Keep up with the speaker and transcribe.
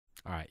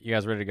All right, you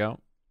guys ready to go?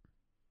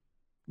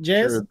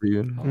 Jazz? Sure,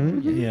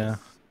 dude. Yeah.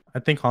 I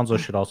think Hanzo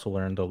should also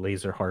learn the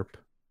laser harp.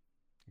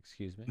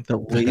 Excuse me. The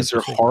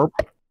laser harp,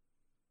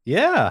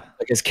 Yeah,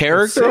 like his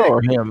character sick.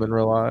 or him in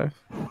real life.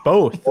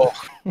 both.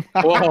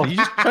 Whoa. Did you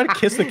just try to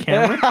kiss the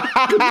camera?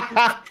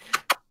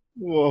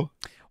 Whoa.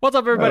 What's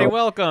up, everybody? Oh.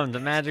 Welcome to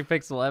Magic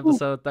Pixel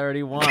episode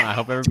 31. I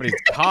hope everybody's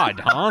caught.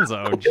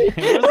 Hanzo, gee,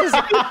 where's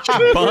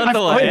this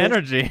bundle of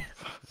energy?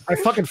 I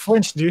fucking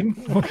flinched, dude.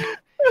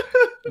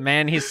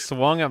 Man, he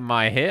swung at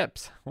my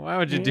hips. Why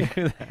would you do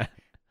that?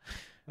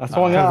 I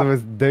swung Because up. of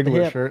his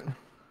Diglett Hip. shirt.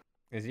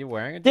 Is he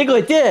wearing a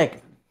Diglett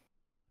dick.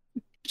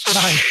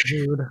 Nice,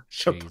 dude.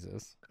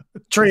 Jesus.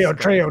 Trio.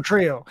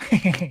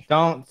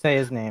 Don't say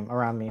his name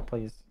around me,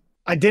 please.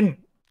 I didn't.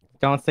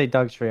 Don't say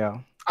Doug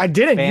Trio. I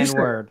didn't. You Ban said,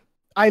 word.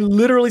 I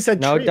literally said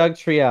No trio. Doug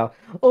Trio.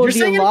 Oh, You're the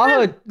saying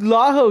it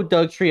Laho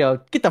Doug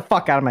Trio. Get the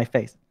fuck out of my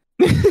face.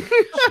 What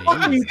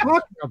are you Jesus.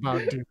 talking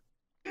about, dude?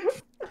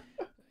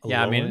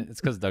 Yeah, I mean, Alone?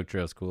 it's because Doug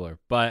Trio's cooler.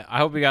 But I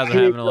hope you guys are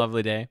having a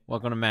lovely day.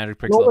 Welcome to Magic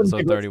No Pixel one episode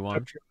gives a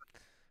 31. fuck.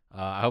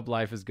 I hope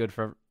life is good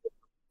for...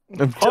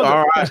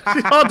 All right.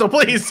 Hanzo,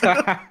 please.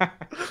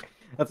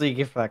 That's what you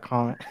get for that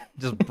comment.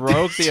 Just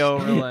broke the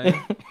overlay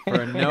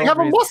for no I have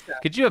a reason. mustache.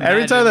 Could you imagine?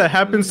 Every time that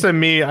happens to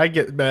me, I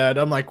get mad.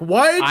 I'm like,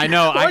 what? I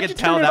know. I Why'd could you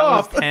tell turn it that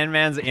was off? 10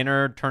 Man's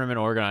inner tournament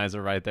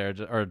organizer right there,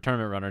 or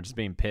tournament runner just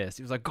being pissed.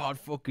 He was like, God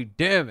fucking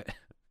damn it.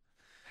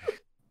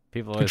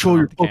 People always Control turn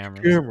your off the fucking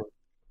cameras. camera.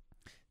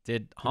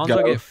 Did Go.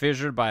 Hanzo get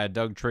fissured by a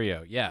Doug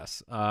Trio?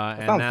 Yes. That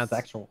And sounds that's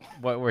sexual.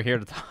 what we're here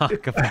to talk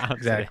about. today.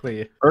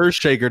 Exactly.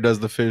 Earthshaker does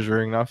the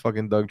fissuring, not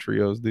fucking Doug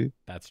Trios, dude.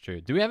 That's true.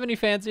 Do we have any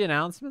fancy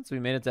announcements? We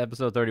made it to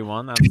episode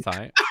 31. That's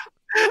tight.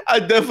 I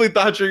definitely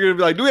thought you were gonna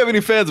be like, do we have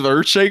any fans of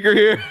Earthshaker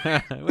here? We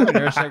have an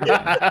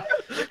Earthshaker.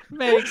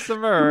 Make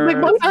some Make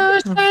my Earth.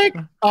 ass shake.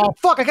 Oh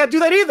fuck! I can't do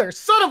that either.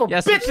 Son of a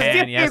Yes, bitch! you This can.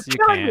 game Yes, is you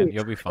killing can. me.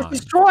 You'll be It's fine.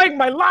 destroying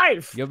my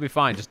life. You'll be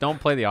fine. Just don't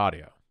play the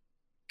audio.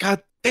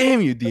 God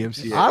damn you,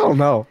 DMC. I don't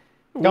know.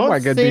 We Don't might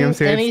get sing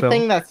DMCA anything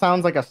still. that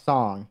sounds like a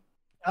song.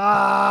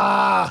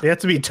 Ah. They have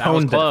to be That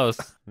was toned down. close.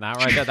 Not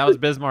right there. That was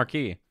Biz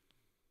Marquee.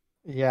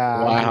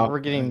 Yeah, Wow. we're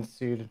getting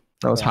sued.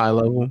 That was high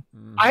level.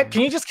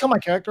 Can you just kill my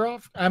character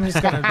off? I'm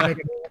just gonna make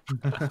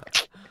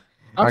it.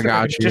 I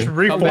got you. Just Come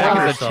reform back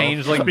as a yourself.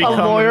 changeling Just A become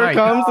Become a lawyer knight.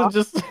 comes and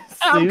just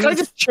Can I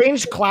just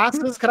change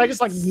classes? Can I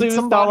just like meet sues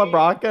somebody?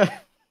 Dalabraca.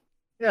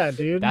 Yeah,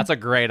 dude. That's a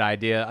great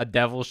idea. A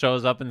devil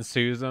shows up and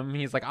sues him.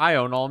 He's like, I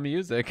own all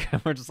music.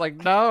 And we're just like,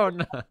 no,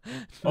 not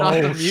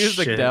Oh, the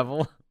music shit.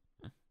 devil.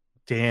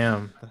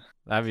 Damn.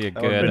 That'd be a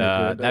That would've good, been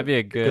a good, that'd be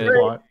a Good good,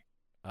 plot.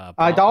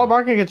 plot.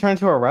 Dalabraca could turn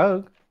into a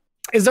rogue.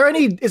 Is there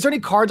any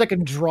cards I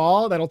can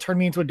draw that'll turn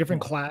me into a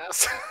different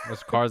class?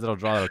 Those cards that'll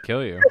draw that'll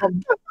kill you.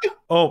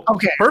 Oh,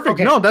 Okay, perfect.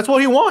 okay. No, that's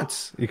what he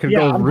wants. You can Yeah,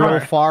 go I'm real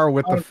alright. far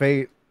with the I'm-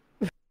 fate.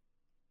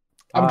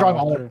 I'm drawing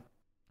all of true. it.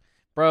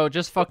 Bro,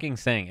 just fucking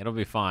sing. It'll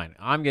be fine.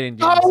 I'm getting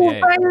Oh,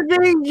 DMCA.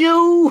 baby,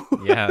 you.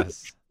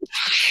 Yes.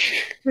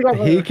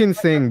 He can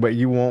sing, but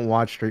you won't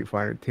watch Street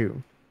Fighter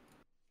 2.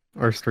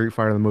 Or Street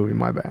Fighter the movie,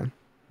 my bad.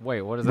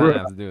 Wait, what does that Bro.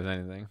 have to do with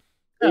anything?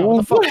 Yeah, what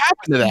the fuck? What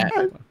happened to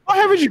that? Why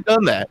haven't you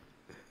done that?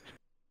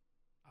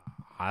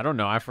 I don't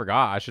know. I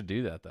forgot. I should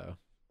do that though.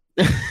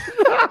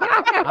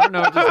 I don't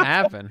know what just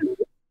happened.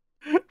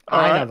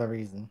 I know the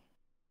reason.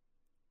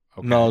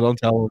 Okay. No, don't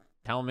tell him.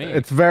 Tell me.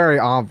 It's very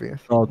obvious.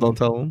 No, don't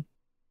tell him.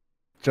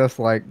 Just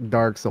like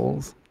Dark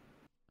Souls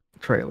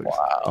trailers.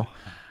 Wow.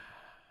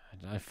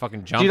 I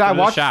fucking jumped Dude, I in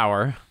the watched-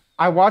 shower.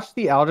 I watched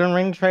the Elden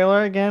Ring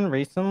trailer again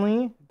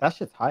recently. That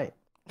shit's hype.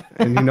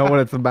 And you know what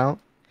it's about?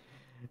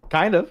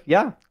 Kind of,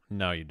 yeah.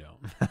 No, you don't.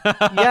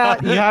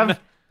 Yeah,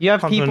 you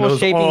have Hanzo people knows all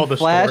shaping the story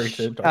flesh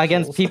to Dark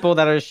against Souls. people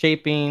that are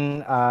shaping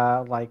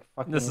like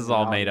fucking. This is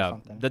all reality made or up.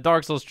 something. The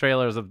Dark Souls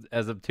trailer is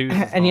as obtuse.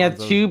 as And you have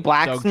Hanzo's two Doug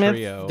blacksmiths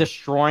Trio.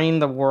 destroying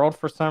the world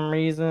for some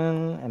reason,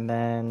 and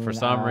then For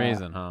some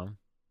reason, huh?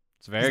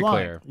 It's very He's lying.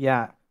 clear.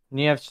 yeah. And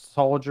you have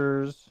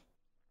soldiers.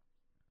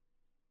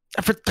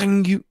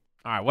 Everything you.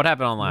 All right, what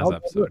happened on last I'll do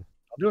episode?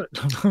 I'll do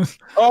it.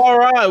 All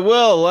right.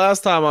 Well,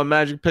 last time on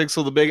Magic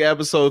Pixel, the big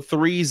episode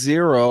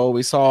 3-0,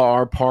 we saw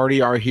our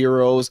party, our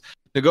heroes,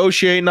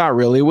 negotiate, not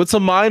really, with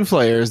some mind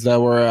flayers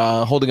that were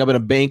holding up in a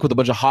bank with a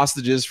bunch of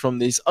hostages from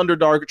this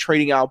Underdark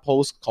trading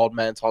outpost called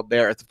Mantal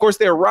Dareth. Of course,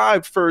 they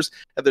arrived first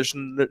at the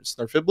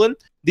Snurfiblin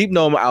Deep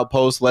Gnome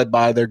outpost led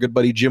by their good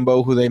buddy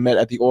Jimbo, who they met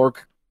at the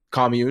Orc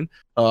commune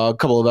a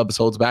couple of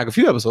episodes back, a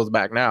few episodes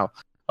back now.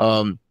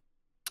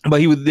 But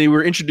they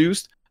were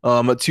introduced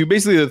to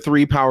basically the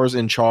three powers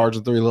in charge,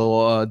 the three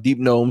little deep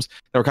gnomes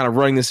that were kind of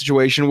running the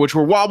situation, which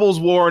were Wobbles,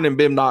 Warren, and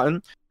Bim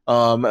Naughton.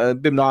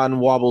 Bim Naughton,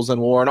 Wobbles, and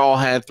Warren all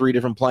had three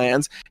different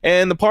plans,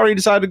 and the party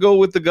decided to go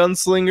with the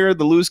gunslinger,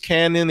 the loose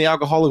cannon, the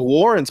alcoholic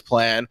Warren's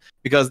plan,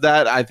 because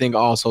that, I think,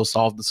 also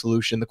solved the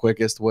solution the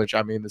quickest, which,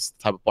 I mean, this is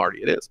the type of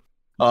party it is.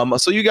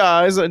 So you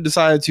guys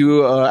decided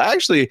to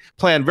actually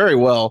plan very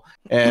well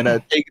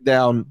and take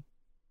down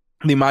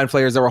the mind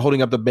flayers that were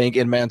holding up the bank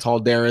in Mantal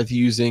Dareth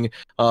using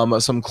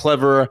some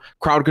clever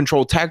crowd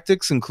control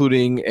tactics,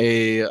 including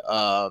a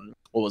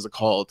what was it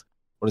called?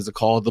 what is it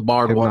called? The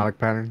barred one. Hypnotic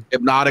pattern.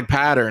 Hypnotic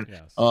pattern.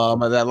 Yes.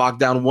 That locked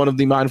down one of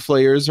the mind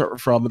flayers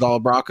from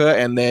Dalabraka,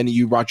 and then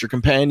you brought your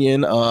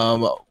companion,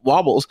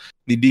 Wobbles,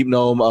 the Deep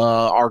Gnome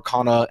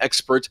Arcana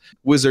expert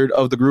wizard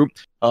of the group,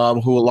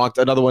 who locked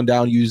another one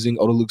down using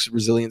Odaluk's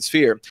Resilient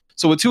Sphere.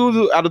 So with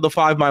out of the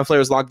 5 mind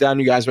flayers locked down,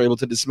 you guys were able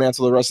to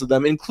dismantle the rest of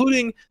them,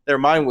 including their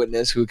mind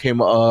witness, who came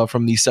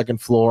from the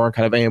second floor,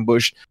 kind of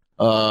ambushed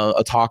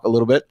Atak a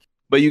little bit.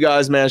 But you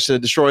guys managed to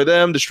destroy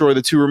them, destroy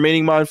the 2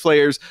 remaining mind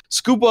flayers,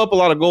 scoop up a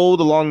lot of gold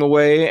along the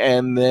way,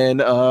 and then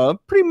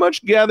pretty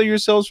much gather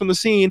yourselves from the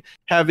scene,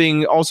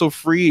 having also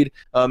freed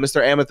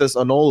Mr. Amethyst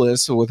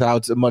Anolis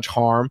without much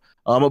harm.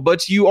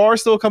 But you are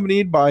still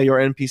accompanied by your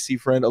NPC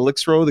friend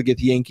Elixro, the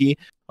Githyanki,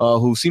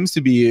 who seems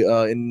to be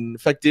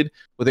infected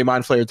with a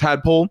mind flayer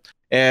tadpole.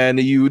 And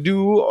you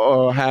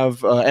do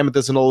have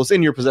Amethyst Anolis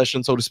in your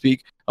possession, so to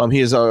speak.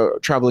 He is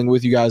traveling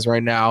with you guys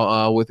right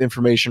now with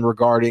information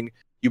regarding,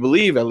 you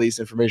believe at least,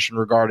 information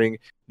regarding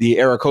the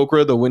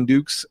Aarakocra, the Wind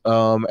Dukes,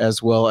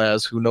 as well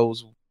as who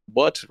knows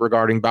what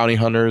regarding bounty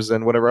hunters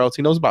and whatever else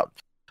he knows about.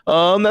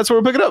 That's where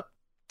we'll pick it up.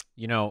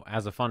 You know,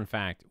 as a fun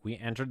fact, we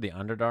entered the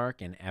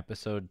Underdark in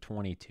episode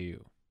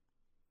 22.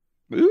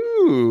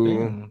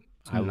 Ooh.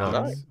 I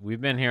love it.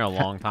 We've been here a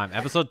long time.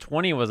 Episode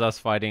 20 was us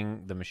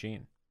fighting the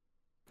machine.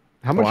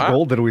 How much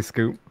gold did we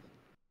scoop?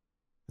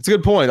 It's a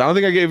good point. I don't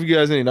think I gave you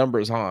guys any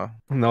numbers, huh?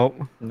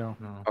 Nope. No.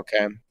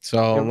 Okay,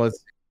 so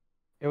let's.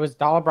 It was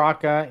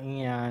Dalabraka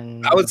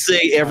and I would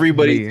say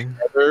everybody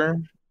together,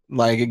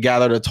 like,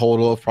 gathered a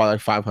total of probably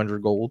like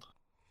 500 gold.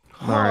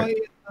 All right.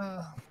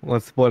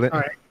 Let's split it. All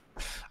right.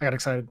 I got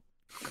excited.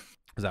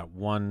 Is that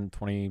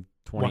 120,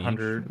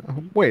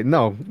 100. Wait,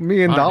 no.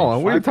 Me and Dala.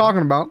 What are you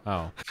talking about?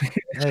 Oh.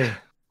 Hey,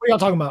 What are y'all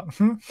talking about?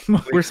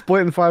 We're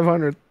splitting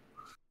 500.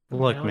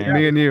 look, man.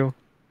 Me and you.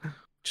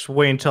 Just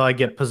wait until I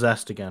get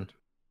possessed again.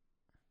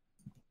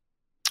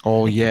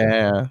 Oh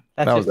yeah,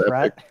 that's that his was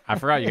threat. I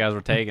forgot you guys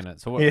were taking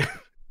it. So what, Yeah.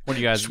 what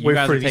do you guys? Just You wait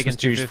guys for are these taking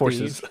mysterious 250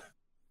 forces.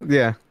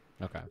 Yeah.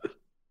 Okay.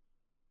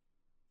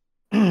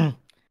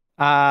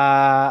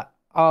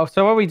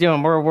 So what are we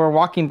doing? We're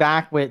walking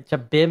back to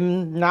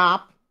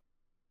Bimnop.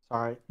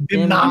 Sorry.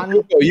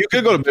 Bimnop. You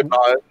could go to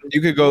Bimnop.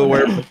 You could go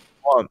wherever you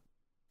want.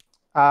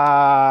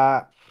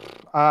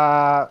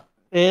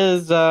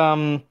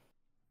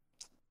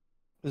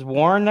 Is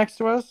Warren next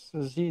to us?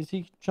 Is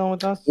he chilling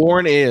with us?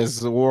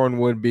 Warren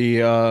would be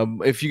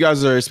if you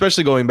guys are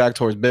especially going back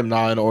towards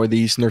Bimnon or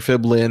the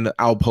Snurfiblin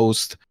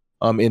outpost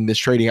in this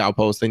trading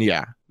outpost, then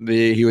yeah,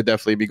 he would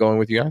definitely be going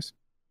with you guys.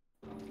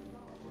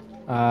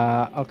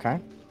 Okay.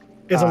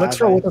 Is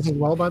Elixir with us as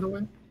well, by the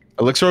way?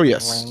 Elixir,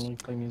 yes. Randomly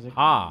play music.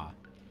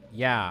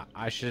 Yeah.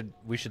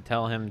 We should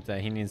tell him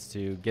that he needs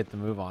to get the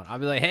move on. I'll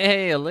be like,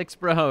 hey, Elix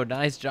bro,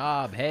 nice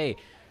job. Hey,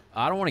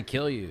 I don't want to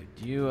kill you.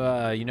 Do you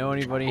you know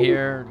anybody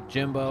here,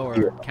 Jimbo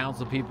or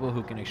council people,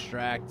 who can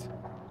extract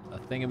a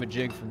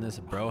thingamajig from this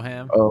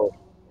broham? Oh,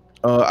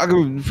 I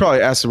could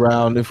probably ask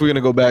around. If we're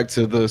gonna go back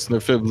to the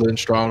Snurfiblin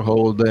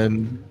stronghold,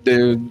 then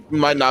there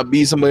might not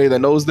be somebody that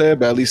knows there,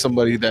 but at least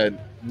somebody that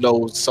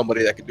knows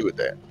somebody that could do it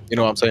there. You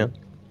know what I'm saying?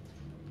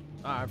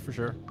 All right, for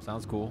sure.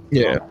 Sounds cool.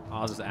 Yeah.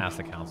 I'll just ask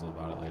the council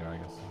about it later, I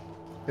guess.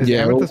 Is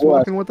Yeah, Amethyst well,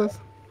 walking with us?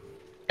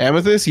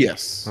 Amethyst,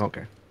 yes.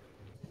 Okay.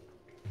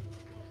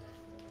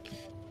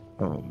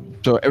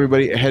 So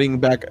everybody heading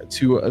back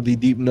to the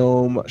Deep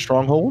Gnome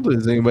stronghold.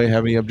 Does anybody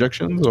have any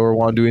objections or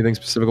want to do anything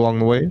specific along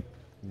the way?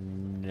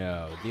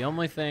 No. The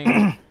only thing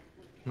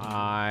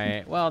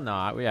I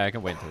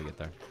can wait until we get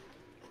there.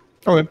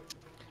 Okay.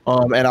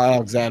 And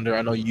Alexander,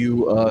 I know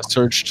you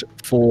searched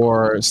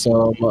for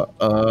some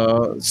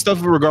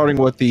stuff regarding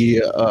what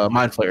the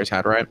mind flayers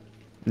had, right?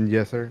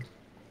 Yes, sir.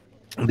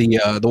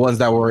 The ones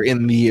that were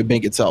in the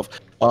bank itself.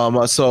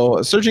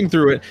 So searching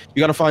through it, you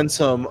gotta find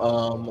some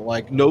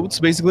like notes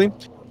basically,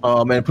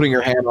 and putting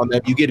your hand on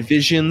them. You get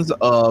visions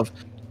of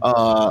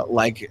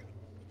like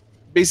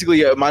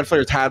basically mind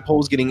flayer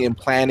tadpoles getting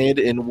implanted,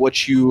 in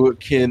what you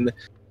can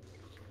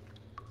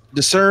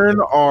discern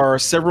are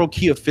several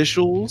key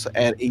officials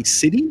at a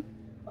city.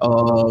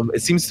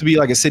 It seems to be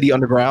like a city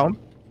underground.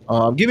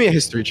 Give me a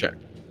history check.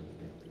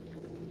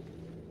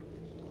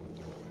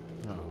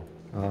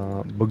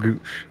 Bagoosh.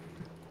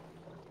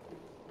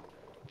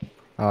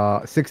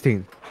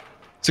 16.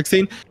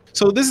 16.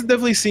 So this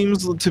definitely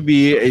seems to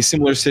be a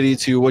similar city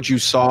to what you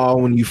saw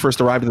when you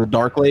first arrived in the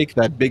Dark Lake,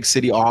 that big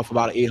city off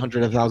about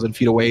 800, 1,000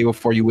 feet away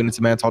before you went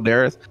into Mantal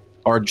Dareth,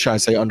 or should I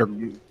say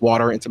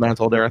underwater into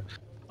Mantal Dareth.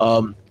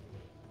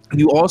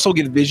 You also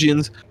get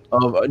visions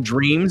of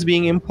dreams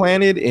being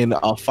implanted in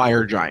a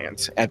fire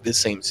giant at this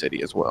same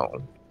city as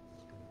well.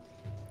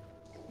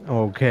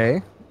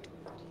 Okay.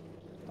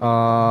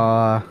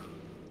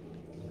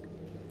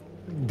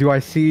 Do I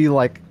see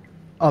like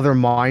other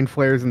mind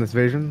flares in this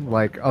vision?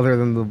 Like other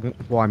than the,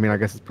 well, I mean, I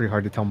guess it's pretty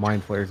hard to tell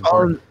mind flares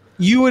apart.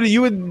 You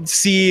would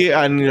see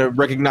and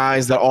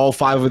recognize that all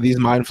 5 of these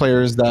mind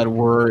flayers that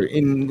were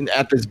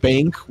at this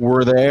bank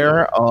were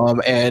there,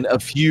 and a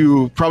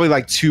few, probably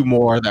like 2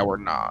 more that were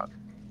not.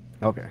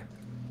 Okay.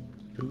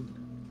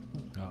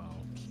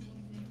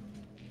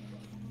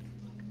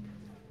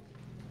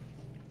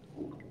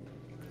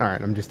 All right,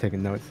 I'm just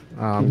taking notes.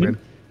 Mhm. Good.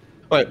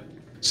 Right.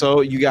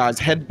 So you guys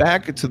head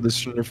back to the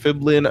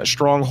Fiblin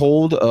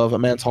stronghold of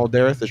Mantal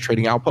Dareth, the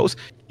trading outpost.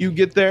 You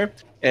get there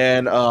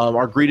and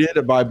are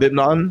greeted by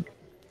Bibnon.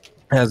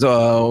 As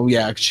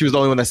yeah, she was the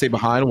only one that stayed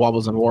behind.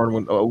 Wobbles and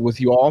Warren with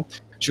you all.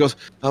 She goes,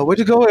 "Way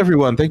to go,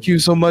 everyone! Thank you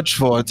so much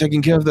for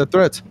taking care of that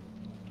threat."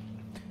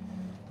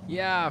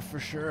 Yeah, for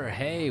sure.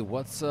 Hey,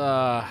 what's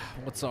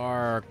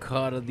our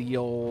cut of the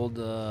old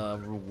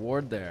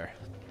reward there?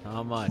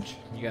 How much?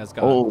 You guys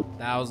got Oh.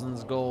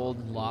 thousands gold,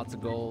 lots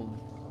of gold,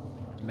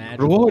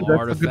 magical Reward,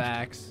 that's a good-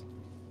 artifacts.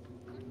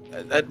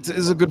 That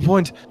is a good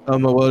point.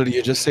 Well,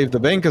 you just saved the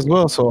bank as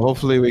well, so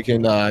hopefully we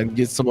can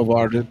get some of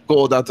our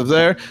gold out of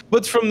there.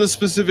 But from the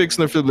specifics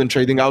in the Fiblin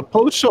trading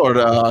outpost, sure.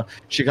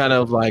 She kind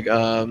of like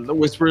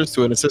whispers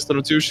to an assistant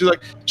or two. She's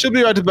like, "She'll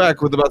be right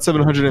back with about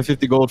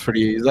 750 gold for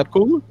you. Is that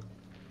cool?"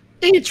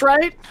 Each,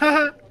 right?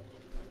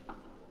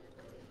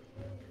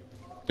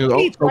 She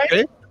goes, Each, "Oh,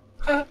 right?"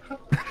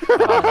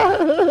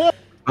 okay.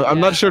 I'm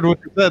not sure what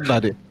you said,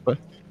 Nadia. But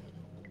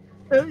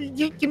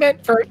You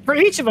meant for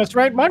each of us,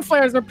 right? Mind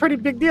flayers are a pretty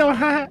big deal.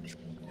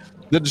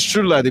 that's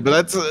true, laddie. But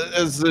that's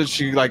as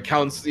she like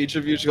counts each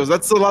of you. She goes,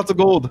 "That's a lot of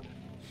gold."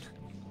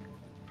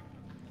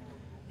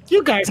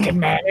 You guys can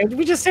manage.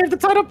 We just saved a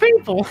ton of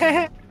people.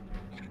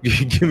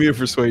 Give me a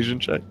persuasion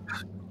check.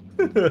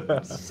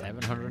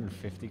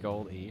 750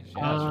 gold each.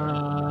 Yeah,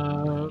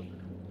 sure.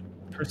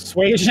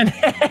 Persuasion.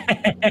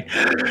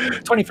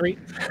 23.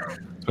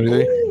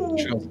 23.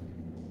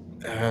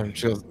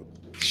 She goes.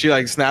 She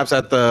like snaps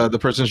at the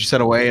person she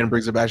sent away and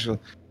brings her back. She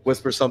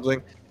whispers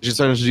something. She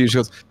turns to you. She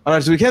goes, "All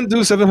right, so we can't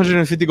do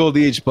 750 gold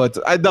each, but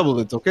I doubled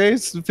it. Okay,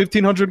 it's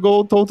 1,500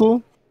 gold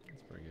total." That's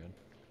pretty good.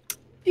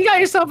 You got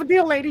yourself a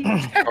deal, lady.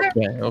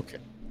 Okay.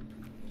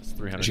 It's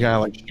 300. She kind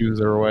of like shoos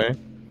her away.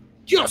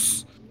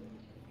 Yes.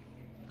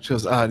 She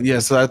goes,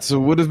 yes, that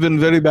would have been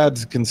very bad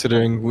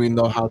considering we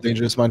know how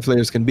dangerous mind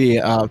flayers can be.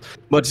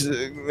 But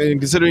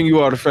considering you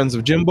are friends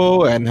of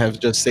Jimbo and have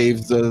just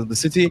saved the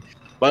city,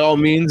 by all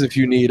means, if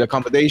you need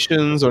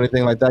accommodations or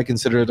anything like that,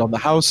 consider it on the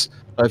house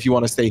if you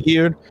want to stay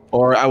here.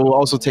 Or I will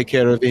also take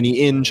care of any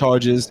inn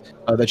charges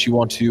that you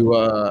want to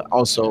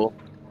also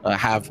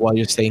have while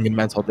you're staying in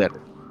Mantal Dareth.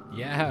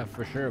 Yeah,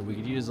 for sure. We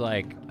could use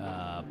like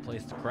a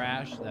place to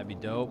crash. That'd be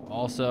dope.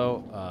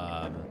 Also,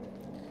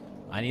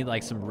 I need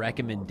like some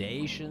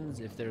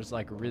recommendations. If there's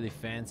like a really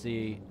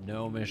fancy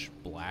gnomish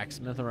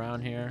blacksmith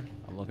around here,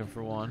 I'm looking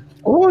for one.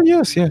 Oh,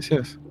 yes.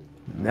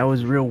 That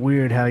was real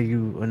weird how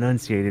you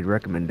enunciated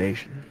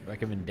recommendation.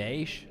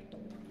 Recommendation?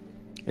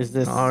 Is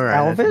this All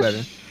right, that's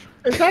Elvish?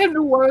 Is that a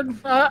new word?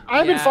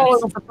 I've been Yeah, following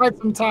it's- them for quite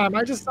some time.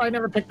 I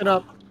never picked it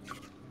up.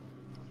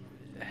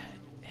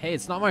 Hey,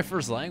 it's not my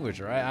first language,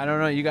 right? I don't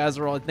know. You guys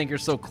are all think you're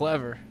so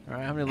clever. All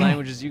right, how many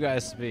languages you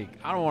guys speak?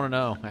 I don't want to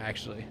know,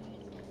 actually.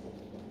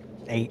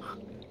 8.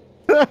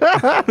 Yeah,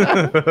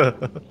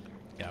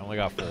 I only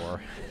got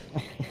 4.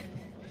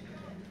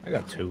 I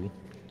got 2.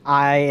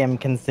 I am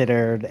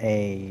considered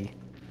a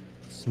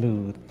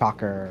smooth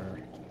talker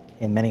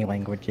in many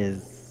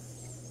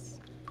languages.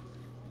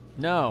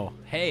 No.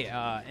 Hey,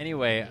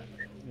 anyway,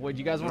 would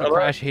you guys want to All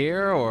right. crash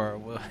here or?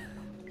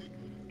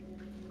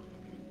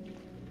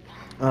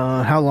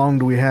 How long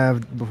do we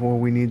have before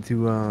we need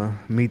to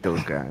meet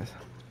those guys?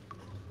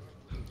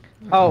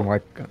 Oh,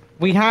 Like,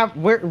 we have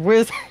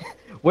where's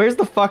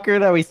the fucker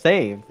that we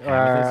saved?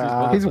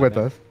 he's with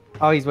us.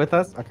 Oh, he's with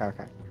us. Okay.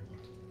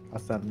 I'll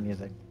send the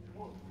music.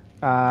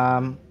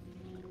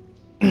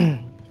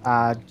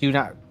 Do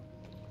not.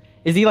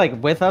 Is he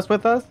like with us?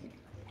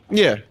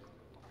 Yeah.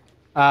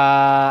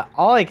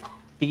 All like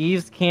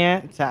thieves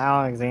can't to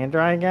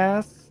Alexandra, I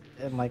guess.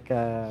 And like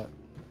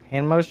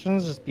hand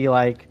motions, just be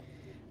like,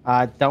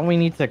 don't we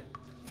need to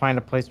find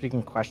a place we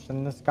can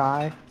question this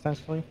guy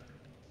essentially?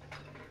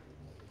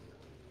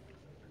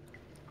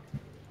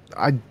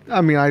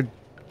 I mean,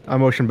 I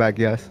motion back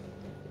yes.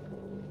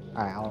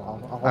 All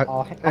right,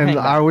 I'll And hang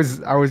I back.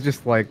 was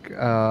just like,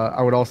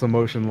 I would also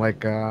motion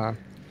like,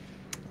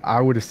 I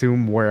would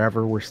assume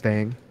wherever we're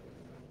staying,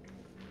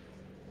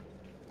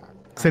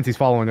 since he's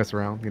following us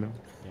around, you know.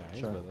 Yeah, he's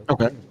Sure. with us.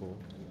 Okay. He's cool.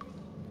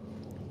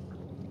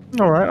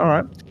 All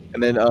right.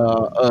 And then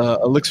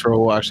Elixir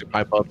will actually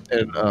pipe up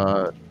and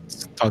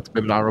talk to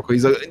Bimna real quick.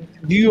 He's like,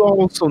 "Do you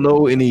also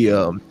know any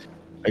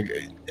like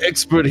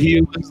expert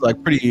healers,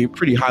 like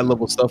pretty high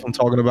level stuff I'm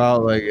talking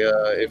about? Like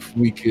if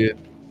we could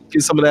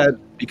get some of that,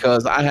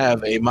 because I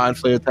have a mind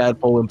flayer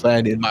tadpole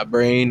implant in my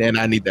brain and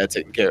I need that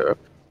taken care of."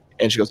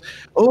 And she goes,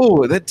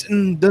 "Oh, that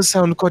does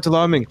sound quite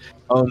alarming."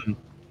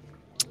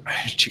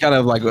 She kind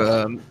of like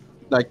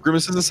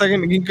grimaces a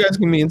second. Can you guys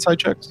give me insight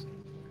checks?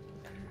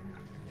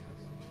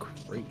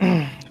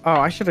 Oh,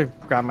 I should have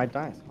grabbed my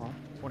dice. Huh?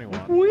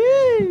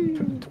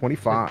 21.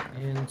 25.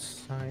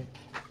 Inside.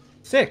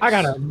 6. I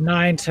got a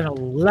 9, 10,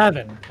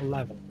 11.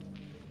 11.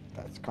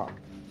 That's called.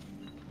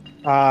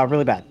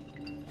 Really bad.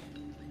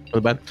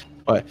 Really bad.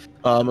 All right.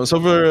 So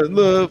for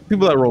the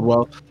people that rolled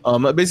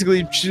well,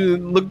 basically she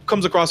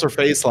comes across her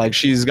face like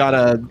she has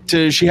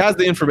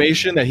the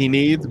information that he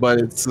needs, but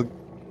it's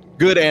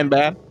good and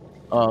bad.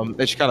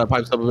 And she kind of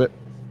pipes up a bit.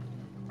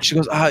 She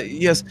goes,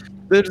 yes,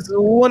 there's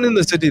one in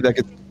the city that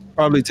could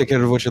probably take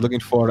care of what you're looking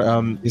for.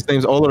 His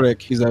name's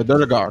Ulrich. He's a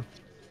Durgar.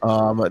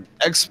 An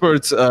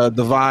expert,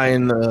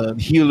 divine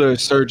healer,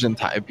 surgeon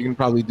type. He can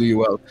probably do you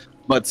well,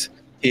 but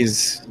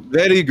he's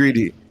very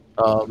greedy.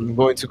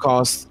 Going to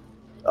cost,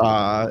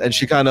 and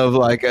she kind of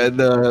like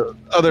the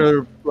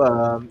other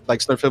like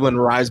Snurfibblin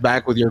rise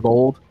back with your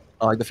gold,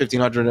 like the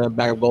 1,500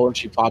 bag of gold, and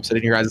she pops it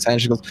in your guys'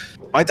 hand. She goes,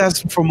 might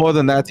ask for more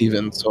than that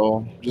even.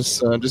 So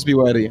just be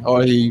ready,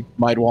 or he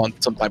might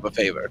want some type of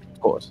favor, of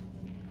course.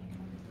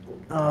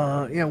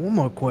 Yeah, one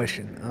more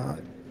question.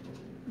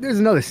 There's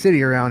another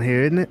city around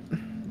here, isn't it?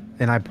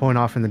 And I point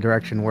off in the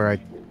direction where I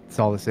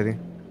saw the city.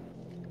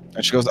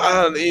 And she goes,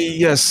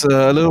 yes,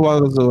 a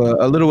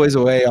little ways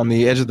away on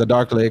the edge of the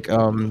Dark Lake.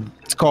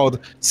 It's called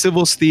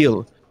Civil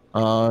Steel.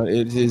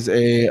 It is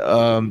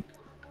a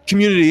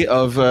community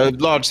of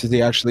large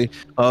city, actually,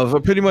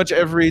 of pretty much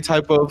every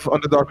type of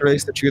Underdark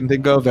race that you can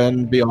think of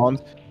and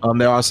beyond.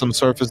 There are some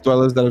surface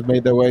dwellers that have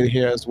made their way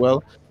here as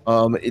well.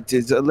 It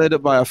is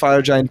led by a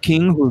fire giant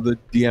king, who the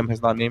DM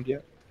has not named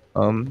yet.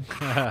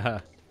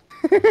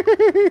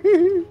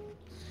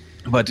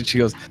 But she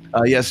goes,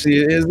 yes,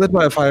 he is led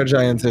by a fire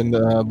giant, and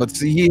but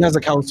he has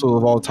a council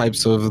of all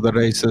types of the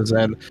races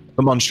and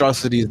the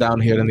monstrosities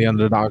down here in the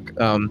Underdark.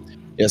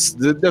 Yes,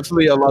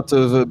 definitely a lot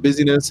of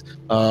busyness,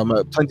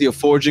 plenty of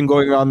forging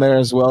going on there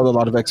as well, a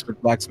lot of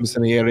expert blacksmiths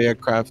in the area,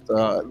 craft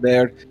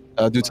there,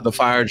 due to the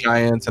fire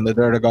giants and the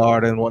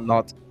Durgar and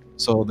whatnot.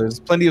 So there's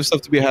plenty of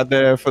stuff to be had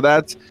there for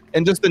that,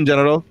 and just in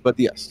general, but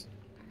yes.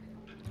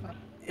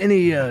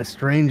 Any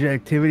strange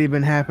activity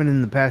been happening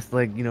in the past,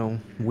 like,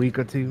 week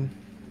or two?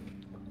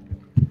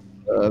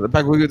 The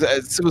pack we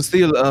at Civil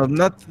Steel,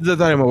 not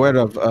that I'm aware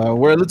of.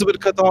 We're a little bit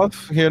cut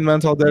off here in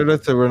Mantle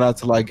Derrith. We're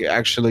not like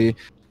actually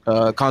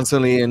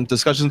constantly in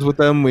discussions with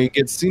them. We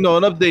get an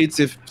updates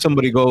if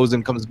somebody goes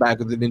and comes back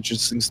with an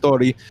interesting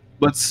story.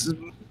 But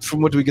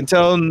from what we can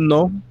tell,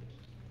 no.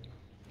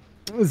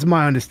 It's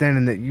my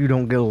understanding that you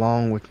don't get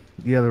along with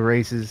the other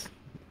races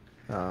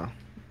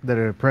that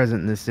are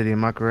present in this city.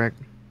 Am I correct?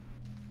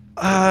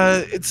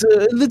 It's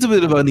a little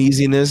bit of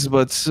uneasiness,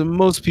 but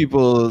most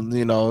people,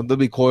 they'll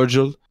be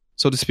cordial,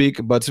 so to speak,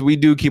 but we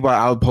do keep our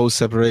outposts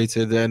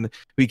separated and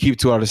we keep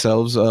to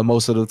ourselves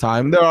most of the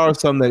time. There are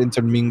some that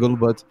intermingle,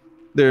 but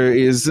there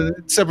is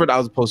separate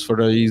outposts for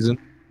a reason.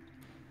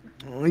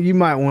 Well, you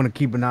might want to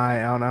keep an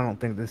eye out. I don't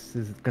think this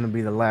is going to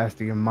be the last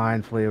of your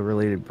Mind Flayer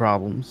related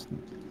problems.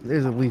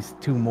 There's at least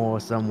 2 more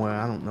somewhere.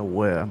 I don't know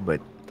where,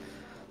 but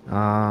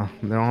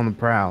they're on the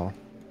prowl.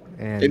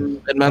 And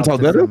In Mantle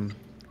Derrith?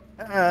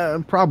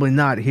 Probably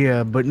not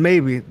here, but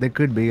maybe they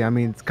could be. I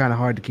mean, it's kind of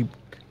hard to keep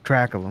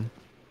track of them.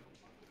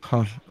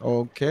 Huh,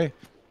 okay.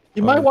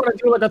 You might want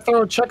to do like a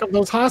thorough check of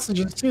those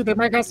hostages too. They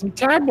might got some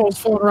tadpoles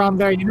floating around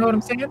there. You know what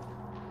I'm saying?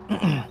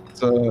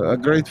 It's a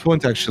great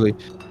point, actually.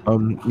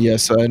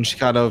 Yes, and she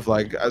kind of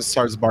like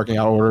starts barking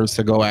out orders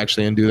to go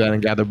actually and do that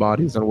and gather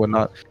bodies and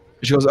whatnot.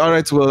 She goes, all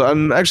right, well,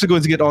 I'm actually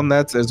going to get on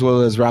that as well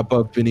as wrap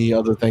up any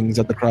other things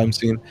at the crime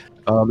scene.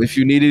 If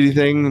you need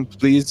anything,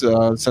 please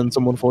send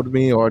someone forward to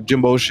me, or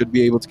Jimbo should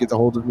be able to get a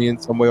hold of me in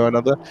some way or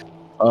another.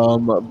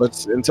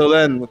 But until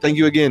then, thank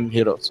you again,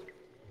 heroes.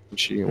 And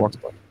she walks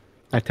by.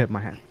 I tip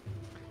my hat.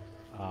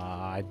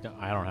 I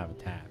don't have a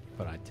tap,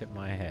 but I tip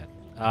my head.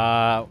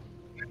 Fuck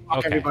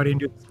Okay. everybody and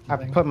do this I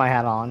thing. put my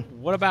hat on.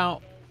 What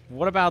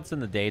about's in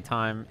the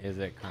daytime? Is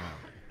it kind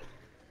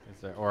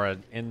of, or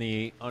in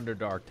the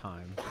underdark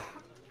time?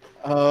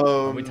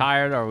 Are we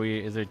tired?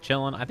 Is it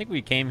chilling? I think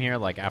we came here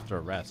like after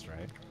a rest,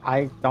 right?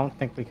 I don't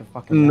think we can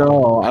fucking.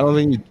 No, I don't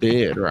think you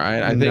did,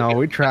 right? I think No,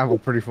 we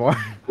traveled pretty far.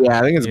 yeah,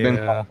 I think it's been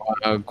Yeah.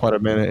 quite a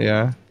minute,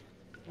 yeah.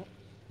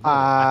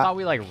 I thought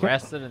we like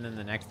rested and then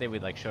the next day we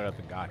like showed up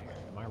and got here.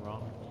 Am I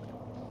wrong?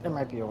 There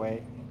might be a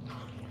way.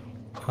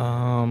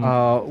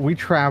 We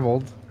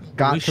traveled,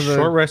 got we to the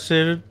short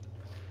rested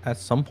at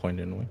some point,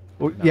 didn't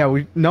we? Yeah,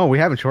 we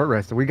haven't short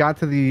rested. We got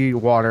to the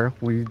water.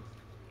 We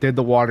did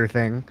the water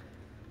thing.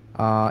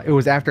 It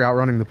was after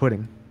outrunning the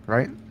pudding,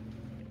 right?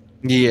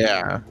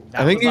 Yeah.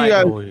 That I think was you like-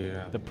 guys, Oh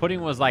yeah. The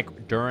pudding was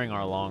like during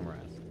our long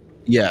rest.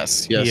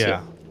 yes.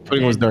 Yeah.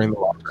 Pudding was during the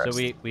long So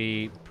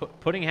rest.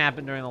 pudding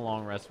happened during the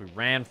long rest. We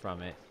ran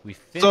from it. We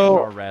finished So-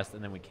 our rest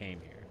and then we came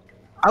here.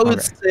 I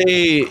would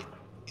say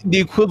the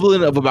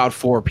equivalent of about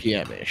 4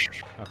 p.m.-ish.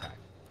 Okay.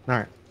 All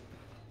right.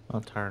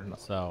 I'm tired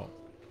enough. So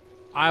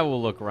I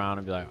will look around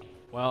and be like,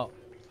 well,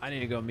 I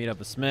need to go meet up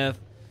with Smith.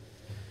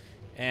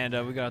 And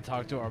we got to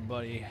talk to our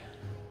buddy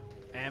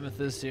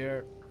Amethyst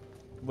here.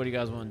 What do you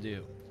guys want to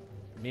do?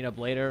 Meet up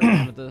later,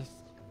 Amethyst?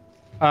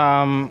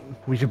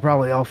 We should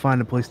probably all find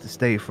a place to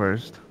stay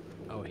first.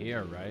 Oh,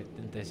 here, right?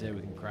 Didn't they say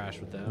we can crash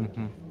with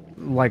them?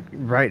 Like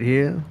right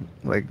here,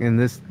 like in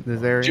this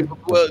area.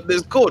 Well,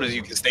 there's quarters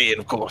you can stay in,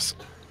 of course.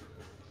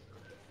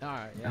 All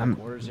right, yeah, Um,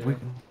 quarters here.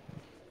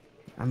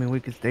 we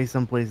could stay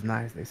someplace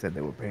nice. They said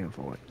they were paying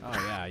for it. Oh,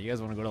 yeah. You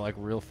guys want to go to like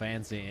a real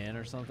fancy inn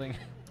or something?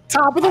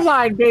 Top of the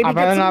line, baby. I Get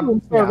better some not-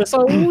 room service.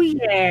 Oh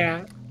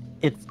yeah.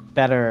 It's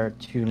better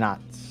to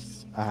not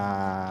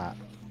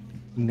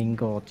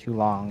mingle too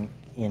long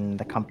in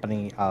the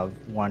company of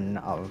one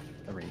of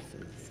the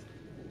races.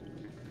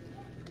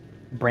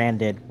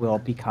 Branded will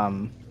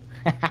become.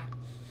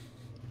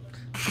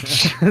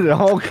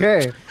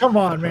 Okay. Come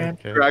on, man.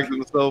 Cracked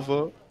himself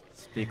up.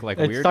 Speak like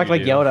It's weird. talked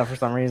like do. Yoda for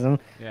some reason.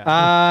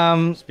 Yeah.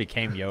 Just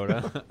became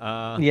Yoda.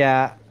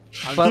 Yeah.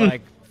 I'm But- just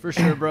like, for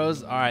sure,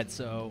 bros. All right,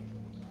 so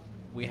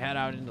we head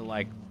out into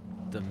like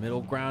the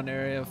middle ground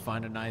area,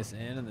 find a nice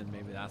inn, and then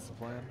maybe that's the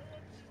plan.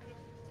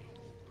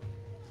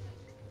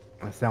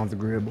 That sounds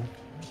agreeable.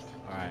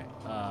 All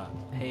right.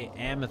 Hey,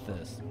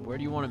 Amethyst, where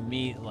do you want to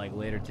meet like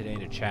later today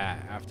to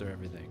chat after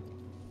everything?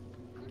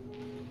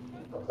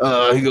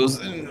 He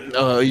goes,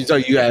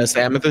 you asked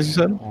Amethyst, you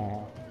said?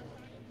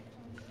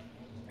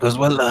 Goes,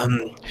 well,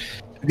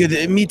 we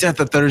could meet at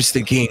the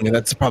Thirsty King.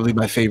 That's probably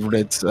my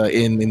favorite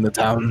inn in the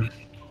town.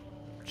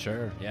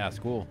 Sure. Yeah, it's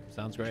cool.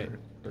 Sounds great.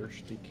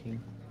 Thirsty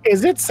King.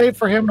 Is it safe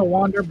for him to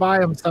wander by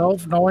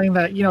himself, knowing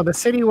that the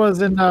city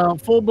was in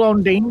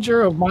full-blown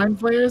danger of mind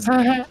flayers?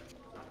 I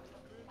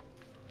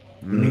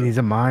mean, he's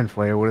a mind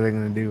flayer. What are they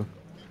gonna do?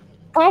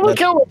 Probably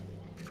kill him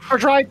or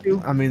try to.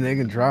 I mean, they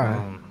can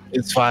try.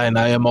 It's fine.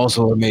 I am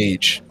also a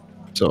mage.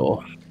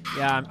 So,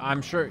 Yeah,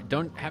 I'm sure.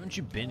 Haven't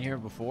you been here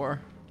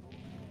before?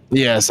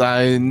 yes,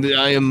 I am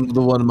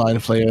the one mind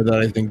flayer that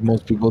I think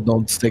most people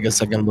don't take a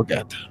second look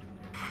at.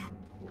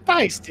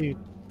 Nice, dude.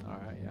 All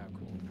right. Yeah.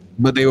 Cool.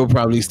 But they will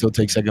probably still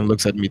take second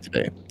looks at me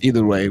today.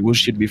 Either way, we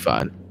should be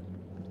fine.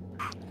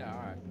 Yeah. All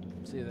right.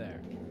 See you there.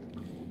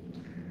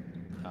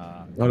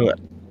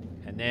 Okay.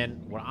 And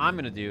then what I'm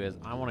gonna do is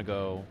I want to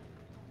go.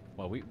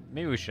 Well,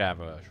 maybe we should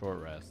have a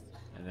short rest,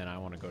 and then I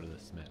want to go to the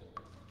smith.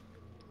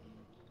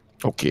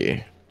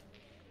 Okay.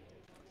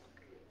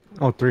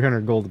 Oh,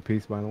 300 gold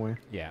apiece, by the way.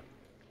 Yeah,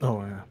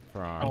 Oh yeah.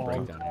 for our Oh.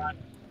 breakdown.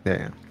 Here.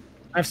 Yeah.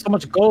 I have so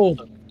much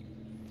gold.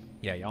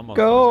 Yeah, you almost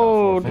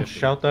Gold! got 450.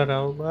 Shout that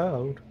out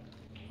loud.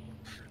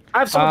 I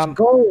have so Um, much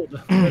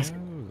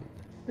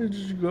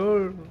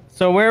gold.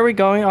 So where are we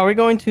going? Are we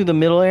going to the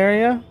middle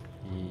area?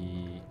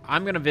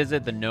 I'm gonna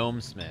visit the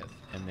gnome smith,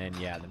 and then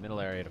the middle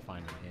area to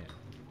find an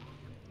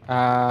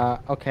inn.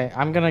 Okay.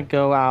 I'm gonna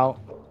go out.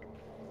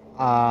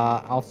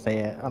 I'll say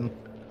it.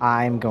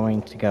 I'm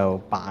going to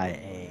go buy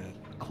a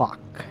clock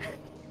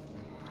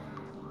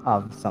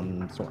of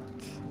some sort,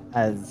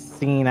 as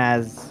seen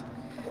as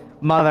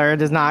Mother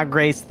does not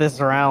grace this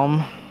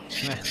realm.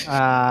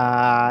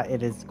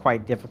 It is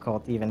quite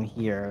difficult even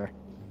here,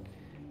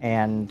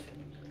 and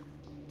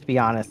to be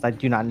honest, I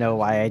do not know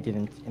why I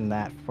didn't in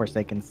that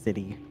Forsaken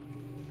city.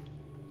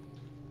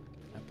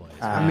 That place.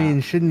 I mean,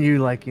 shouldn't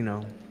you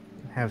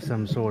have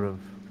some sort of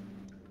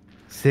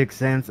sixth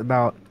sense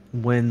about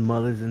when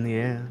mother's in the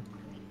air?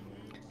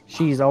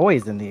 She's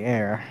always in the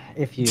air.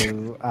 If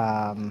you,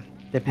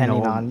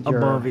 depending on your,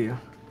 above you.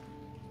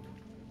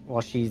 well,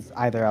 she's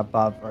either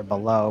above or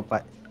below,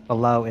 but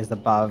below is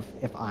above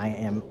if I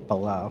am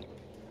below.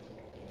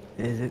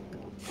 Is it?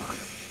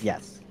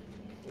 Yes.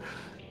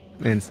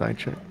 Insight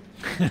check.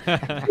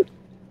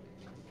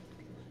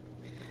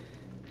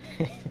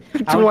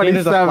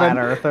 Alexander's a flat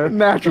earther.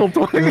 Natural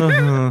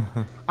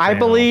 20. I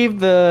believe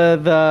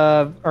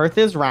the Earth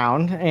is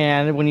round,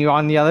 and when you're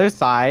on the other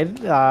side,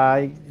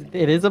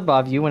 it is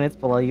above you when it's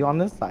below you on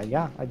this side.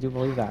 Yeah, I do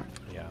believe that.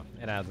 Yeah,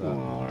 it adds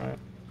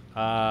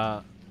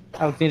up.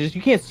 Alexander,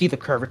 you can't see the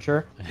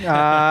curvature.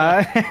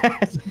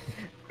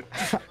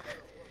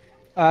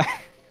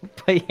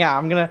 But yeah,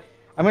 I'm gonna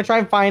try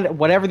and find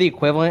whatever the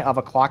equivalent of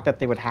a clock that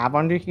they would have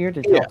under here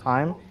to tell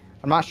time.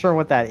 I'm not sure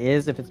what that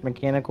is, if it's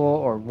mechanical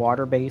or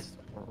water based.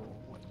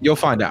 You'll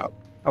find out.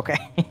 Okay.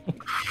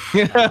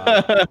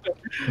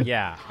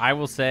 Yeah, I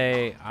will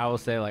say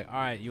like, all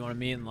right, you want to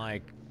meet in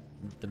like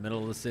the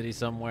middle of the city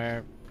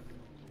somewhere?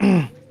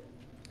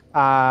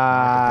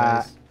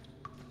 Marketplace?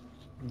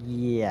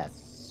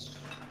 Yes.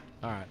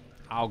 All right,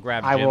 I'll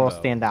grab. I will Jimbo.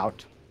 stand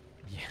out.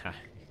 Yeah.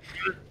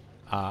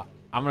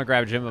 I'm gonna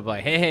grab Jimbo.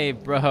 Like, hey,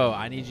 bro,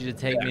 I need you to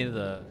take me to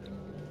the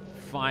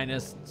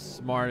finest,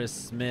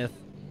 smartest smith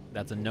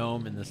that's a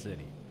gnome in the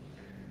city.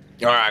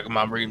 All right, come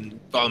on, Reem,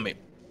 follow me.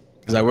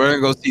 Because we're going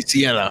to go see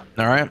Sienna,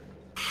 all right?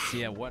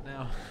 Yeah, what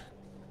now?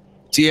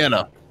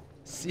 Sienna,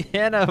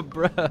 Sienna,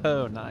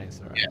 bro. Nice.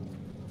 All right. Yeah.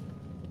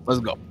 let's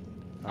go.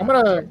 I'm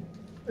gonna.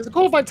 Is it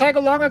cool if I tag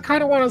along? I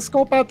kind of want to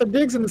scope out the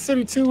digs in the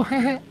city too.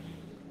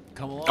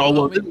 Come along. Oh,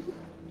 look. homie.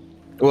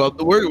 Well,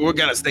 we're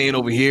kind of staying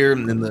over here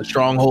in the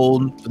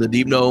stronghold for the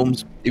deep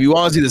gnomes. If you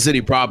want to see the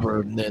city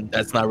proper, then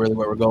that's not really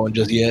where we're going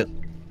just yet.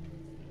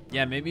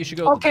 Yeah, maybe you should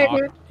go with Okay, the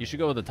talk. man. You should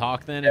go with the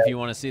talk then if you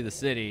want to see the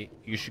city.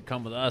 You should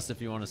come with us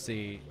if you want to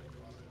see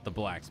the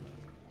blacksmith.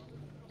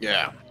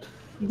 Yeah.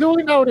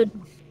 Duly noted.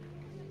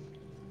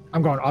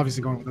 I'm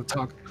obviously going with the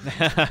talk.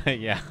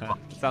 Yeah,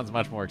 sounds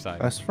much more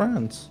exciting. Best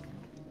friends.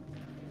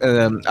 And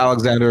then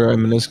Alexander and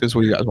Meniscus,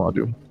 what do you guys want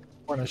to do?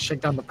 We're gonna shake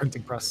down the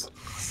printing press.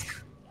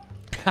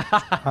 You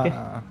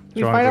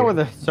find out where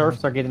the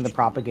serfs are getting the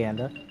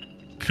propaganda.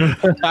 It's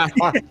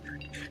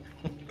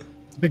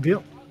a big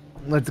deal.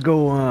 Let's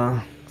go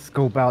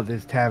scope out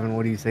this tavern.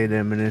 What do you say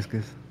there,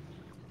 Meniscus?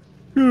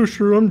 Yeah,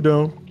 sure, I'm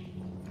down.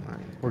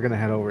 we're gonna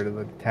head over to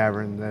the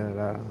tavern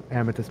that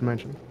Amethyst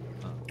mentioned.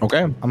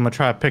 Okay. I'm gonna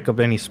try to pick up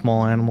any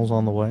small animals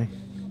on the way.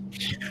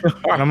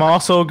 And I'm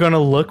also gonna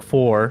look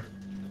for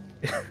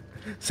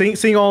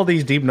seeing all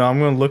these deep now. I'm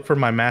gonna look for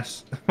my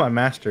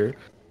master,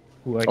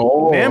 like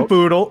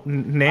Nanfoodle.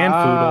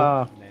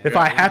 Ah. If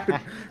I happen,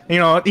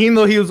 even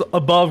though he was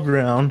above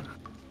ground,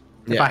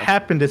 if Yeah. I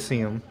happen to see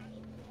him,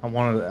 I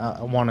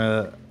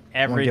wanna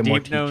Every get more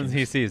deep knows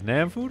he sees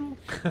Namfoodle.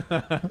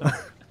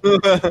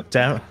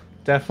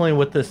 definitely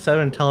with the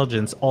 7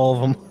 intelligence, all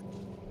of them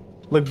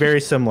look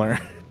very similar.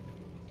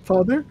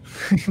 Father?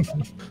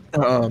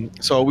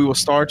 So we will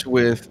start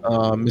with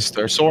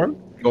Mr. Soren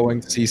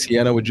going to see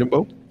Sienna with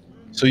Jimbo.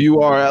 So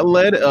you are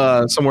led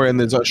somewhere in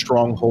the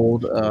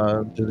stronghold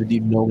that the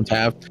deep gnomes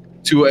have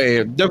to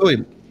a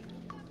definitely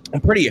a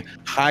pretty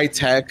high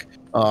tech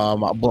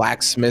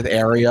blacksmith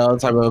area,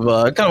 type of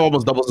kind of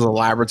almost doubles as a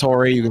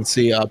laboratory. You can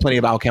see plenty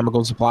of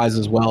alchemical supplies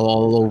as well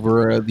all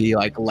over the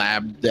like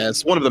lab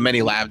desk, one of the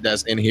many lab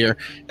desks in here.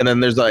 And then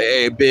there's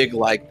a big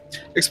like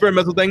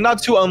experimental thing,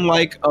 not too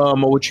unlike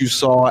what you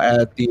saw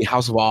at the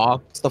House of Awe,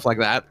 stuff like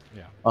that.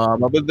 Yeah.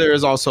 But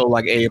there's also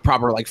like a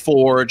proper like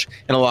forge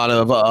and a lot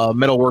of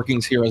metal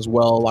workings here as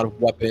well, a lot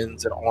of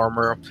weapons and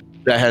armor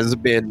that has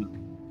been,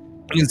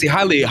 you can see,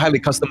 highly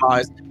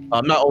customized.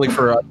 Not only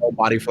for a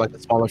body for like the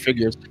smaller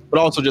figures, but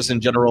also just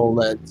in general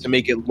to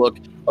make it look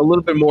a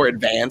little bit more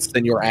advanced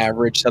than your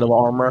average set of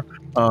armor.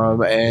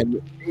 And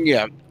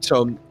yeah,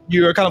 so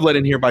you're kind of led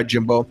in here by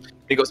Jimbo.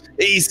 He goes,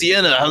 "Hey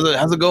Sienna,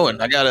 how's it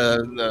going? I got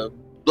a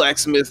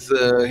blacksmith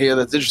here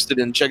that's interested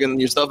in checking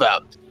your stuff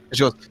out." And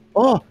she goes,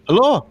 "Oh,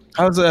 hello.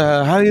 How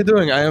are you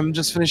doing? I am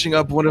just finishing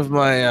up one of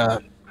my."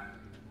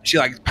 She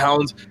like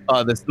pounds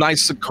this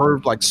nice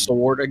curved like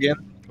sword again.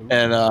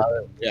 And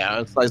yeah,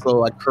 it's nice little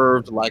like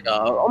curved, like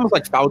almost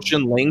like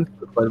falchion length,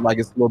 but like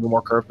it's a little bit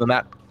more curved than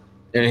that.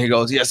 And he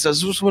goes, "Yes,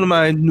 this was one of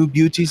my new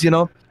beauties,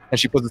 And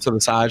she puts it to the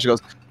side. She goes,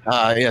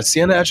 "Yeah,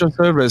 Sienna at your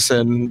service,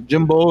 and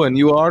Jimbo, and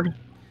you are."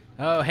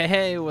 Oh,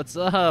 hey, what's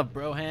up,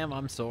 Broham?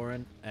 I'm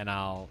Soren, and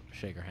I'll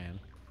shake her hand.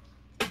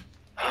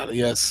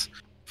 Yes,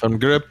 from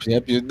Grip.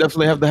 Yep, you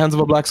definitely have the hands of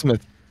a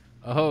blacksmith.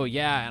 Oh,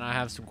 yeah, and I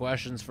have some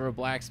questions for a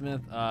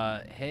blacksmith.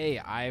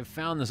 Hey, I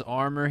found this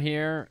armor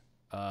here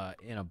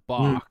in a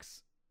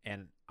box,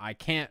 and I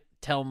can't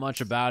tell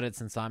much about it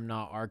since I'm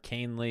not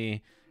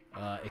arcanely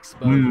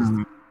exposed,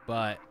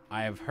 but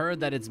I have heard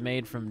that it's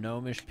made from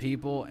gnomish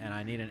people, and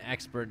I need an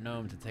expert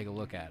gnome to take a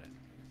look at it."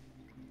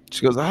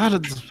 She goes, I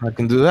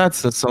can do that.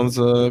 That sounds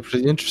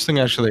pretty interesting,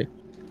 actually.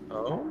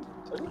 Oh.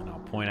 And I'll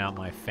point out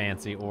my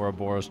fancy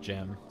Ouroboros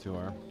gem to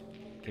her,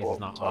 in case it's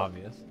not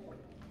obvious.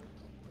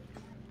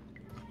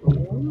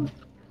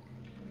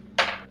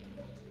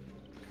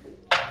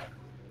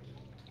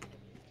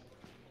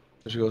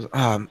 She goes,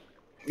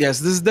 yes,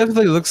 this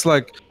definitely looks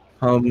like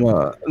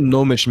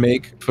gnomish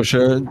make for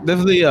sure.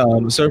 Definitely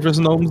surface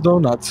gnomes though,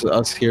 not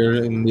us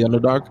here in the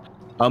Underdark.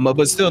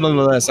 But still,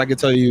 nonetheless, I can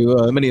tell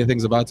you many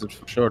things about it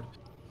for sure.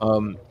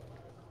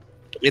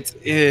 It's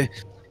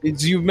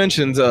you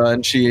mentioned,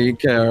 and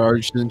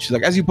she's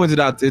like, as you pointed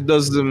out, it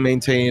does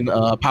maintain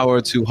power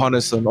to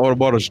harness an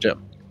Ouroboros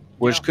gem,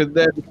 which could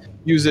then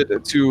use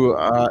it to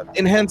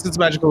enhance its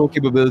magical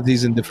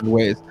capabilities in different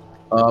ways.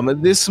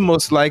 This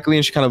most likely,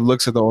 and she kind of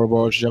looks at the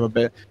Ouroboros gem a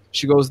bit.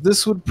 She goes,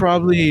 "This would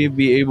probably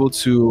be able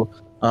to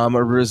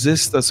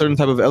resist a certain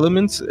type of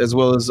element, as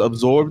well as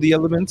absorb the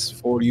elements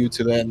for you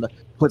to then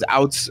put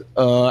out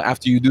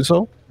after you do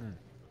so."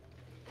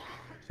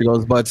 She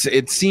goes, "But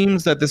it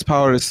seems that this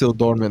power is still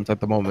dormant at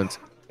the moment.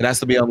 It has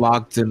to be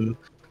unlocked in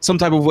some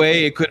type of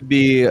way. It could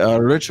be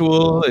a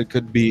ritual. It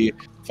could be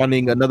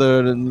finding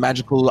another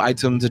magical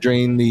item to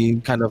drain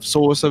the kind of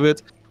source of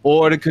it.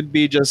 Or it could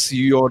be just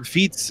your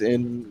feats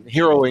in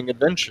heroing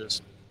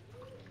adventures.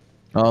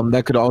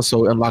 That could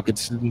also unlock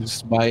it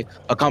just by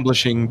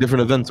accomplishing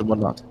different events and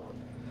whatnot."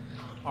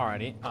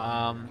 Alrighty.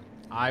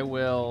 I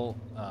will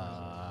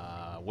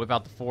whip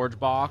out the forge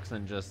box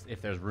and just,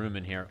 if there's room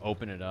in here,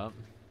 open it up.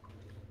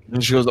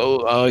 And she goes,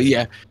 "Oh,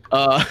 yeah.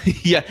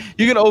 Yeah,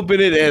 you can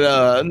open it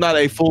at not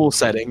a full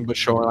setting, but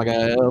sure, like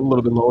a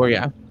little bit lower,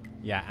 yeah."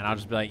 Yeah, and I'll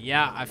just be like,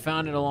 "Yeah, I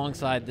found it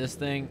alongside this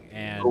thing,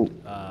 and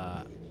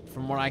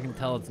from what I can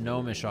tell, it's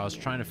gnomish. I was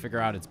trying to figure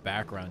out its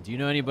background. Do you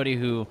know anybody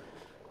who,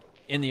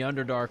 in the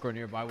Underdark or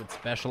nearby, would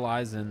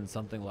specialize in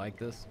something like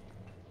this?"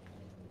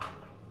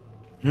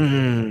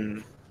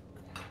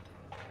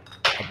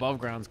 Above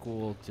ground's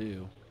cool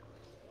too.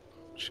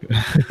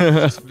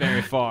 It's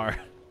very far.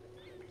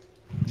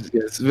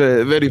 Yes,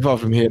 very, very far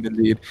from here,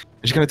 indeed.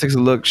 And she kind of takes a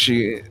look.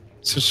 She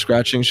starts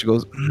scratching. She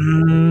goes,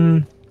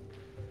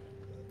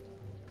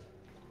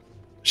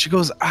 She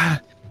goes, I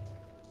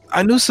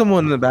knew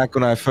someone in the back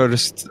when I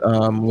first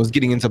was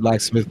getting into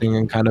blacksmithing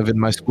and kind of in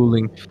my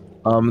schooling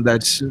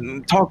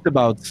that talked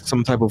about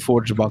some type of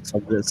forge box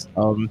like this.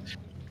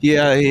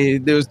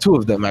 There was 2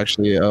 of them,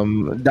 actually.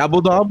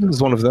 Dabbledob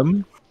is one of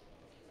them.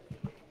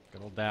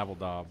 Good old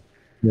Dabbledob.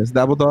 Yes,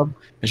 Dabbledob.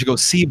 And she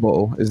goes,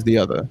 Sibo is the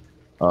other.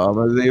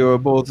 They were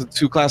both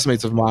 2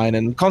 classmates of mine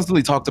and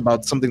constantly talked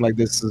about something like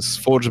this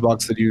forge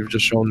box that you've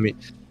just shown me.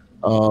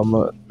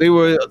 They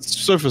were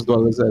surface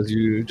dwellers, as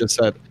you just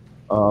said.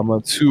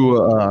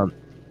 Two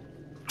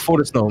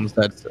forest gnomes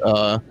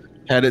that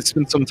had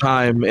spent some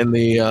time in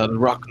the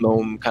rock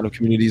gnome kind of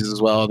communities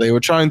as well. They were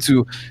trying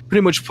to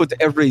pretty much put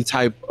every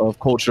type of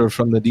culture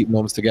from the deep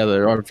gnomes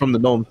together, or from the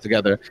gnomes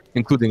together,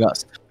 including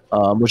us,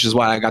 which is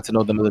why I got to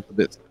know them a little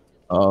bit.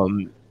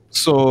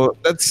 So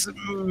that's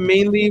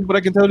mainly what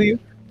I can tell you.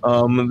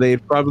 They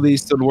probably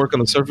still work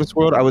on the surface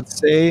world, I would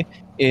say,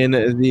 in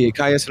the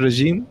Kayas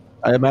regime,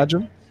 I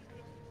imagine.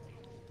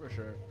 For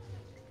sure.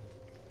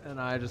 And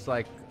I just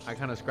like, I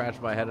kind of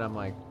scratch my head and I'm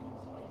like,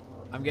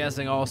 I'm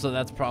guessing also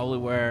that's probably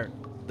where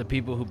the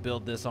people who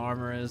built this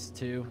armor is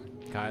too,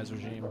 Kai's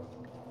regime.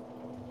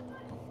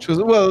 She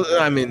goes, well,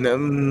 I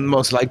mean,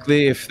 most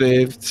likely, if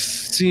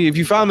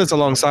you found this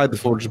alongside the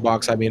forged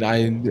box, I mean, I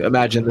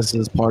imagine this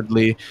is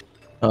partly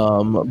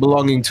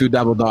belonging to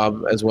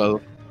Dabbledob as well,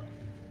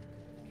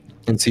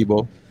 and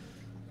Sibo.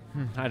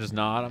 I just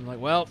nod. I'm like,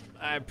 well,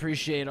 I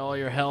appreciate all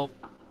your help,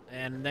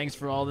 and thanks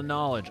for all the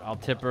knowledge. I'll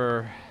tip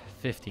her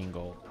 15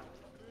 gold.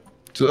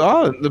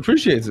 So,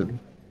 appreciates it.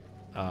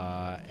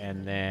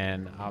 And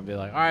then I'll be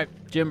like, all right,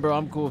 Jim, bro,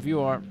 I'm cool if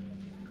you are.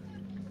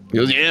 He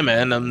goes, yeah,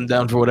 man, I'm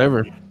down for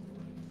whatever.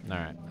 All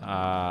right.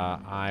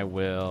 I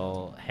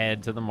will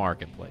head to the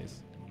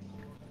marketplace.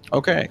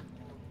 Okay.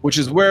 Which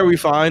is where we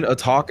find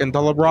Atak and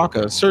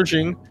Talabraka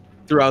searching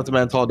throughout the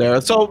Mantal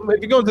Dareth. So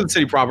if you go into the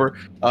city proper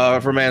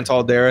for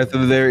Mantal Dareth,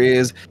 there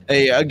is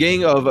a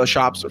gang of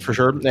shops for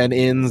sure, and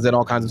inns and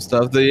all kinds of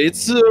stuff.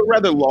 It's a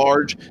rather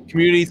large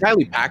community. It's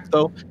highly packed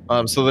though.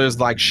 So there's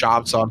like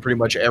shops on pretty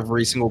much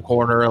every single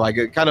corner, like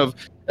it kind of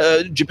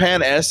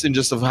Japan-esque in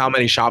just of how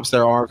many shops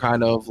there are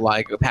kind of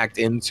like packed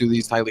into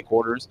these tightly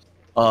quarters.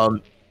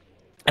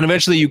 And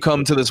eventually you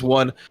come to this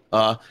one,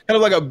 kind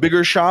of like a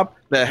bigger shop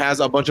that has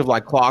a bunch of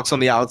like clocks on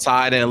the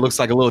outside, and it looks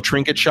like a little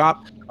trinket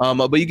shop.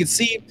 But you can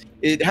see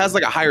it has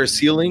like a higher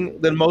ceiling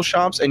than most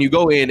shops, and you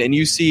go in and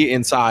you see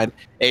inside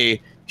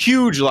a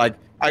huge, like,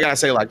 I gotta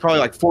say, like probably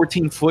like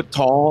 14-foot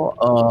tall,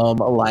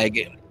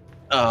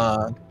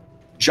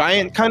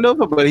 giant kind of,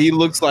 but he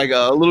looks like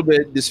a little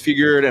bit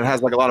disfigured and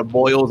has like a lot of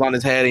boils on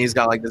his head, and he's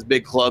got like this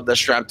big club that's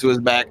strapped to his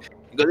back.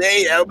 He goes,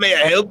 hey, may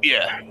I help you?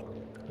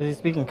 Is he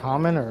speaking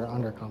common or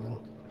undercommon?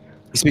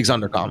 He speaks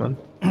undercommon.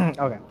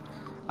 Okay.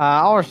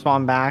 I'll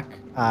respond back.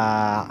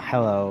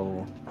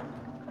 Hello.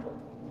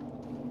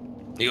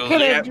 He goes, Hey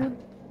there, yeah. dude.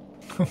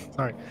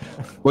 Sorry.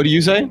 What do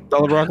you say, I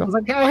Talabraka? was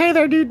like, oh, hey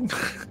there, dude.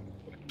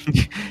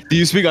 Do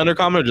you speak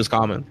undercommon or just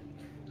common?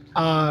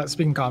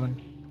 Speaking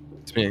common.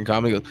 Speaking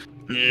common, he goes,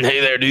 hey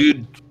there,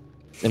 dude.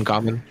 In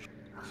common.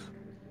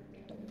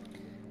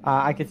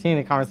 I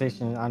continue the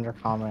conversation in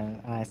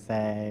undercommon, and I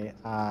say,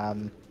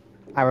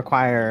 I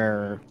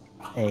require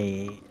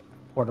a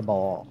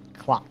portable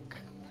clock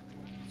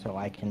so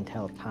I can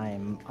tell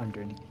time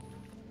underneath.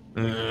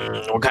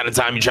 What kind of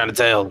time you trying to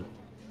tell?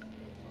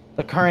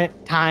 The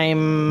current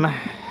time.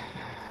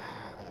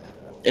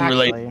 In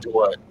relation Actually, to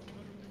what?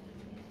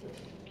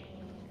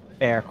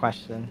 fair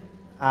question.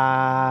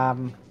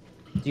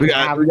 We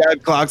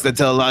got clocks that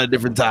tell a lot of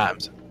different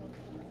times.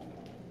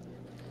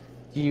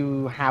 Do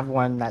you have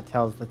one that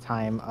tells the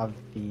time of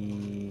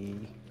the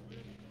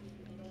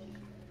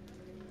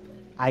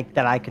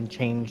that I can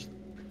change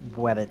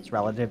what it's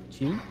relative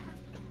to?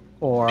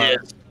 Or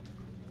Yes.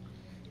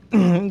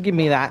 give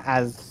me that,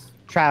 as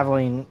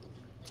traveling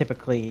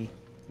typically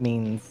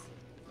means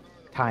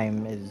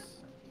time is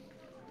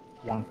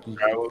wonky.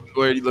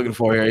 What are you looking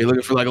for here? Are you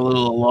looking for like a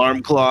little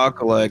alarm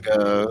clock? Like,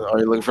 are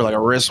you looking for like a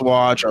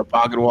wristwatch or a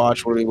pocket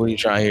watch? What are you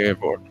trying here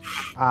for?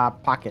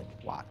 Pocket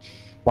watch.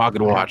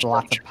 Pocket I have watch.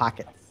 lots of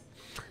pockets.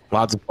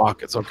 Lots of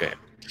pockets. Okay.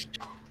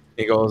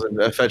 He goes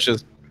and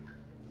fetches.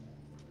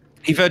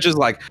 He fetches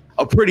like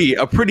a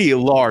pretty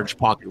large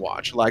pocket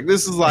watch. Like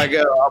this is like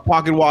a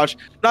pocket watch,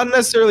 not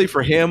necessarily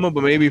for him, but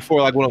maybe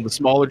for like one of the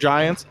smaller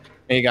giants.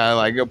 And he got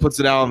like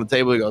puts it out on the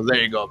table. He goes,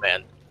 "There you go,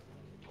 man."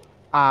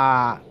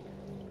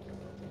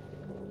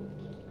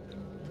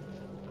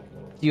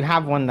 Do you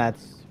have one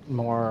that's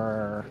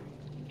more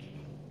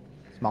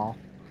small?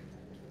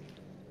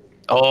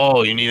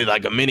 Oh, you needed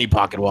like a mini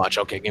pocket watch.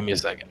 Okay, give me a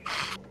second.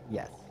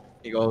 Yes.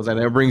 He goes and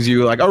it brings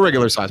you like a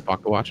regular size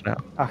pocket watch now.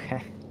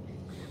 Okay.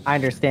 I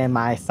understand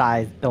my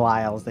size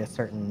belies a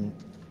certain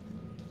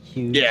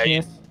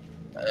hugeness.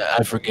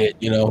 I forget,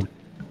 you know.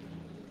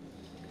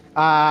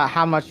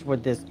 How much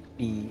would this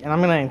be? And I'm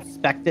gonna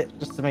inspect it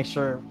just to make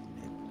sure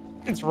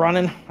it's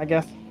running, I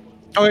guess.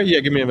 Oh yeah,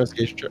 give me an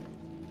investigation check.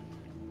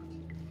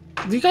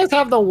 Do you guys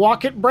have the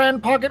Walkit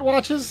brand pocket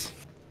watches?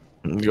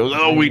 He goes,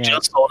 oh, we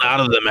just sold out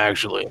of them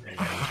actually.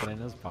 Put it in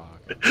his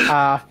pocket.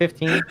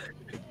 15.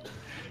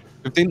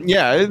 15,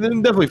 yeah, it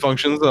definitely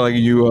functions like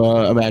you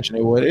imagine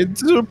it would.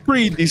 It's a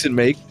pretty decent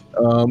make.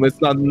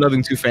 It's not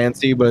nothing too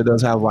fancy, but it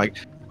does have like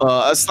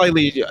a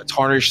slightly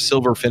tarnished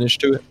silver finish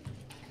to it.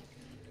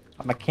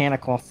 A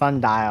mechanical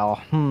sundial.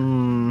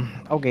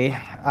 Okay.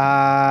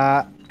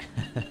 How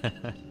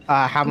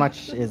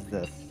much is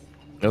this?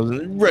 It'll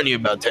run you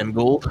about 10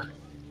 gold.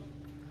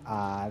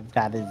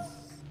 That is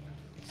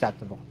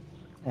acceptable.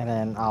 And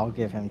then I'll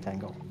give him 10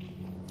 gold.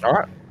 All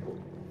right.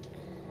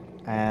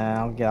 And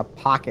I'll get a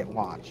pocket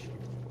watch.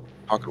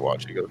 Pocket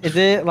watch. You go. Is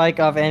it like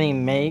of any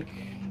make,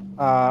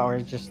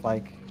 or just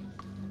like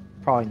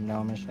probably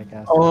gnomish, I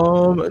guess?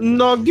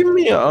 No, give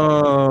me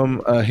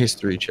a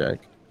history check.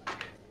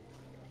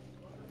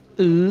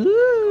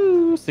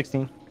 Ooh,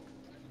 16.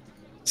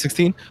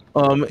 16.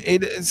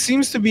 It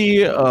seems to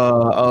be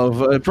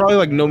of probably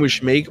like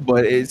gnomish make,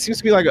 but it seems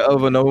to be like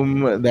of a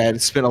gnome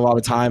that spent a lot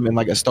of time in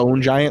like a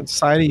stone giant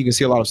society. You can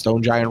see a lot of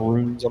stone giant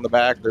runes on the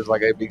back. There's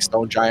like a big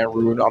stone giant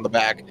rune on the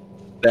back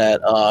that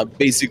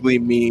basically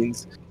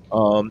means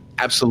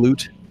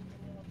absolute.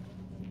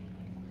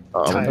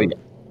 Time. But yeah.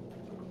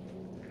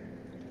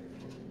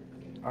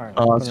 All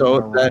right.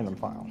 So put it in a that- random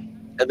file.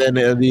 And then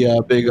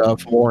the big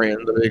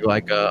Fomorian, the big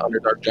like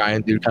Underdark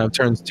giant dude, kind of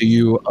turns to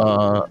you,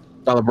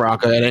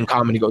 Dalabraka, and in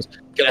common he goes,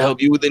 "Can I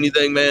help you with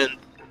anything, man?"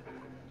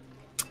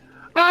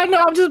 No,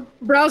 I'm just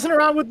browsing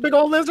around with big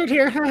old lizard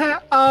here.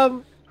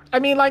 I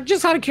mean, like,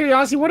 just out of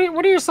curiosity, what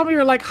are some of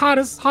your like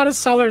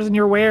hottest sellers in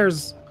your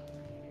wares?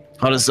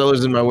 Hottest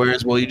sellers in my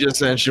wares. Well, you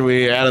just mentioned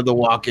we added the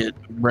Walkett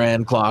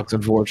brand clocks,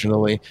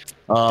 unfortunately.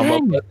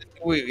 Dang. But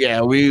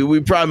we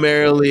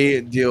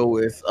primarily deal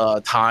with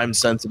time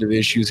sensitive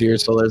issues here.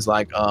 So there's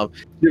like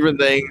different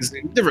things,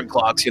 different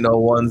clocks. You know,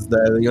 ones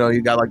that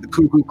you got like the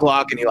cuckoo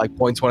clock, and he like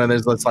points one, and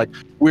there's this like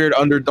weird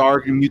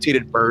underdark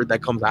mutated bird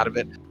that comes out of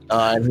it,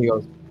 and he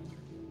goes,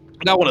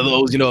 "I got one of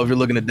those. You know, if you're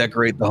looking to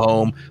decorate the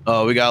home,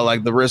 we got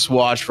like the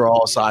wristwatch for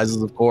all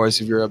sizes, of course.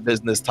 If you're a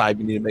business type,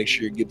 you need to make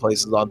sure you get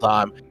places on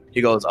time." He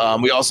goes,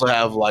 we also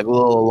have like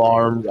little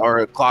alarms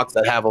or clocks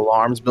that have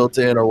alarms built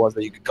in, or ones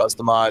that you can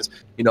customize,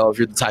 if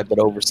you're the type that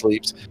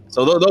oversleeps.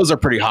 So those are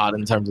pretty hot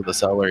in terms of the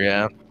seller,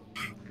 yeah.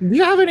 Do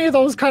you have any of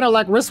those kind of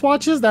like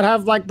wristwatches that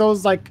have like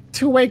those like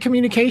two-way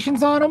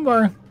communications on them,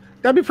 or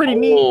that'd be pretty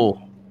neat?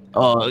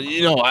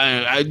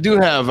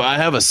 I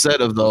have a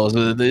set of those.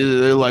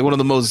 They're like one of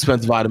the most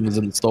expensive items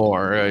in the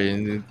store.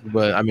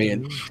 But I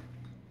mean,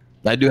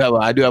 I do have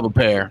a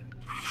pair.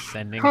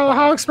 Sending.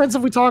 How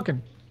expensive we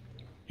talking?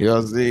 He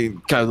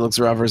kind of looks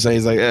around for a second.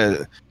 He's like,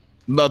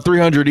 about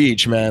 300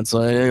 each, man. So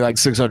like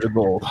 600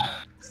 gold.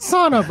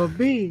 Son of a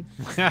bee.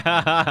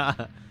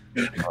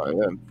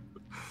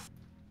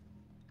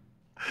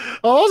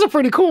 Oh, those are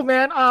pretty cool,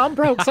 man. I'm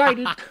pro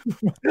excited. I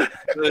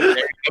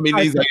mean,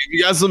 he's like, if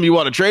you got something you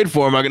want to trade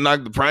for him, I can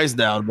knock the price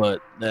down.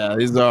 But yeah,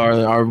 these are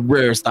our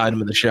rarest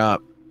item in the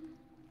shop.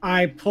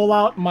 I pull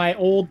out my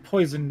old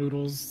poison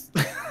noodles.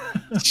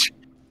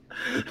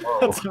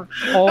 That's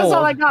all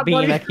I got,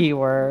 being buddy. a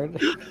keyword.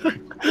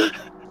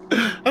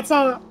 That's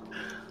all.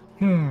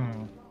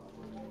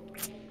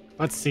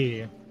 Let's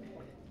see.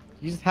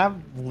 You just have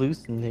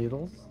loose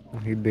noodles.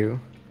 You do.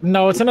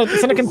 No, it's in a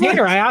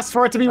container. I asked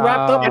for it to be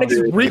wrapped up, and I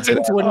just reached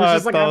into it, and it was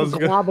just like I a was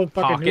gonna- glob of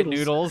fucking Pocket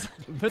noodles.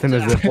 noodles. It's in a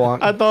Ziploc.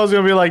 I thought it was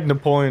gonna be like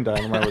Napoleon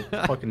Dynamite with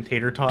fucking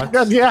tater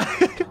tots. Yeah.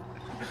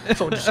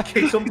 So just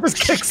kicks him. Just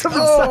kicks him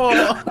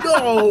Oh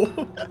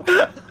no!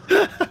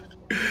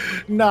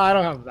 No, I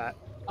don't have that.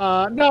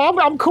 No,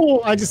 I'm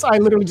cool. I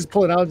literally just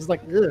pull it out, just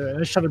like, ugh, and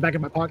I shove it back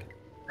in my pocket.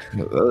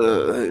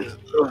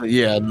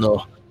 Yeah,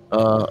 no.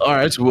 All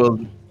right. Well,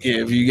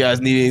 yeah, if you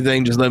guys need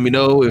anything, just let me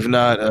know. If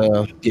not,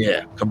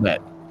 yeah, come back.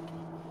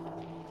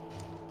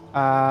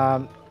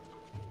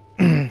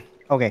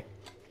 Okay,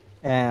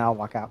 and I'll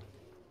walk out.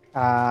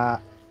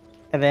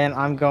 And then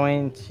I'm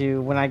going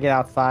to, when I get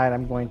outside,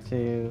 I'm going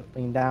to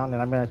lean down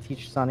and I'm going to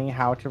teach Sunny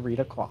how to read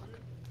a clock.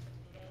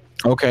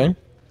 Okay.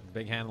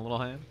 Big hand, little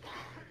hand.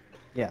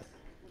 Yes.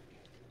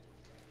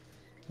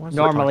 What's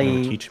that talking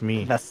Normally, about? Teach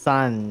me. the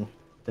sun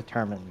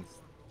determines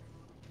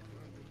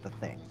the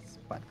things,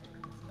 but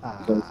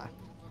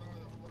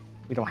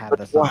we don't have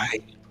the sun. Why?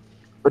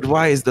 But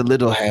why is the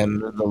little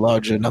hand the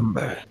larger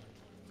number?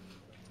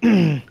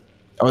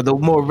 Or the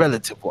more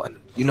relative one?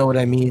 You know what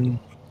I mean?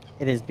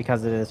 It is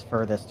because it is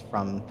furthest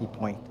from the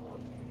point.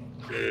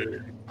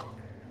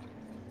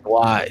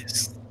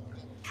 Wise.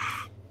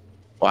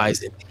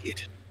 Wise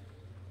indeed.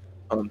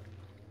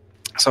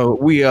 So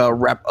we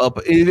wrap up.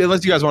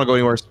 Unless you guys want to go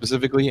anywhere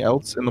specifically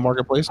else in the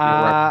marketplace. we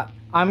wrap-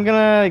 I'm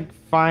gonna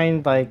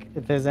find like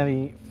if there's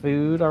any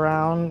food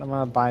around. I'm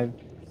gonna buy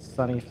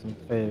Sunny some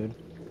food.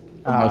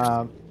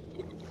 How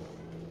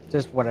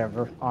Just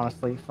whatever.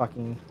 Honestly,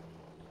 fucking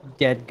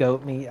dead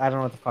goat meat. I don't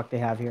know what the fuck they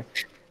have here.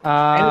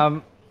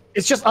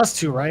 It's just us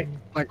two, right?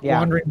 Like Yeah.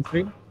 wandering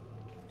through.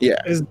 Yeah.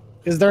 Is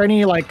there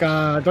any like do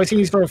I see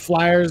any sort of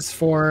flyers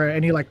for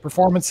any like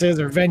performances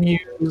or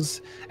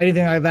venues,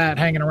 anything like that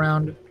hanging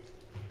around?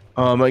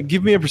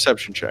 Give me a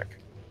perception check.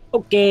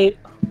 Okay.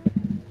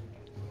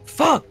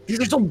 Fuck, these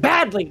are so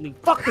bad lately.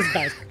 Fuck this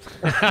guy.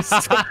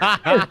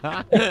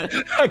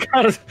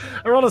 I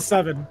rolled a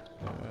 7.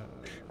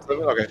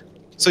 Okay.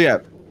 So yeah,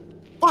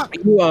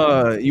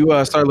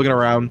 you start looking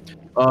around,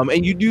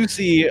 and you do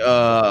see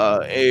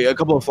a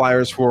couple of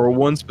flyers for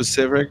one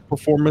specific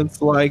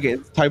performance like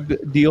type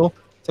deal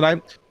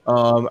tonight.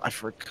 I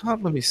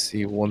forgot. Let me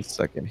see 1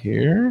 second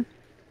here.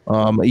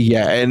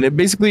 Yeah, and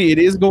basically it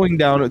is going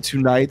down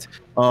tonight.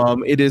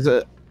 It is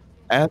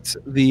at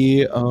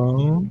the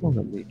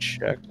let me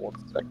check 1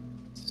 second.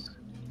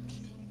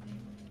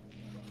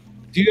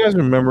 Do you guys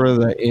remember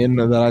the inn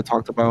that I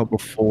talked about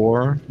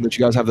before that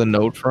you guys have the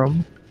note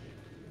from?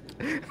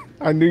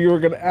 I knew you were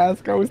gonna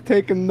ask. I was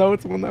taking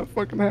notes when that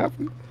fucking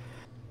happened.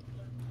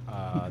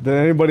 Did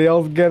anybody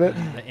else get it?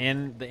 The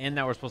inn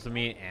that we're supposed to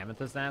meet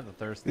Amethyst at, the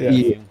thirsty.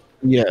 Yeah.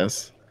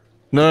 Yes.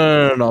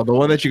 No. The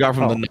one that you got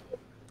from the note.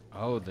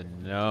 Oh, the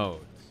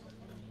note.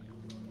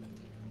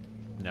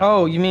 No.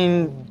 Oh, you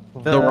mean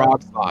The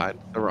rock slide.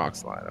 The rock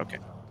slide. Okay.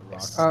 The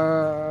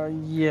rock.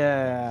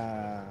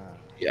 Yeah.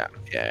 Yeah.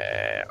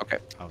 Okay.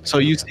 Oh, So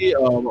man, you yeah. see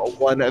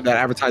one that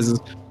advertises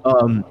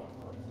a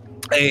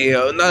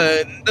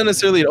not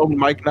necessarily an open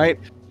mic night,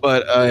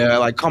 but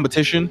like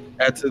competition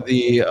at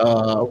the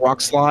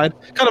rock slide.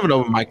 Kind of an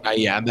open mic night,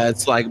 yeah.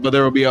 That's like, but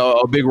there will be a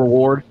big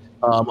reward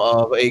of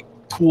a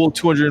cool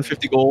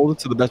 250 gold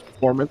to the best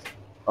performance.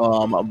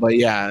 But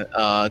yeah,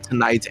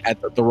 tonight at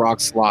the rock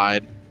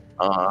slide,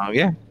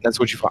 yeah, that's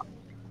what you find.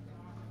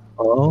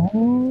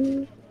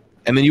 Oh,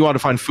 and then you want to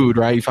find food,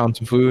 right? You found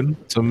some food,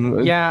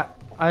 some Yeah,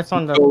 I just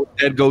wanted to.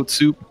 dead goat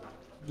soup.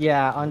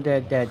 Yeah,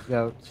 undead dead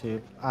goat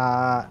soup.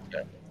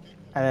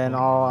 And then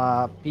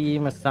I'll be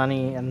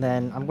Masani, and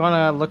then I'm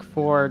gonna look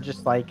for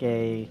just like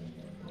a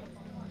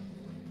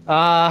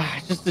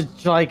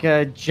like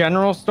a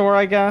general store,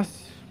 I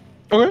guess.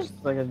 Okay. Just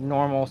like a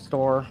normal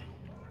store.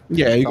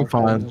 Yeah, you can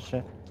Sell clothes find. and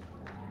shit.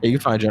 Yeah, you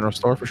can find a general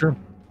store for sure.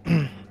 All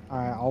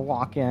right, I'll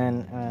walk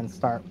in and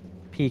start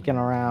peeking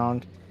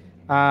around.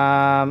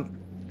 I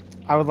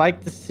would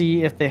like to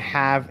see if they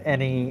have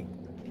any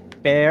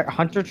bear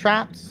hunter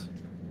traps.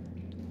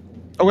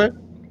 Okay.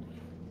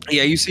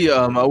 Yeah, you see,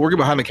 working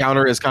behind the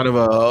counter is kind of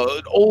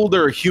an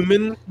older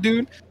human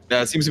dude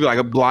that seems to be like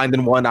a blind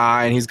in one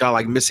eye, and he's got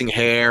like missing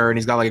hair, and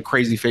he's got like a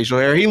crazy facial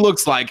hair. He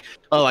looks like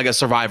a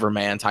survivor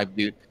man type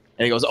dude.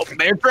 And he goes, "Oh,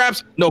 bear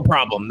traps, no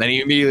problem." Then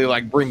he immediately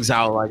like brings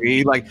out like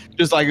he like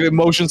just like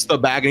motions to the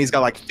back, and he's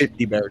got like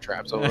 50 bear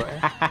traps over there.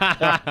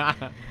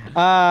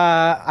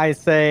 I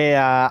say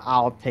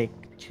I'll take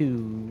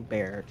 2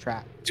 bear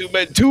traps.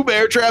 Two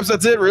bear traps.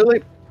 That's it,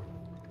 really?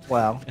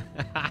 Well,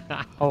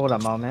 hold a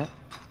moment.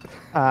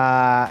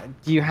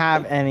 Do you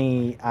have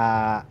any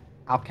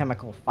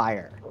alchemical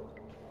fire?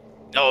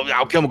 Oh,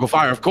 alchemical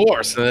fire, of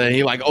course. And then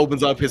he like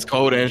opens up his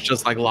coat, and it's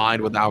just like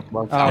lined with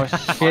alchemical Oh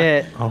fire.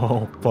 shit.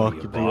 Oh fuck.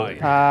 Good dude. boy.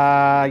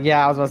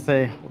 Yeah, I was about to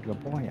say. Oh,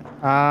 good boy.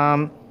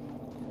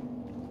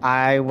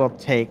 I will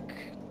take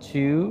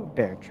 2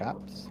 bear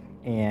traps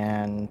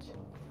and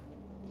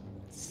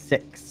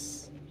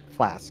 6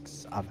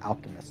 flasks of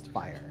alchemist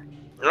fire.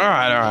 All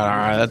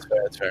right. That's fair.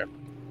 That's fair.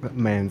 That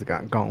man's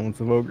got gauntlets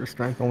of ogre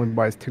strength. Only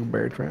buys 2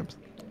 bear traps.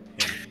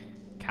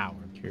 Coward,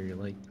 you're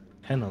like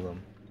 10 of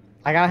them.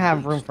 I gotta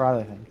have room for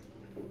other things.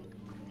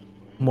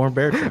 More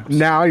bear traps.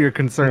 Now you're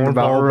concerned More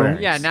about ball room.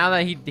 bearings. yeah. Now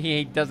that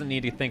he doesn't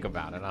need to think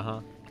about it,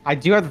 I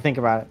do have to think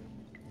about it.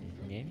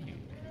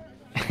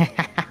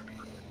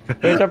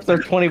 Bear traps are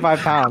 25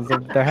 pounds.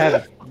 They're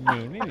heavy.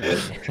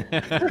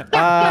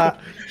 How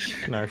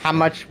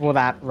much will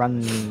that run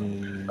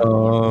me?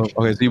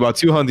 Okay, so you bought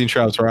 2 hunting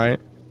traps, right?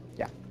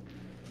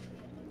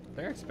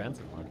 They're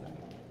expensive, aren't they?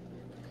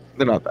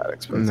 They're not that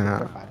expensive. Nah.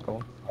 25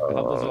 gold. I thought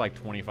those are like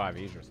 25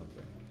 each or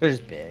something. They're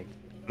just big.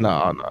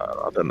 No,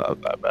 they're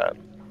not that bad.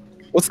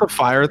 What's the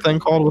fire thing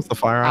called? What's the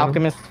fire item?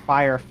 Alchemist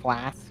fire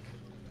flask.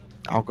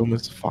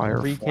 Alchemist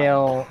fire.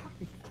 Retail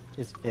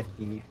is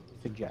 50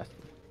 suggested.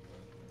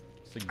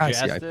 I see.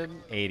 Suggested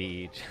 80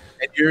 each.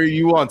 And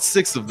you want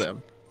 6 of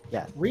them.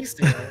 Yes.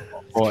 Resale.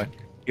 Oh, boy.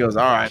 He goes,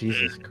 all right.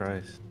 Jesus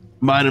Christ.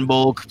 Mine in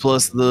bulk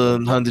plus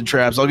the hunting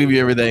traps. I'll give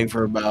you everything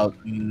for about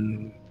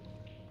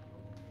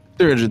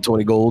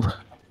 320 gold.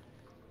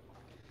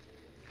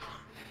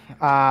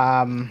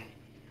 Hold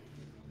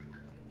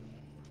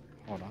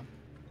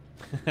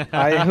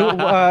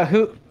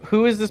on.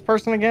 Who is this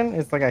person again?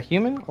 It's like a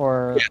human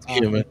or? Yeah, it's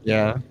human.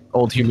 Yeah,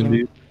 old human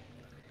dude.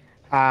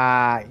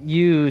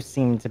 You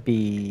seem to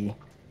be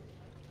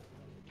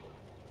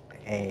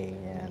a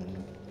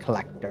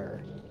collector.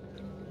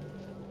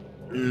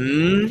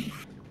 A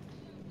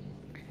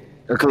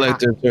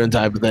collector of certain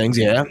type of things.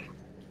 Yeah.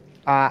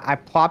 I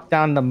plopped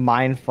down the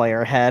mind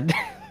flayer head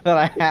that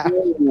I have.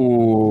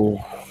 Ooh.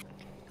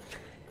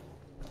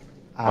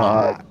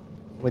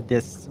 Would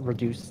this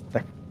reduce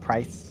the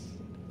price?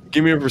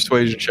 Give me a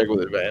persuasion check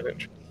with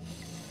advantage.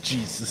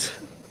 Jesus.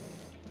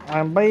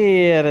 I'm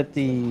bad at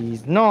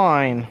these.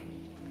 9.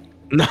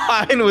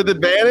 9 with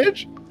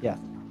advantage? Yeah.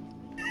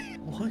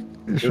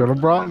 You should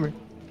have brought me.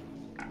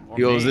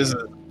 He goes, this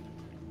is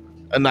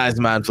a nice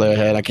mind flayer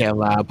head. I can't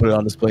lie. I put it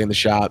on display in the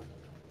shop.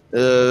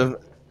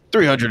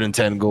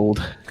 310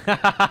 gold.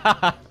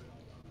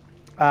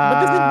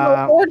 But this is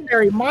no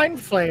ordinary mind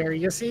flayer,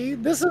 you see.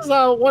 This is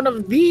one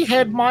of the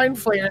head mind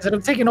flayers that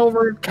have taken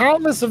over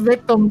countless of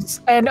victims.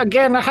 And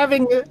again,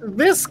 having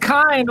this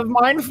kind of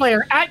mind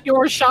flayer at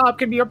your shop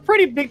can be a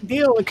pretty big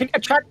deal. It could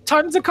attract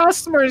tons of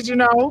customers, you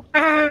know.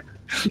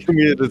 Give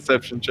me a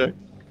deception check.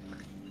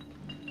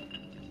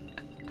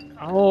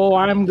 Oh,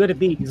 I'm good at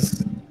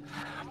these.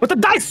 But the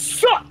dice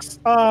sucks!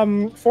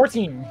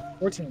 14.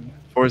 14.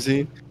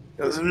 He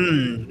goes,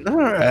 all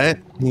right.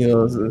 He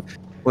goes,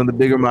 One of the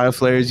bigger mind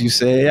flayers, you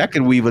say. I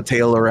could weave a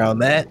tale around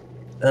that.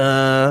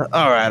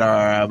 All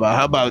right. But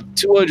how about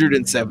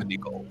 270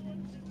 gold?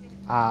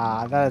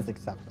 That is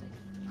acceptable.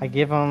 I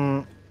give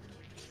him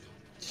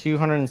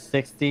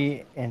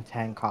 260 and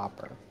 10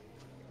 copper.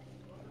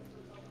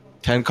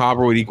 10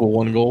 copper would equal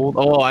 1 gold.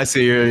 Oh, I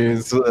see.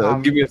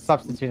 Give me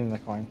Substituting the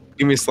coin.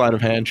 Give me a sleight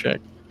of hand check.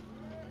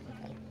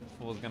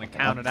 Fool's gonna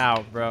count it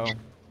out, bro.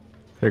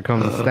 Here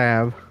comes the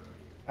stab.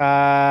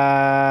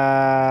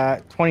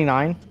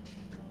 29.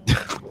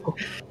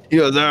 He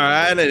goes, all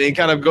right, and he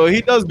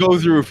he does go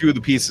through a few of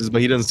the pieces,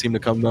 but he doesn't seem to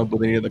come up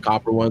with any of the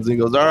copper ones. And he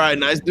goes, all right,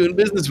 nice doing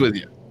business with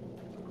you.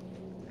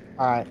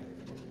 All right.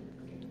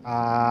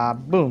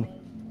 Boom.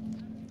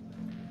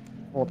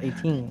 Rolled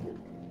 18.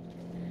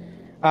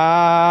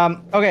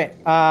 Okay.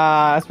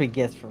 That's what he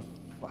gets for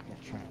fucking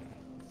trying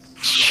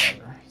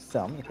to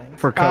sell me things.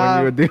 For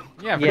cutting you a deal.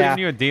 Yeah, for Yeah. giving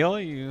you a deal,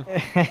 you.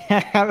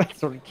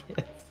 That's what he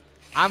gets.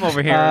 I'm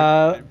over here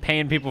Uh,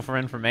 paying people for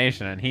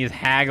information, and he's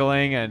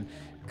haggling and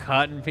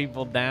cutting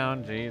people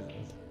down. Jesus.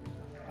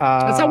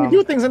 That's how we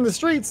do things in the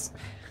streets.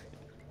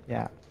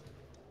 Yeah.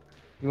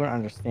 You wouldn't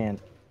understand,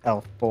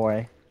 elf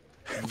boy.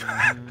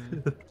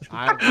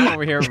 I'm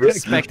over here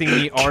respecting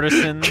the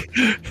artisan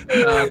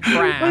craft.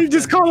 Why you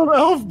just call him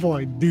Elf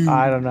Boy, dude?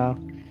 I don't know.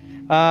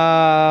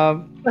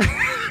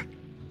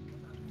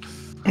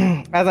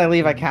 As I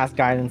leave, I cast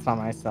guidance on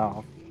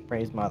myself.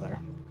 Praise Mother.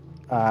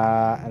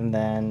 And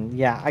then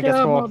I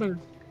guess mother.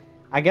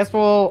 I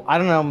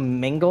don't know,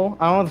 mingle.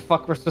 I don't know what the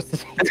fuck we're supposed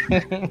to be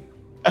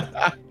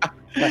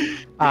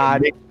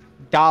doing.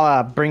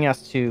 Dala, bring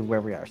us to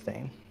where we are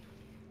staying.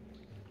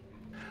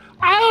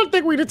 I don't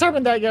think we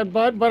determined that yet,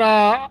 bud. But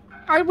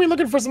are we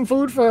looking for some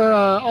food for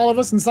all of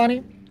us and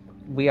Sunny?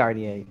 We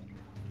already ate.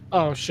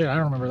 Oh shit, I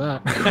don't remember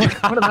that.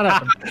 When did that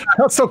happen?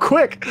 That's so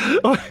quick.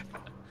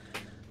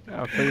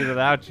 I'll figure it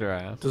out your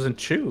ass. Doesn't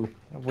chew.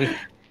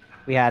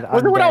 We had.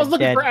 Was it when I was undead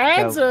looking for dead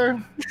ads, goat. or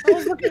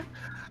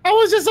I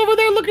was just over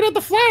there looking at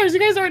the flyers. You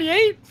guys already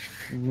ate.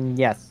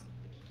 Yes.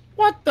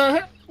 What the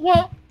heck?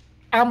 Well,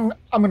 I'm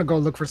gonna go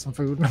look for some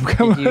food.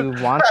 Did you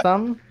want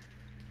some?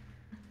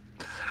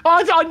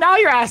 Oh, now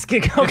you're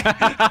asking.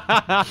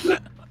 Okay.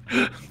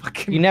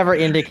 You never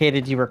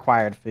indicated you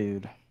required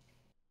food.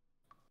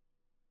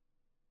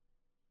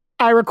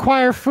 I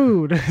require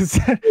food.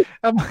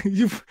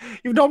 You've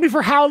known me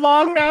for how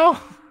long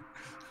now?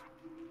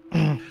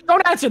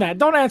 Don't answer that.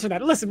 Don't answer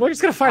that. Listen, we're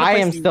just gonna find. I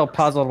am still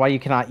puzzled why you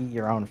cannot eat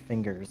your own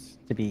fingers.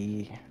 To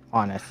be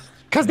honest,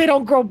 because they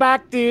don't grow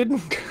back,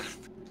 dude.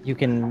 You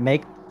can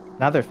make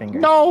another finger.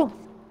 No,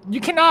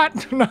 you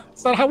cannot. No,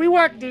 that's not how we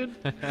work, dude.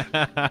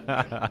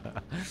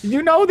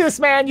 You know this,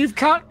 man.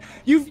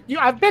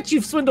 I bet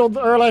you've swindled,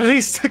 or at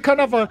least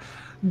kind of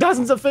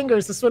dozens of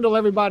fingers to swindle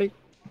everybody.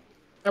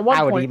 At one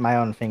I would point. eat my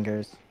own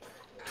fingers.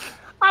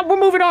 We're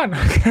moving on.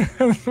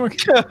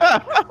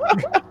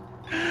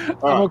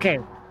 I'm okay.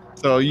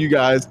 So you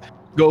guys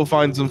go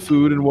find some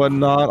food and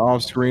whatnot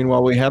off screen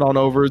while we head on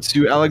over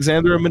to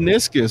Alexander and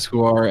Meniscus,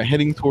 who are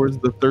heading towards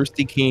the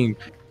Thirsty King.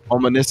 While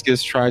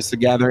Meniscus tries to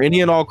gather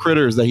any and all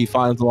critters that he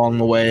finds along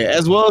the way,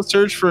 as well as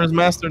search for his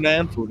master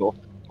Nanfoodle,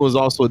 who is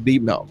also a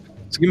deep gnome.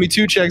 So give me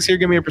 2 checks here.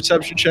 Give me a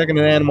perception check and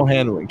an animal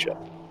handling check.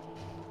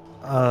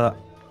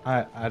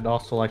 I'd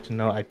also like to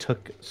know, I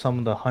took some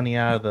of the honey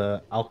out of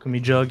the alchemy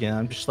jug, and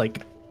I'm just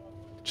putting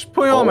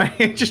it on my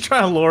hand, just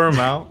trying to lure him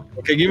out.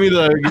 Okay, give me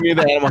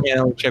the animal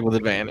handling check with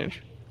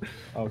advantage.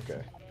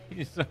 Okay.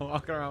 He's still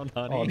walking around with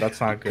honey. Oh,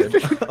 that's not good.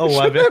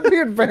 11.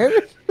 The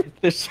advantage.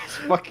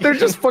 They're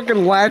just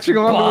fucking latching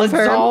onto his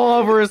bugs hand. all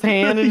over his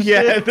hand. And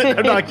Yeah, shit.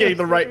 they're not getting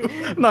the right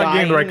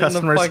Dying in the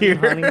customers fucking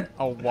here. honey.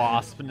 A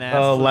wasp nest.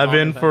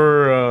 11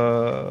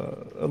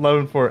 for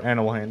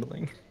animal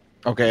handling.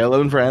 Okay,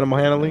 11 for animal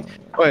handling.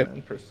 Wait,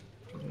 And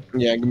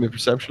yeah, give me a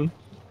perception.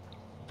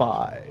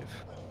 5.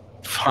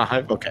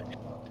 5. Okay.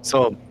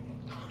 So,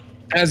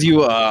 as you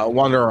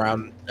wander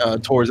around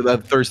towards the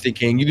Thirsty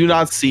King, you do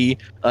not see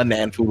a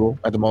Nanfoodle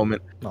at the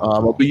moment,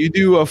 but you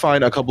do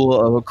find a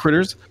couple of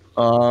critters,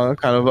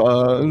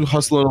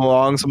 hustling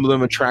along. Some of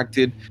them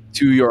attracted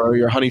to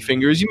your honey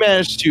fingers. You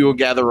managed to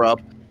gather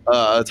up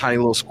a tiny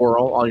little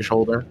squirrel on your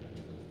shoulder.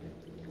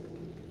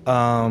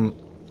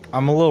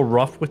 I'm a little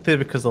rough with it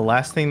because the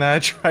last thing that I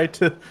tried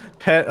to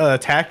pet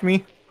attacked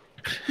me.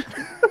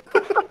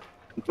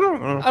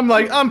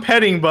 I'm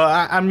petting,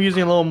 but I'm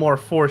using a little more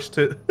force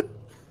to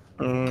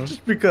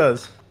just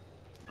because.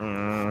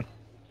 And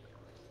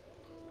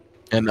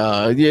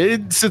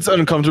it sits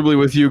uncomfortably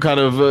with you,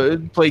 kind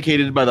of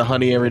placated by the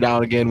honey every now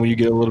and again when you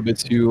get a little bit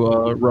too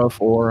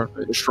rough or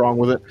strong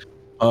with it.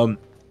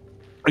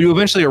 You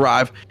eventually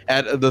arrive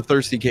at the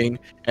Thirsty King,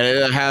 and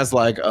it has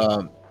like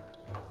a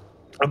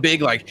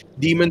big like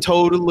demon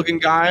toad looking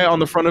guy on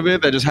the front of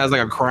it that just has like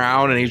a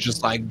crown, and he's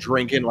just like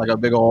drinking like a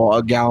big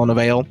old gallon of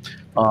ale.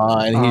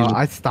 And he's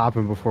I stop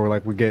him before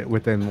we get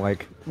within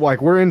like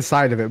we're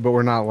inside of it, but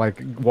we're not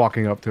like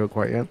walking up to it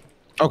quite yet.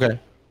 okay.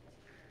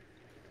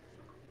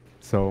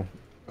 So,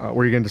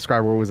 were you gonna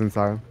describe what was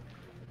inside?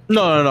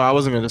 No. I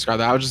wasn't gonna describe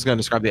that. I was just gonna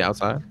describe the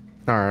outside.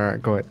 All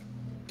right, go ahead.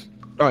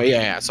 Oh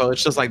yeah. So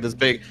it's just like this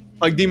big,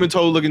 like demon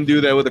toad looking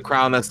dude there with a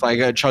crown that's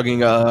like chugging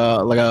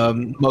like a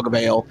mug of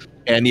ale,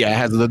 and yeah, it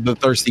has the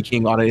Thirsty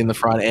King on it in the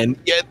front, and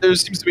yeah, there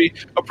seems to be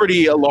a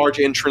pretty large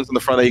entrance in the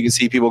front that you can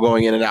see people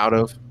going in and out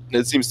of.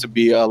 It seems to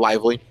be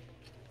lively.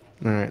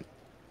 All right.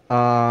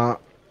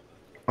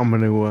 I'm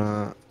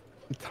gonna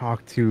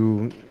talk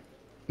to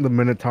the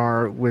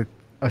Minotaur with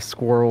a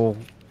squirrel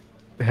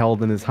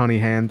held in his honey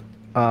hand.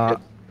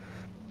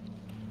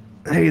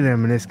 Hey there,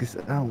 Meniscus.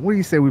 What do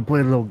you say we play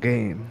a little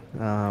game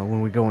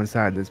when we go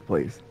inside this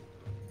place?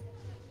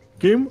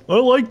 Game? I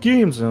like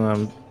games, and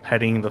I'm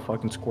petting the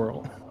fucking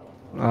squirrel.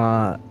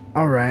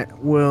 All right.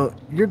 Well,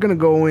 you're gonna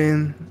go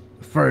in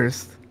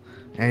first,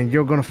 and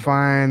you're gonna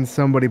find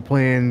somebody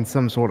playing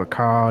some sort of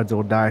cards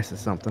or dice or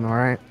something. All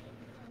right.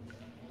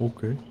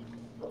 Okay.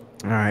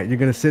 All right. You're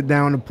gonna sit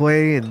down and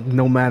play, and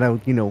no matter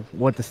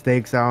what the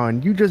stakes are,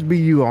 and you just be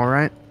you. All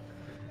right.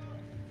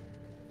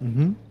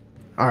 Mm-hmm.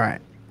 All right.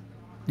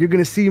 You're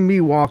gonna see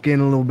me walk in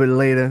a little bit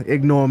later.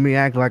 Ignore me,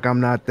 act like I'm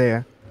not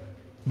there.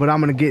 But I'm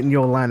gonna get in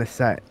your line of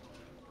sight.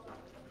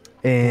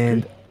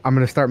 And I'm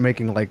gonna start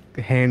making like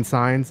hand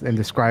signs and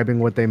describing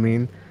what they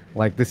mean.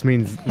 Like this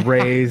means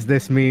raise,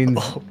 this means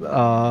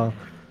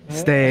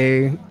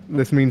stay,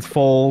 this means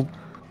fold.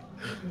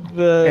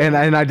 And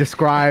I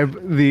describe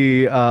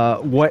the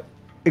what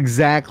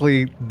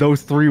exactly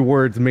those 3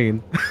 words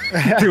mean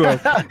to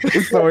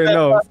him. So he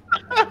knows.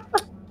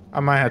 I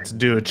might have to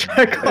do a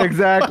check.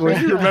 Exactly.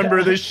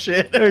 Remember this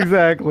shit.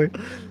 Exactly.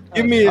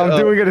 Give me. I'm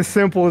doing it as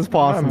simple as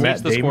possible. Matt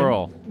It's the Damon.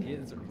 squirrel.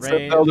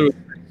 I'll do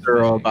a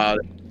thorough about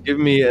it. Give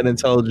me an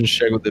intelligence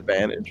check with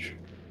advantage.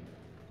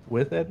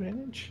 With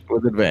advantage?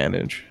 With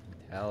advantage.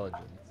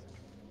 Intelligence.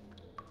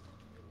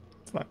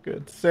 It's not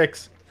good.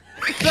 6.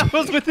 That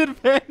was with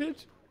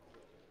advantage.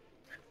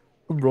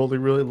 I'm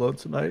rolling really low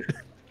tonight.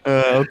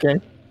 Okay.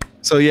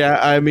 So yeah,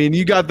 I mean,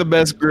 you got the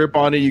best grip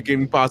on it you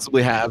can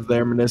possibly have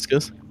there,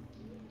 Meniscus.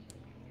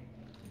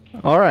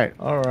 All right.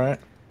 All right.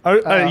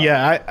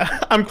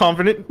 I'm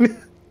confident.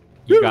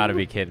 You gotta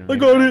be kidding me. I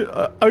got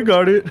it. I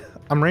got it.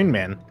 I'm Rain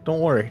Man. Don't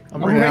worry.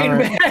 I'm Rain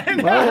Man.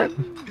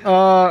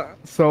 All right.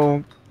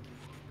 So,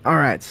 all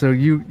right. So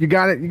you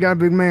got it. You got it,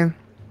 big man.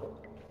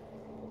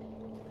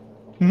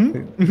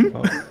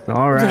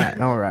 All right.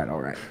 All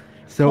right.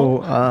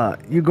 So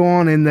you go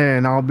on in there,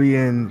 and I'll be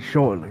in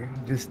shortly.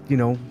 Just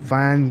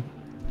find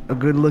a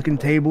good-looking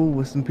table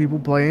with some people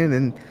playing,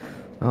 and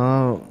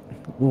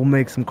we'll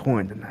make some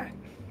coin tonight.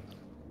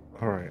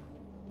 All right.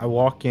 I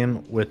walk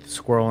in with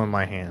squirrel in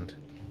my hand,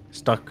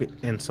 stuck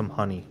in some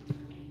honey.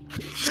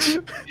 Is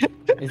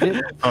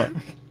it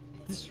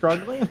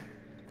struggling?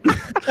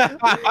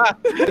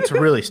 It's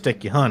really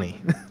sticky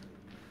honey.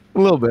 A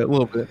little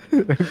bit.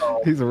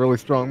 He's a really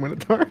strong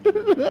Minotaur.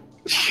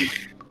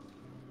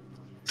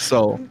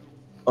 So,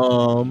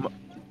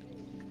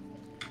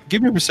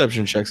 give me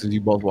perception checks as you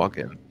both walk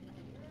in.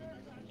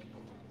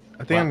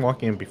 I think I'm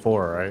walking in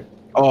before, right?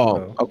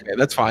 Oh, okay,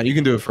 that's fine. You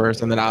can do it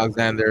first, and then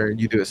Alexander,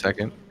 you do it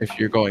second if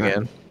you're going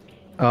in.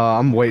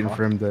 I'm waiting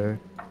for him to.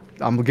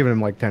 I'm giving him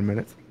like 10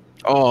 minutes.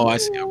 Oh, I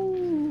see.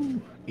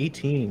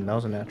 18. That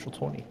was a natural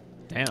 20.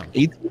 Damn.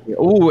 18.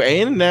 Oh,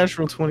 and a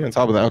natural 20 on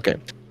top of that. Okay.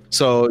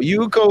 So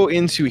you go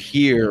into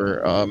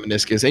here,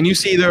 Meniscus, and you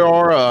see there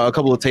are a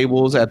couple of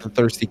tables at the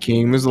Thirsty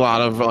King. There's a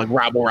lot of like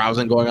rabble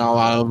rousing going on, a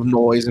lot of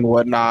noise and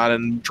whatnot,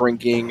 and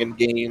drinking and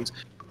games,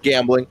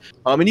 gambling.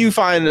 And you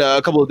find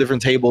a couple of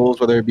different tables,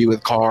 whether it be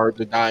with cards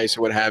or dice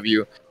or what have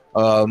you.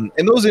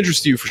 And those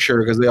interest you for sure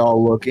because they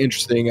all look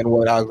interesting and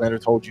what Alexander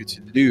told you to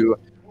do.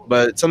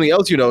 But something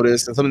else you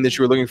noticed and something that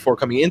you were looking for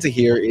coming into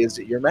here is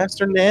your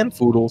master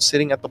Nanfoodle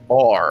sitting at the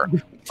bar,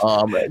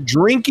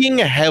 drinking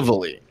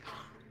heavily.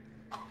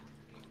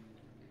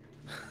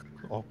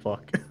 Oh,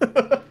 fuck.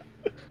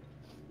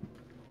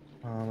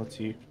 Let's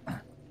see. All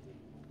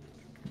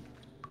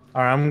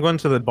right, I'm going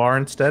to the bar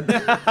instead.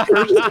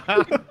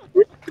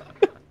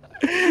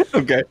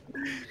 Okay.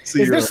 So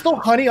Is you're there still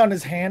honey on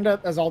his hand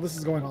as all this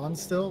is going on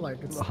still?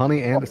 Like it's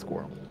Honey and a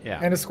squirrel.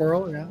 Yeah. and a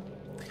squirrel, yeah.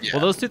 yeah,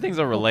 Well, those two things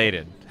are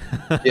related.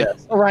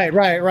 yes, Oh, right,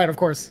 of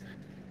course.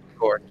 of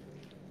course.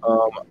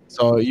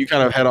 So you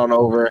kind of head on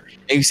over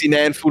and you see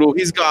Nanfoodle.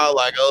 He's got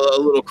like a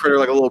little critter,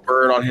 like a little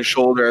bird on his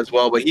shoulder as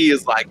well, but he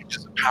is like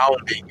just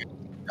pounding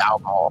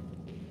alcohol.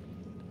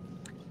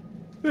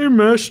 Hey,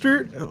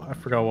 master. Oh, I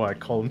forgot what I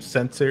called him,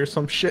 sensei or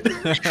some shit.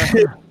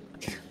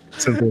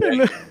 Something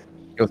like that.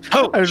 He goes,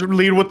 oh, I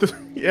lead with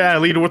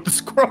the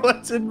squirrel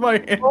that's in my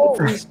hand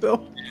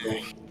still.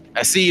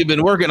 I see you've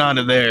been working on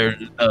it there,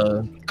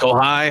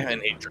 Kohai,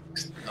 and he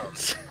drinks.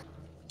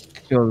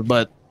 He goes,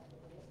 but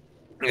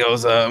he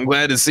goes, I'm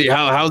glad to see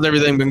how's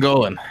everything been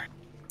going.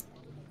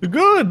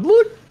 Good.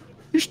 Look,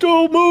 you're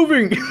still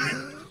moving.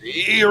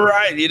 You're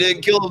right. You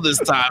didn't kill him this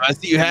time. I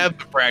see you have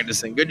been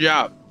practicing. Good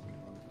job.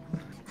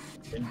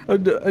 I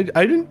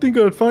didn't think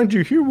I'd find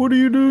you here. What are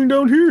you doing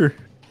down here?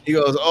 He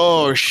goes,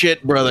 oh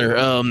shit, brother.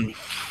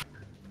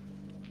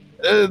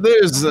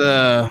 There's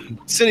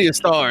City of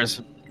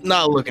Stars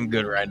not looking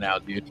good right now,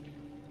 dude.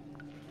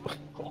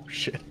 Oh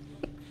shit.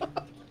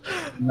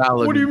 Not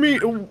looking. What do you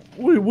mean?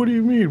 Wait, what do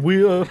you mean?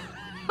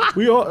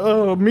 We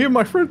all, me and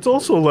my friends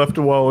also left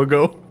a while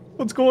ago.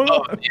 What's going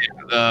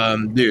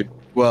on? Dude.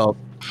 Well,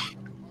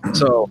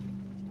 so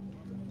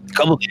a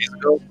couple days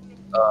ago,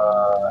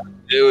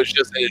 it was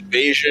just an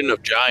invasion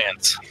of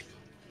giants.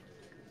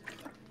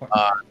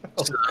 Oh,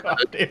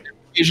 God damn.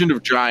 Invasion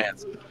of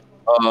giants.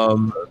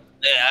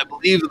 I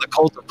believe that the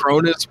cult of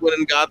Cronus went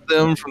and got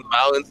them from the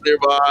mountains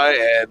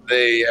nearby, and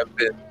they have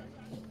been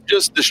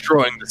just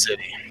destroying the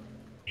city.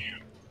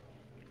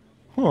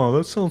 Oh,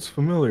 that sounds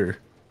familiar.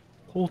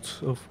 Cult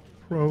of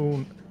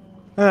Prone.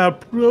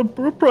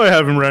 Probably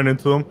haven't ran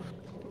into them.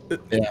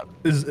 Yeah.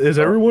 Is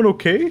everyone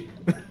okay?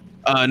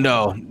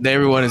 No,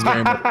 everyone is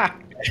very much.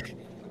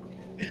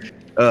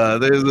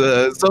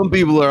 There's some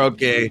people are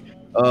okay.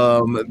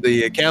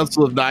 The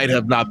Council of Night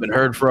have not been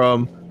heard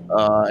from,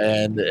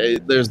 and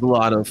there's a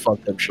lot of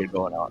fucked up shit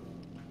going on.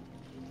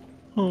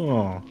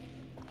 Oh,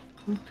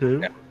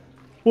 okay. Yeah.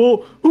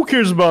 Well, who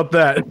cares about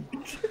that?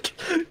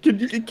 Can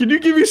you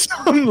give me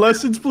some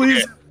lessons,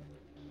 please?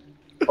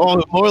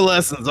 Oh, more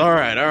lessons. All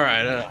right.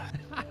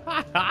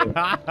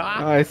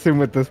 I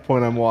assume at this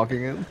point I'm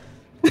walking in.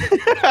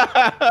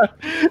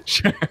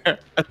 Sure.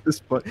 At this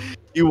point,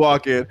 you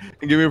walk in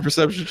and give me a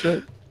perception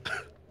check.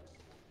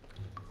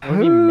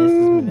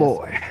 Oh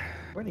boy.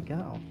 Where'd he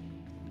go?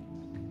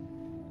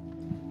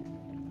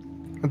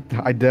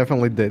 I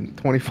definitely didn't.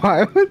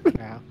 25.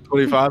 Yeah.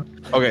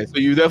 25. Okay, so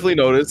you definitely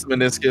noticed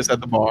Meniscus at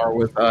the bar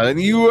with,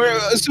 and you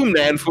assume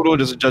Nanfoodle,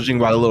 just judging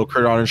by the little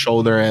critter on his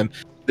shoulder and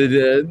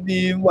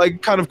the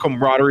like kind of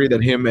camaraderie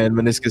that him and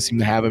Meniscus seem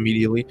to have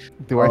immediately.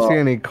 Do I see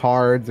any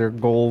cards or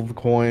gold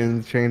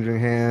coins changing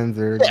hands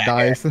or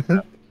dice?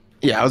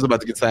 Yeah, I was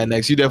about to get to that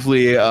next. You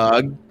definitely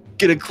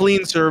get a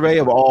clean survey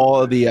of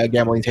all of the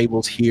gambling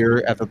tables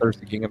here at the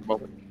Thirsty King at the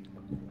moment.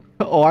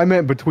 Oh, I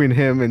meant between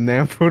him and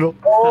Namfoodle.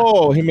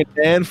 Oh, him and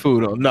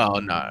Nanfoodle.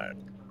 No.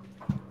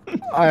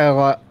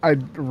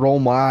 I'd roll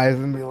my eyes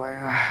and be like,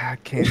 I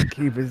can't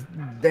keep his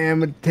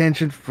damn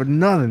attention for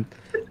nothing.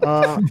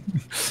 I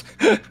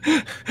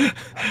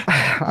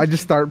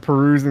just start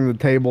perusing the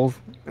tables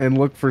and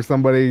look for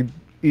somebody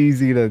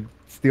easy to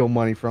steal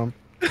money from.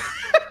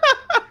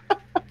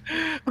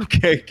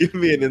 Okay, give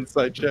me an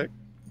insight check.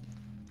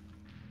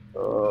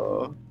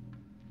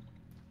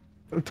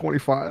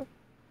 25.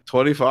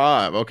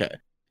 25. Okay.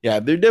 Yeah,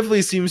 there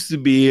definitely seems to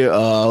be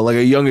like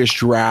a youngish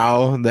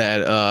drow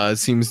that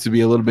seems to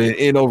be a little bit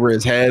in over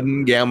his head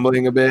and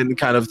gambling a bit and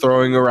kind of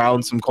throwing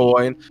around some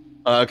coin.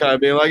 Kind of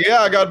being like,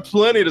 yeah, I got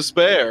plenty to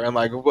spare, and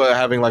like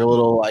having like a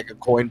little like a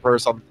coin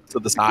purse on to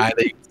the side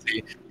that you can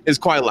see is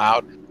quite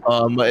loud.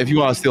 If you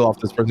want to steal off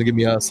this person, give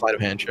me a sleight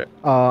of hand check.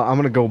 I'm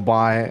gonna go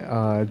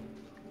buy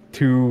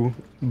 2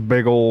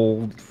 big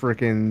old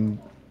freaking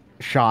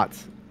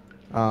shots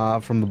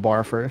from the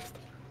bar first.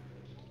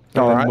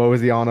 And then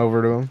mosey on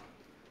over to him.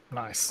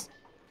 Nice.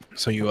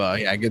 So you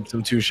get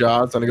some 2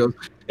 shots, and he goes,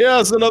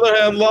 yes, another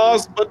hand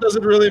lost, but does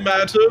it really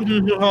matter?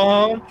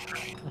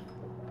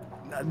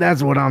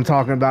 That's what I'm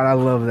talking about. I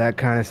love that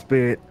kind of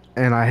spirit.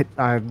 And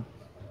I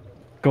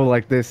go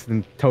like this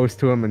and toast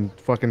to him and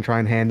fucking try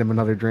and hand him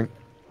another drink.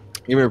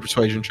 Give me a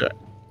persuasion check.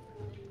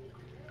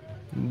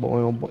 Boy,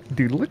 oh boy.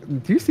 Dude, look,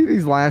 do you see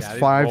these last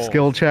 5 rolls.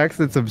 skill checks?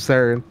 It's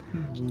absurd.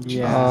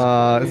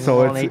 Yeah.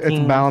 So it's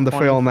bound to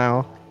fail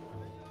now.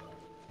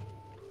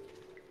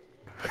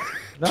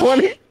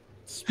 20.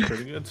 It's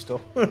pretty good still.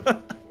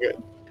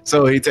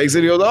 So he takes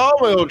it. He goes, oh,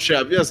 my old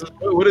chap. Yes.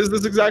 What is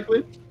this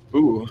exactly?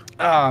 Ooh.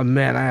 Oh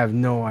man, I have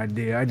no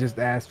idea. I just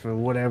asked for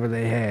whatever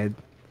they had.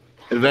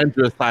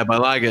 Adventurous type. I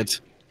like it.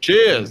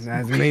 Cheers.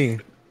 That's me.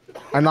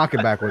 I knock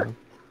it back with him.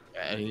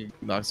 And he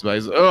knocks it back.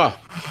 He's like, oh,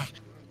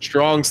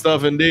 strong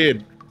stuff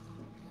indeed.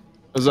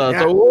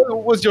 So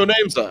what's your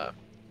name, sir?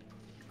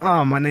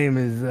 Oh, my name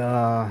is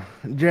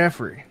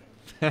Jeffrey.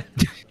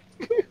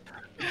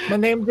 My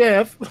name's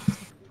Jeff.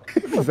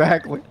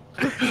 Exactly.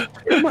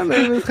 My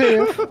name is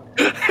Jeff.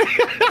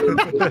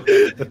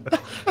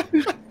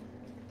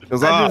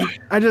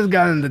 I just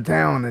got into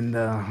town and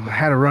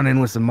had a run in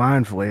with some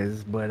mind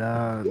flayers, but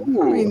I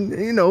mean,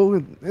 you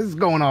know, it's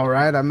going all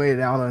right. I made it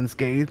out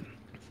unscathed.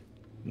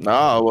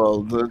 Ah,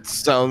 well, that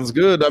sounds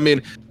good. I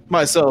mean,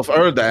 myself,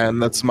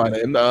 Erdan, that's my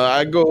name.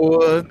 I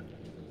go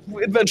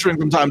adventuring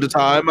from time to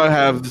time. I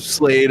have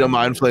slayed a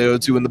mind flayer or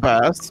 2 in the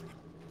past.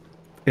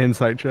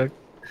 Insight check.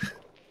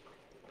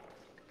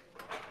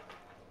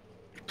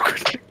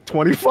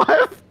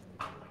 25.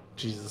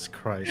 Jesus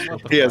Christ.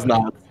 He has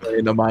not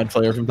slayed a mind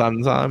flayer from time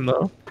to time,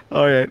 though.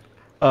 All right.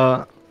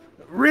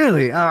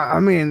 Really? I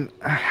mean,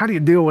 how do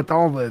you deal with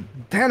all the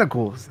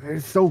tentacles?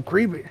 It's so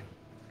creepy.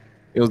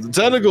 The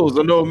tentacles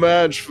are no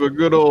match for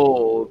good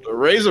old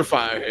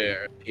Razorfire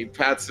here. He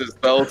pats his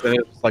belt and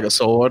it's like a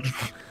sword.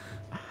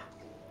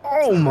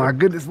 Oh my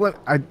goodness! Look,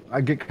 I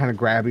get kind of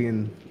grabby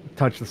and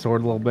touch the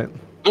sword a little bit.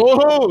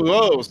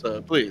 Oh,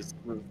 sir, please.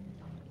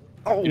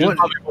 Oh, You just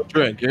bought me a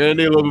drink. You're gonna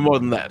need a little bit more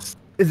than that.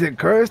 Is it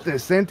cursed or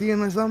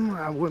sentient or something?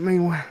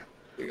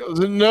 He goes,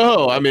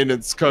 no, I mean,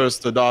 it's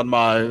cursed to don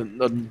my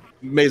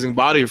amazing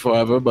body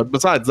forever, but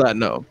besides that,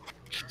 no.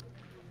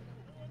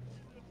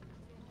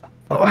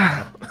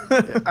 Oh,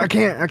 I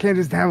can't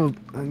just have a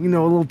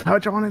little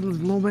touch on it, a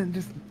little bit,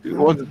 just. You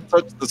want to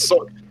touch the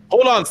sword?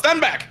 Hold on,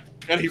 stand back.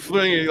 And he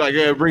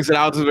brings it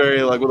out to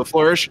very like with a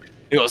flourish.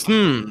 He goes, I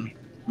mean,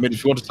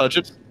 if you want to touch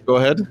it, go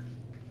ahead.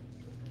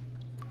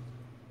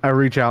 I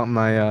reach out and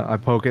I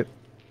poke it.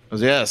 He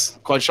goes, yes,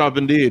 quite sharp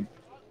indeed.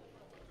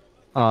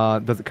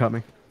 Does it cut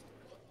me?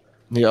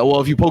 Yeah,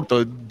 well, if you poke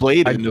the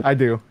blade in, I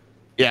do.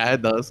 yeah,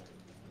 it does.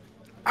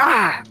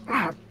 That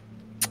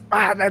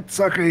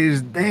sucker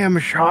is damn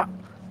sharp.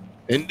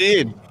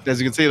 Indeed. As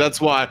you can see,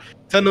 that's why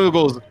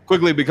tentacles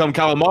quickly become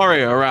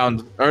calamari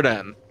around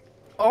Erdan.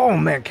 Oh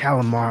man,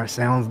 calamari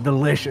sounds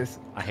delicious.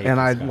 I hate And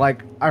this guy.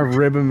 I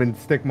rib him and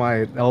stick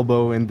my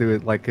elbow into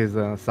it like his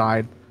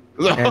side,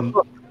 and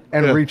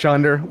Yeah. reach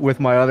under with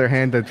my other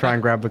hand to try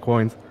and grab the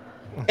coins.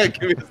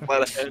 Give me a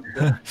sleight of hand.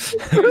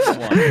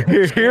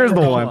 Here's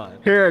the Come one. on.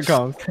 Here it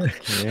comes.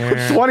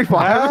 Yeah.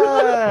 25.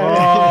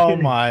 Oh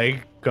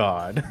my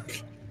god.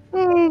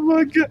 Oh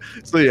my god.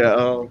 So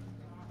yeah.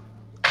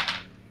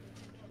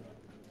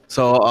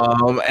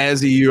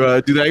 As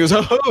you do that, he goes,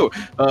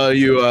 oh,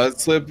 you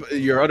slip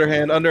your other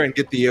hand under and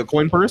get the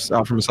coin purse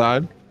out from the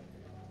side.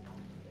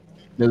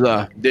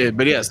 Did,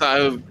 but yes, I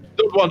don't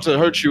want to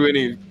hurt you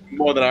any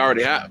more than I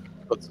already have.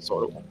 That's the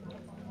sort of one.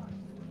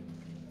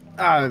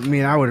 I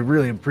mean, I would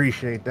really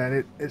appreciate that.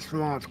 It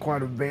smarts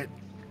quite a bit.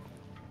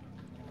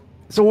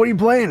 So what are you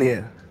playing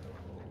here?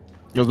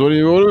 He goes, what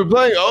are we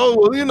playing? Oh,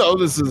 well,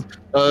 this is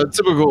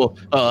typical.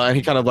 And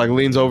he kind of like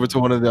leans over to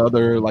one of the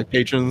other like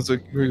patrons.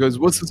 He goes,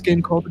 what's this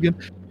game called again?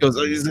 He goes,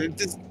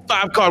 it's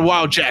 5-card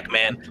Wild Jack,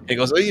 man. And he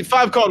goes,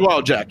 5-card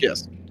Wild Jack,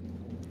 yes.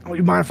 Oh,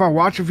 you mind if I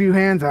watch a few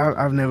hands?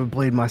 I've never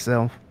played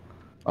myself.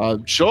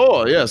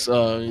 Sure, yes.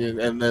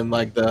 And then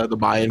like the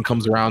buy-in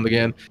comes around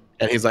again,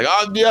 and he's like,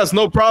 oh yes,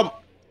 no problem.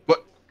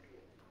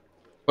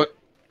 But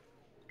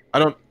I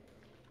don't.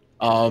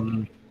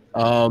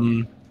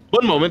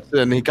 One moment,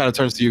 and he kind of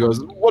turns to you,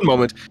 goes, one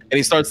moment, and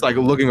he starts like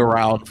looking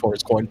around for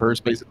his coin purse,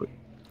 basically.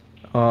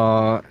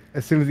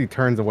 As soon as he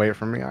turns away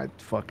from me, I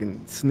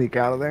fucking sneak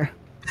out of there.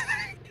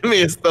 Give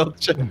me a stealth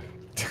check.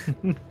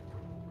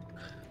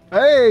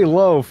 Hey,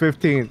 low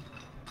 15.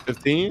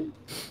 15.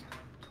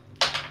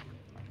 He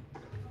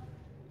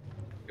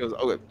goes,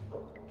 okay.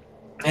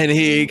 And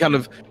he kind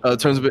of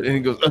turns a bit, and he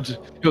goes,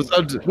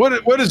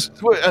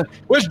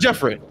 where's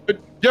Jeffrey?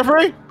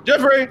 Jeffrey,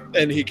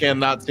 and he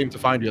cannot seem to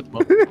find you at the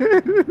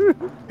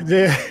moment.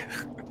 Yeah.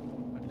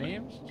 My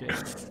name's Jay.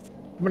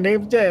 My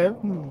name's Jeff.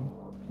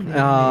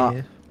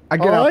 I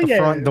get out the yeah.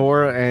 front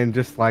door and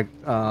just like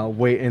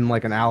wait in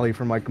like an alley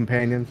for my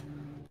companions.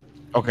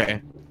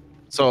 Okay,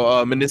 so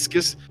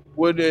Meniscus,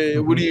 would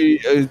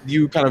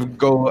you kind of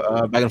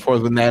go back and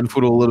forth with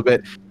Nanfoodle a little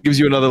bit? Gives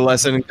you another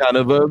lesson, kind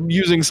of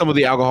using some of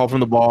the alcohol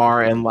from the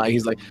bar, and like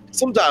he's like,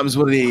 sometimes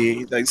when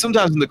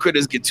the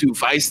critters get too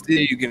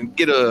feisty, you can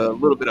get a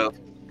little bit of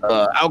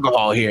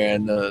alcohol here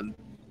and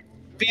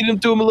feed them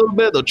to them a little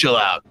bit, they'll chill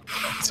out.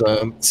 It's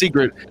a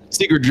secret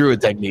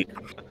druid technique.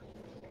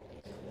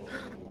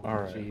 All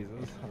right.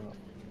 Jesus.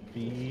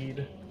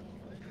 Feed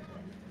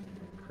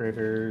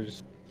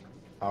critters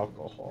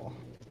alcohol.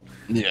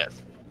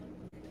 Yes.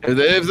 If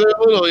they're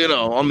a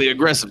little, on the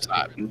aggressive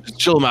side, just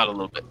chill them out a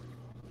little bit.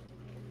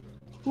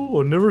 Oh,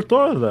 I never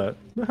thought of that.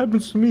 That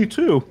happens to me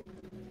too.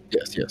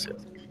 Yes.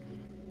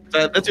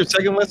 That's your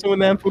second lesson with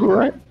Nanfoodle,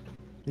 right?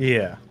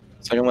 Yeah.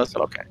 Second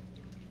lesson, okay.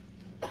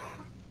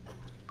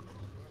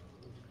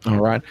 All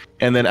right.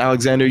 And then,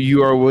 Alexander,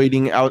 you are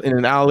waiting out in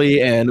an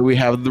alley, and we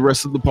have the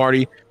rest of the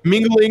party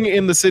mingling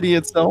in the city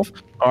itself.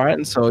 All right.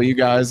 And so you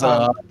guys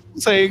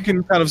say you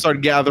can kind of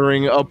start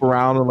gathering up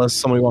around unless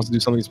somebody wants to do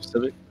something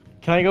specific.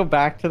 Can I go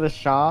back to the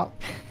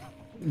shop?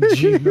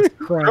 Jesus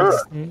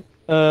Christ.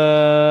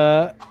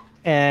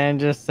 And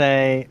just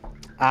say,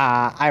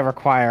 I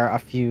require a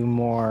few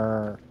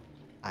more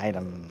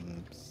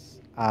items.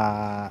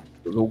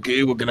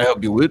 Okay, what can I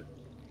help you with?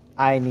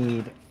 I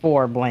need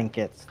 4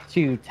 blankets,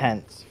 2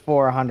 tents,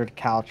 400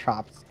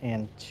 caltrops,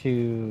 and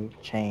 2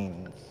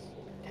 chains,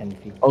 10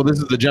 feet. Oh, this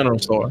is the general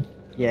store.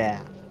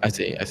 Yeah. I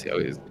see. Oh,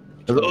 he's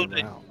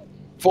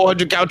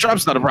 400 cow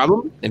traps, not a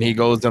problem. And he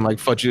goes and like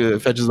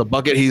fetches a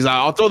bucket. He's like,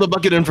 I'll throw the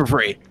bucket in for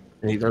free.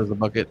 And he throws the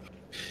bucket.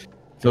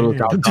 Fill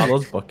with All cow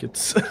those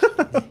buckets.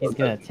 He's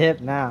gonna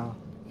tip now.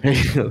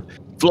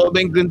 Four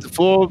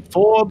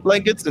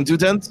blankets and 2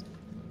 tents.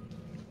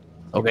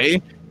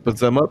 Okay, puts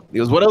them up. He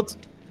goes, what else?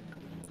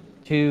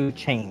 2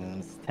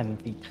 chains, 10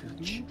 feet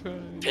each.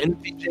 10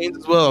 feet chains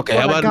as well. Okay,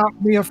 Well, how I about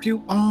got me a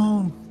few.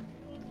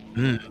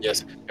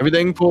 yes,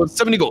 everything for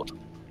 70 gold.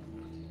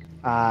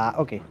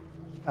 Okay.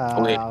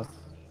 Okay. I'll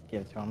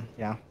give it to him.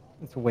 Yeah.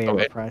 It's way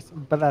Okay. overpriced,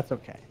 but that's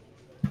okay.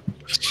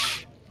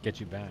 Get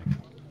you back.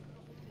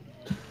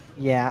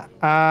 Yeah.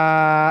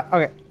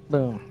 Okay.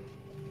 Boom.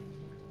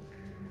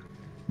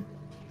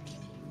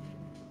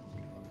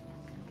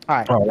 All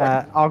right. All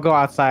right. I'll go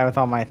outside with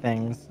all my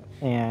things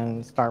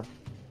and start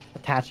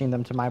attaching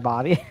them to my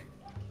body.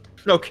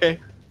 Okay.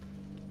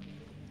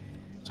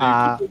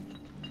 So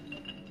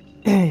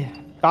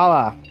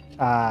Dala,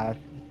 I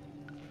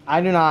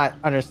do not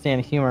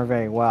understand humor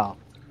very well.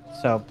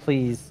 So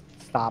please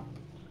stop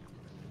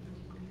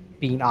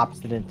being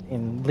obstinate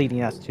in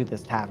leading us to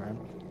this tavern.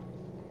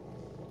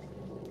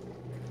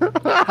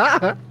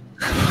 I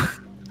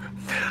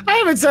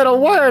haven't said a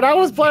word. I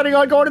was planning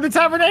on going to the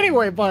tavern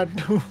anyway, but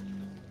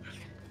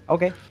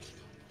Okay.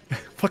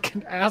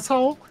 fucking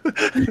asshole. Do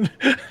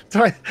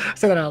I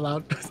say that out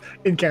loud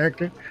in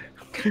character?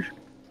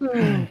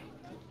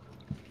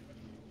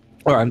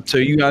 All right, so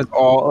you guys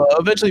all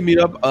eventually meet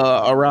up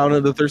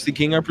around the Thirsty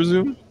King, I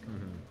presume.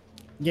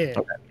 Yeah.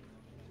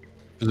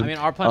 I mean,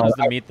 our plan was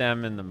to meet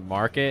them in the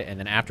market, and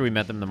then after we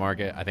met them in the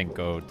market, I think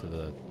go to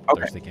the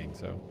Thirsty King.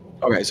 So.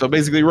 Okay, so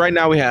basically, right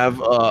now we have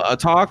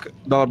Atak,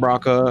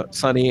 Dalabraka,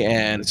 Sunny,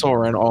 and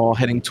Soren all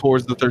heading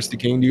towards the Thirsty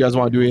King. Do you guys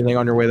want to do anything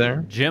on your way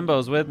there?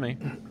 Jimbo's with me.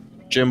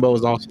 Jimbo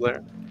is also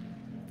there.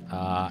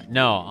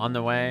 No, on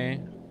the way,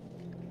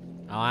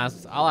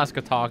 I'll ask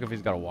a talk if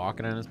he's got a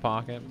walking in his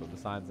pocket, but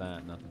besides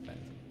that, nothing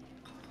fancy.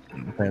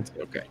 Fancy,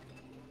 okay.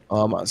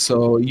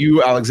 So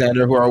you,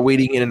 Alexander, who are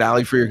waiting in an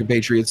alley for your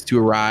compatriots to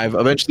arrive,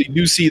 eventually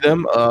do see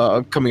them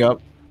coming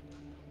up.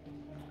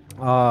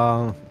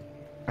 I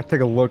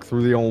take a look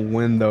through the old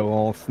window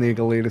all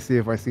sneakily to see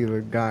if I see the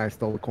guy I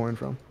stole the coin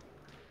from.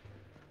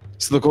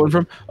 So the coin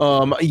from?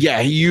 Yeah,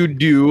 you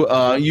do.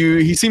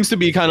 He seems to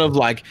be kind of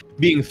like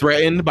being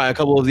threatened by a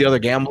couple of the other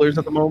gamblers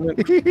at the moment.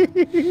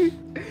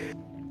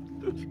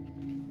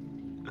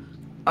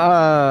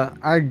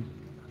 I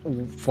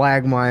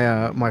flag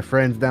my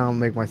friends down,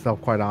 make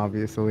myself quite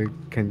obvious so they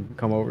can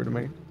come over to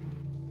me.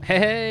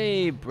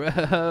 Hey,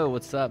 bro,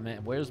 what's up,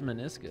 man? Where's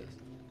Meniscus?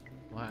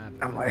 What happened?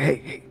 I'm like,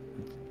 hey,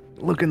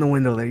 look in the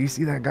window there. You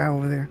see that guy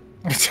over there?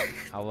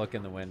 I'll look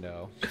in the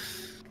window.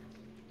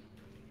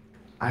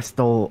 I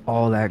stole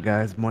all that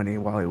guy's money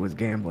while he was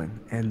gambling,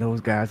 and those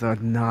guys are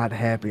not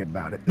happy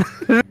about it.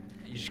 You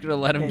just gonna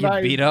let him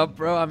get beat up,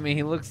 bro? I mean,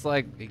 he kind of looks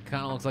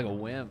like a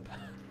wimp.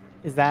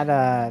 Is that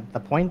the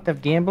point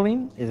of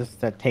gambling? Is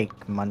to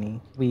take money?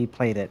 We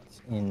played it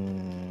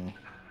in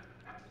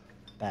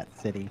that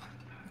city.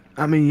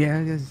 I mean,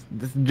 yeah,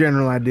 that's the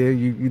general idea.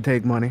 You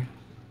take money.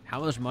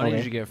 How much money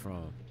did you get from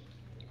him?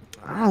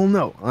 I don't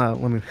know. Let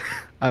me.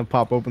 I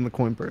pop open the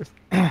coin purse.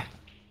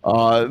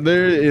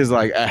 There is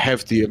like a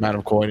hefty amount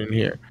of coin in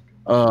here.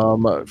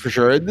 For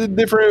sure.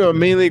 Different,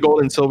 mainly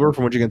gold and silver,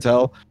 from what you can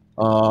tell.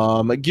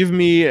 Give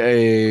me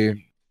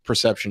a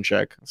perception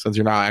check since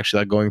you're not actually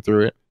like going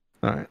through it.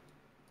 All right.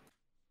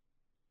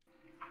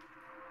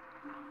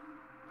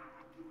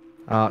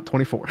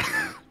 24.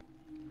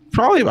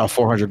 Probably about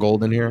 400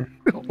 gold in here.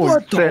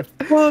 What the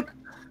fuck?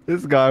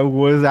 This guy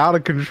was out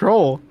of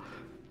control.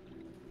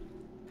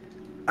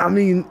 I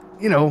mean,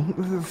 you know,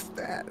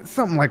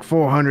 something like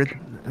 400,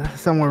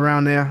 somewhere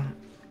around there.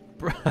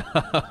 Bro.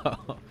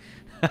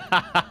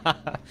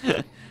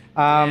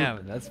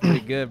 Damn, that's pretty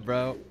good,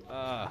 bro.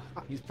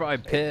 He's probably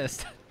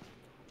pissed.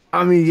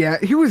 I mean, yeah,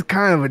 he was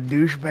kind of a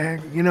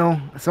douchebag, you know,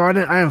 so I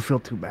didn't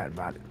feel too bad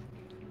about it.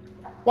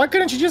 Why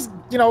couldn't you just,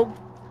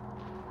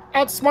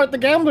 outsmart the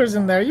gamblers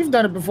in there? You've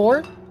done it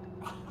before.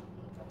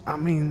 I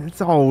mean, it's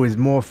always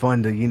more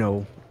fun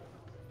to,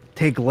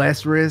 take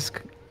less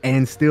risk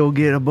and still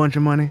get a bunch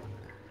of money.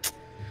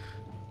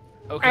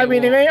 Okay, I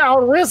mean, it ain't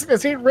out-risk.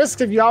 It ain't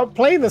risk if you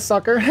outplay the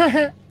sucker.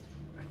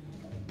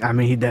 I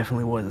mean, he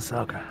definitely was a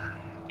sucker.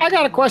 I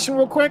got a question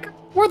real quick.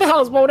 Where the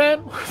hell is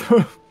Wodan?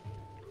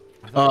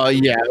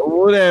 Yeah,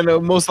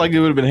 Wodan most likely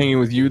would have been hanging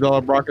with you,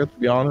 Dalabraka, to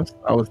be honest.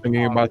 I was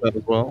thinking about that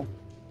as well.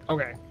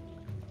 Okay.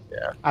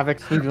 Yeah. I've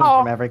excluded him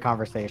from every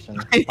conversation.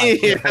 As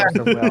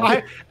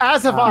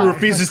if He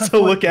refuses to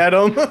look at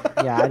him.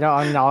 Yeah, I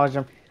don't acknowledge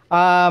him.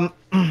 I'm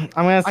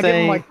gonna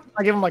say I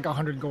give him like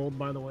 100 gold,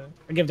 by the way.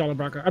 I give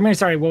Dalabraka. I mean,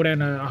 sorry, Wodan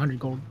 100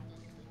 gold.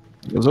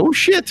 He goes, oh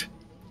shit.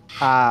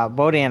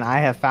 Wodan, I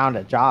have found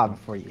a job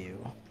for you.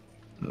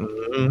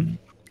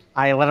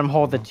 I let him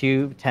hold the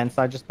 2 tents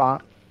I just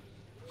bought.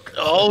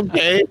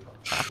 Okay.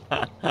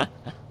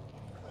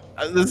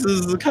 This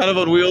is kind of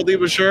unwieldy,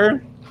 but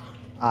sure.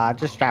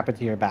 Just strap it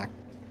to your back.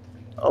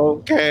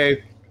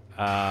 Okay.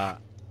 I'll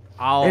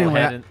Anyway,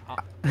 head in.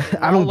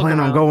 I don't look plan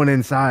on around. going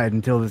inside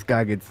until this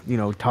guy gets,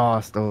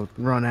 tossed or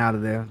run out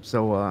of there.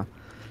 So,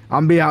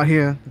 I'll be out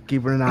here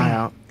keeping an eye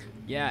out.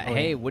 Yeah,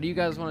 hey, what do you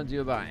guys want to do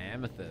about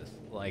Amethyst?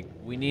 Like,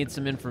 we need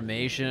some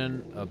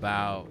information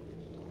about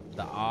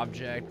the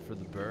object for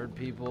the bird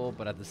people,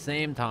 but at the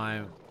same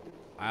time,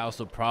 I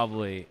also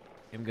probably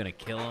am gonna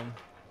kill him.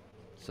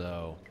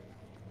 So,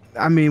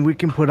 I mean, we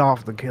can put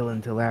off the kill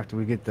until after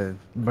we get the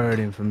bird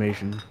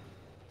information.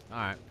 all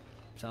right,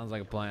 sounds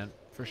like a plan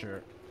for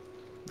sure.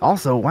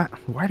 Also,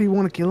 why do you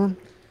want to kill him?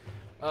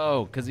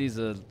 Oh, because he's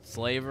a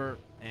slaver,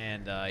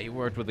 and he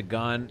worked with a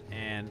gun,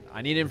 and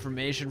I need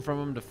information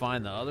from him to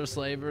find the other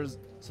slavers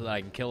so that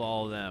I can kill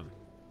all of them.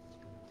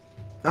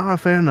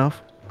 Fair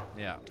enough.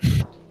 Yeah.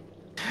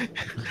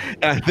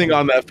 And I think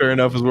on that, fair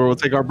enough, is where we'll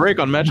take our break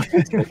on Magic.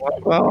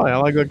 Well, I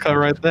like that cut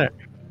right there.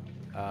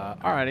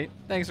 Alrighty.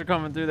 Thanks for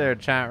coming through there,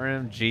 chat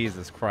room.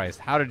 Jesus Christ.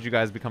 How did you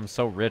guys become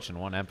so rich in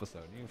one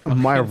episode? You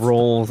My fucking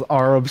rolls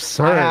are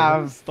absurd. I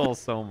have stole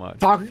so much.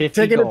 50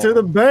 Taking it to gold.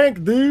 the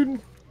bank,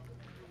 dude.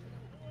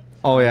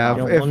 Oh yeah,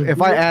 You know, if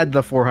I add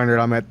the 400,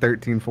 I'm at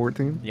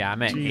 1314. Yeah,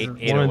 I'm at Jesus. 1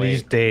 of these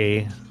 808.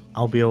 days,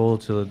 I'll be able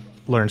to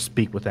learn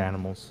speak with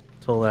animals.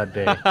 Till that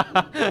day,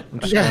 I'm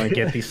just Yeah. gonna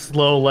get these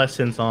slow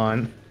lessons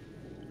on.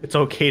 It's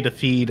okay to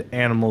feed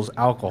animals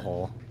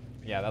alcohol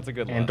Yeah, that's a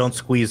good lesson. and don't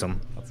squeeze them.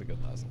 That's a good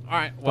lesson. All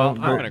right, well, I'm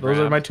gonna Those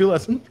are grab my 2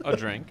 lessons. a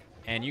drink,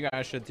 and you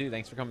guys should too.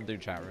 Thanks for coming through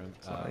chat room.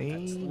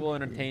 We'll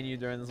entertain you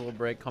during this little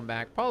break. Come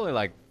back, probably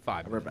like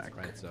 5 minutes, back.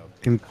 right? So, grab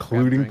a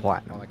Including drink,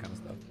 platinum. all that kind of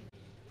stuff.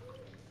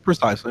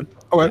 Precisely.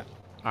 Okay.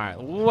 All right,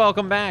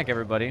 welcome back,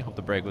 everybody. Hope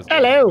the break was good.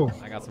 Hello.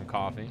 I got some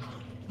coffee.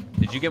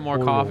 Did you get more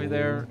coffee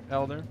there,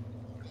 Elder?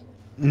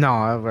 No,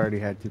 I've already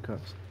had 2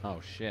 cups. Oh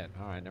shit!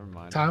 All right, never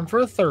mind. Time for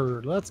a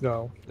third. Let's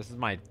go. This is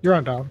my You're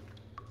on down.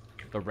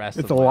 the rest.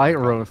 It's of a my light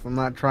roast. I'm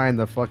not trying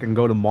to fucking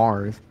go to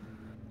Mars.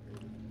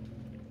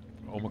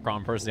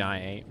 Omicron person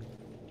I ate.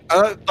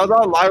 I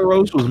thought light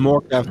roast was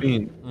more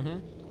caffeine.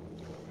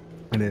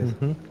 Mm-hmm. It is.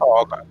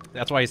 Oh, okay.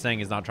 That's why he's saying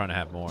he's not trying to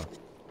have more.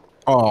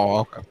 Oh,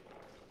 okay.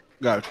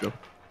 Gotcha.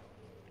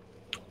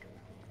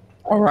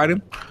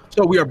 Alrighty.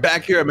 So we are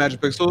back here at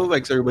Magic Pixel.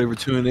 Thanks everybody for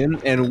tuning in,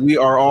 and we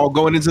are all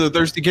going into the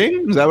Thirsty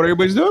King. Is that what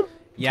everybody's doing?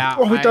 Yeah.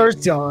 Oh,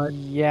 thirsty on.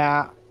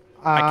 Yeah.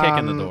 I kick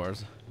in the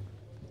doors.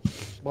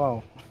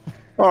 Whoa.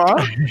 All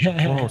right.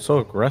 Oh, so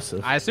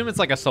aggressive. I assume it's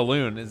like a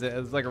saloon. Is it?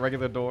 It's like a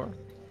regular door.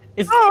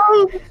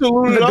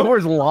 The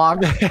door's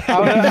locked.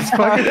 Just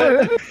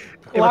fucking-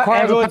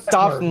 Everyone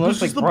stops and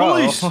looks like, the bro.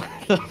 police." What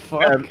the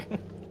fuck?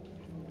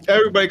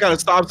 Everybody kind of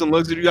stops and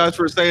looks at you guys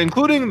for a second,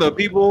 including the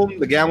people,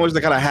 the gamblers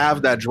that kind of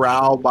have that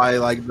drow by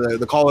like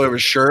the collar of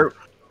his shirt.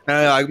 And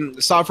they like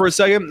stop for a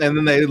second, and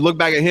then they look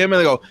back at him and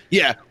they go,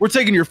 "Yeah, we're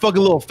taking your fucking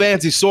little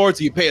fancy sword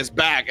so you pay us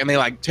back." And they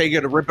like take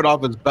it and rip it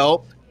off his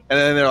belt, and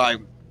then they're like,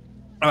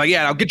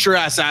 "Yeah, now get your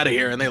ass out of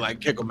here!" And they like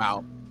kick him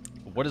out.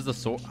 What is the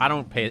sword? I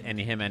don't pay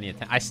any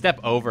attention. I step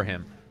over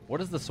him. What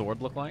does the sword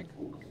look like?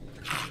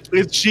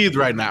 It's sheathed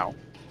right now.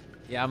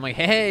 Yeah, I'm like,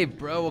 hey,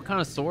 bro, what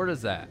kind of sword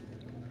is that?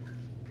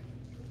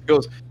 He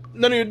goes,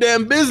 "None of your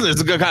damn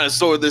business what kind of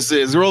sword this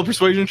is." Roll a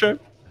persuasion check.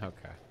 Okay.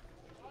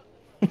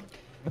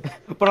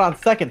 But on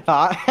second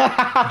thought,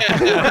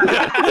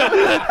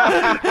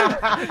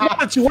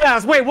 But you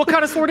ask, wait, what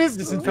kind of sword is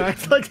this? In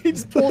fact, like he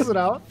just pulls it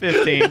out.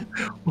 15.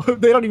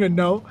 They don't even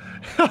know.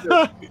 It's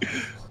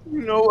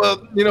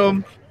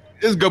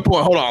a good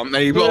point. Hold on,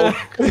 there you go.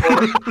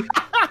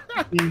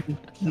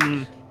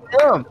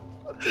 Yeah.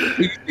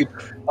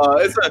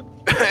 It's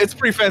a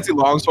pretty fancy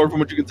longsword from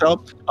what you can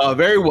tell.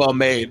 Very well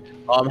made.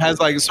 Has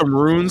like some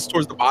runes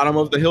towards the bottom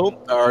of the hilt,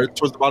 or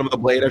towards the bottom of the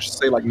blade, I should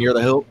say, like near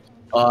the hilt,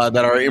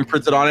 that are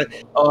imprinted on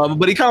it.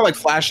 But he kind of like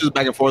flashes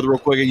back and forth real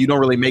quick, and you don't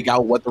really make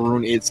out what the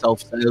rune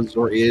itself says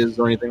or is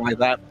or anything like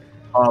that.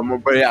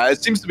 But yeah,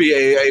 it seems to be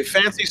a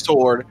fancy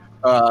sword,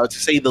 to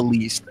say the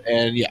least.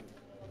 And yeah.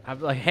 I'm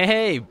like,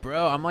 hey,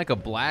 bro, I'm like a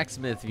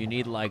blacksmith. You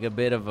need like a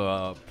bit of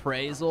a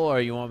appraisal,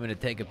 or you want me to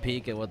take a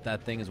peek at what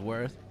that thing is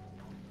worth?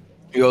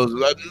 He goes,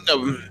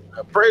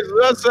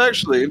 "That's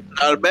actually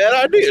not a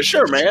bad idea.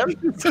 Sure, man."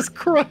 Jesus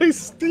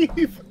Christ,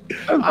 Steve.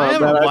 I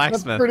am a That's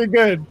blacksmith. pretty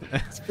good.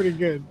 That's pretty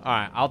good. All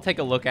right, I'll take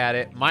a look at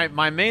it. My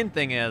main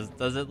thing is,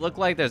 does it look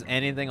like there's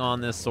anything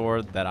on this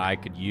sword that I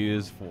could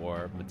use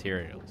for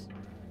materials?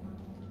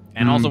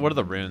 And also, what are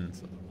the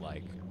runes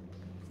like?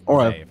 All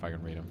right. Say, if I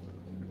can read them.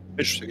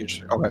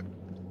 Interesting. Okay.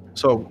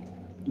 So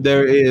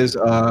there is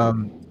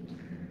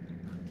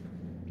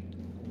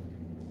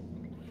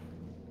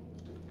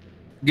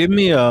give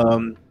me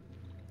an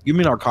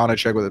Arcana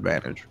check with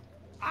advantage.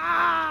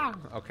 Ah!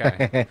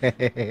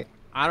 Okay.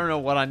 I don't know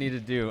what I need to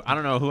do. I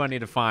don't know who I need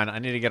to find. I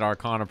need to get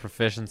Arcana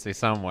proficiency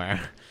somewhere.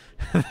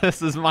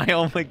 This is my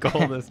only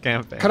goal this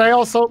campaign. Can I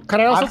also take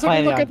a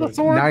playing look it at the on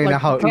sword? Now you know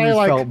Like, how can I, Ooze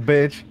like, felt,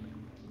 bitch.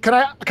 can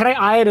I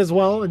eye it as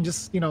well and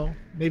just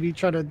maybe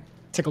try to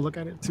take a look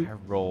at it too? I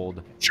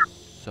rolled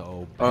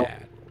so Oh.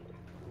 bad.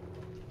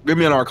 Give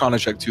me an Arcana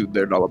check too,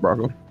 there, Dollar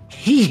Bronco.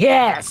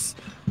 Yes.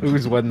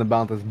 Ooze wasn't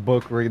about this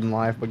book reading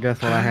life, but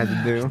guess what I had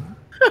to do?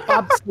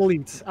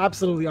 Obsolete.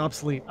 Absolutely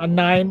obsolete. A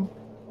 9.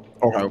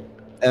 Okay.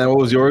 And what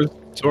was yours?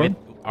 Sorry. With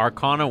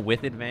Arcana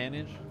with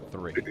advantage,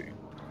 3.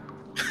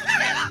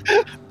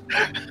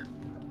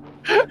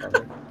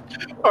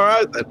 All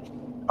right then.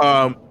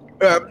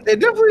 It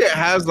definitely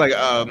has like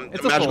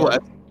It's a magical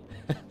sword.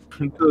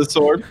 essence to the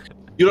sword.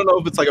 You don't know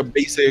if it's like a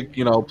basic,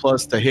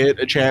 plus to hit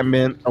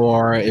enchantment,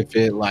 or if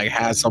it like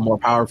has some more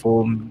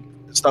powerful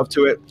stuff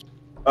to it.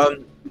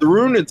 The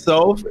rune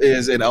itself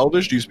is in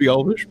Elvish. Do you speak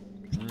Elvish?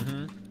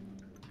 Mm-hmm.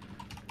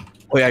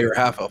 Oh yeah, you're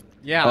half elf.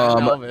 Yeah,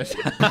 I'm Um, Elvish.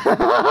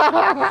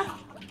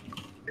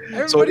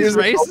 So it Everybody's is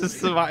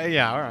racist.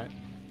 Yeah, all right.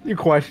 You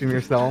question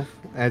yourself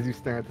as you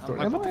stare at the I'm sword.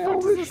 like, Am what the I fuck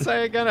does Elvish? this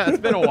say again? It's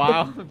been a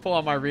while. Pull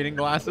out my reading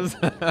glasses.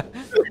 It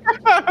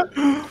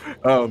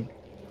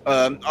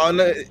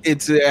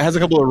has a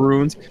couple of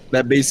runes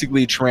that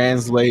basically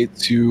translate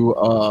to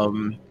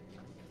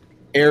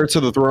heir to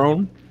the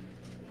throne.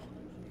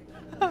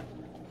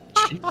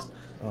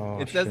 Oh,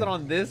 It says shit. it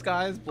on this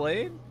guy's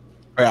blade.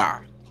 Yeah.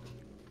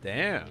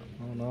 Damn.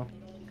 Oh no.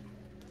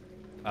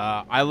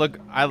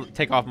 I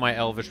take off my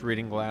Elvish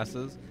reading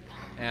glasses,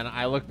 and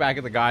I look back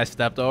at the guy I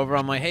stepped over.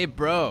 I'm like, hey,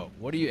 bro,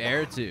 what are you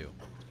heir to?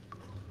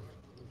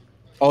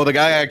 Oh, the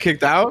guy got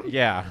kicked out?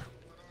 Yeah.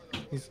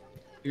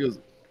 He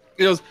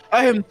goes,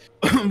 I am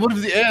one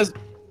of the heirs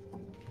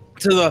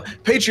to the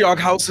patriarch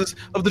houses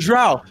of the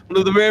Drow, one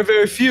of the very,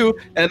 very few,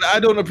 and I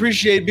don't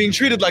appreciate being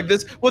treated like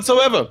this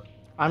whatsoever.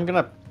 I'm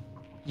gonna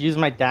use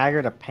my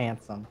dagger to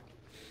pants him.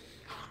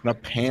 Gonna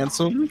pants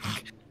him?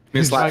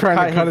 He's Slide,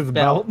 trying to cut his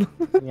belt.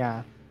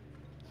 Yeah.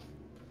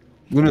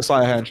 I'm gonna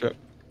slide a hand check.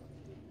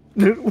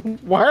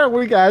 Dude, why are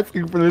we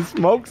asking for this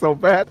smoke so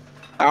bad?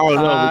 I don't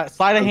know.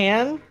 Sleight of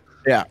hand?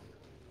 Yeah.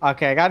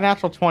 Okay, I got a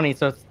natural 20,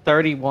 so it's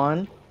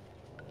 31.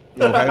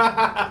 Okay.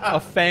 A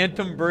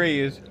phantom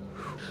breeze.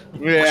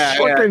 Yeah,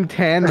 Fucking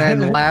 10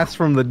 and last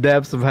from the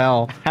depths of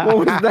hell. What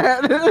was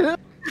that?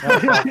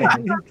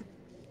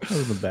 That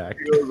was the back.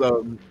 He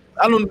goes,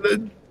 I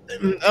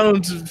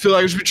don't feel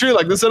like I should be treated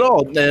like this at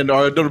all, and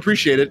or I don't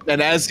appreciate it.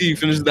 And as he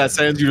finishes that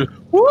sentence, you just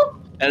whoop,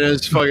 and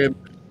it's fucking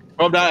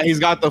from down. He's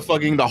got the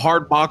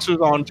hard boxers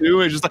on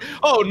too. And he's just like,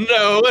 oh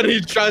no, and he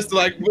tries to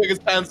like wig his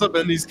pants up,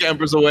 and he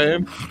scampers away.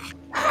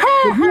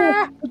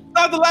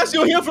 Not the last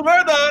you'll hear from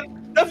her,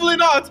 then. Definitely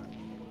not.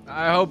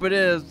 I hope it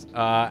is.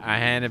 I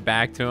hand it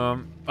back to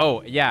him.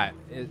 Oh yeah,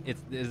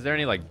 is there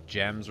any like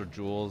gems or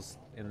jewels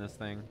in this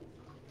thing?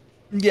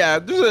 Yeah,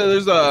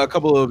 there's a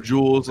couple of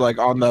jewels like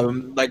on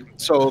the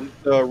so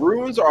the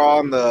runes are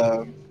on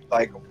the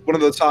like one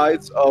of the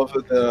sides of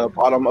the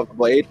bottom of the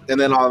blade, and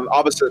then on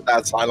opposite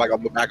that side, like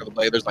on the back of the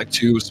blade, there's like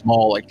two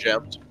small like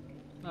gems.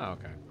 Oh,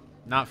 okay.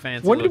 Not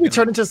fancy. When did we looking.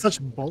 turn into such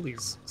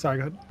bullies? Sorry,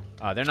 go ahead.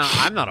 They're not.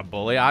 I'm not a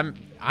bully.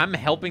 I'm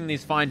helping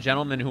these fine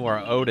gentlemen who are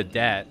owed a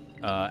debt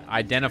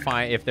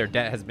identify if their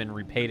debt has been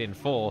repaid in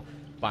full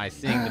by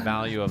seeing the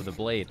value of the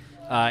blade.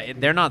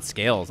 They're not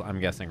scales, I'm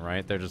guessing,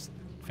 right? They're just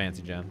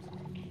fancy gems.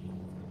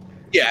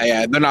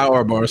 Yeah, they're not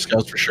Ouroboros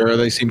scales for sure.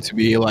 They seem to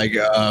be like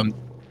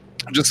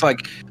just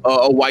like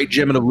a white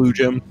gem and a blue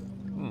gem.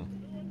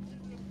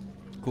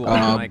 Cool.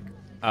 And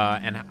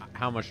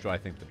how much do I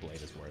think the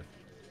blade is worth?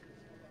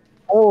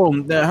 Oh,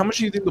 how much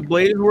do you think the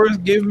blade is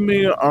worth? Give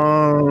me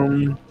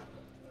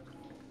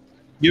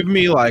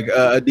like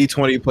a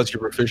D20 plus your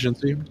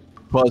proficiency,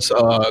 plus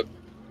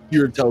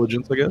your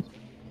intelligence, I guess.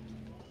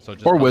 So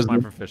just or plus wisdom.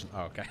 my proficiency.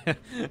 Oh, okay.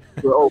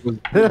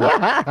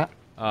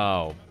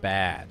 Oh,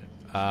 bad.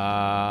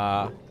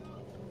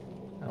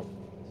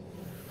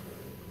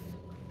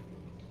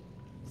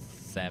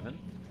 7?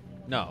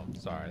 No,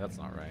 sorry, that's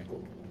not right.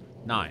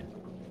 9.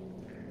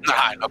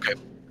 9. Okay.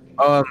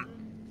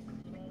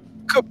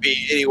 Could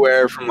be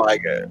anywhere from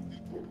like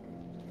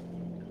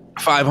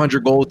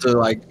 500 gold to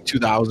like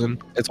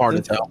 2,000. It's hard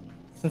to tell.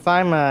 Since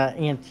I'm an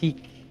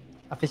antique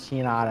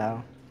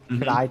aficionado,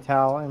 could I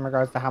tell in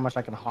regards to how much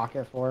I can hawk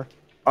it for?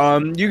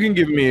 You can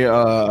give me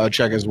a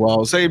check as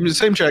well. Same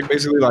check,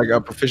 basically like a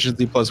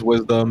proficiency plus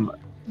wisdom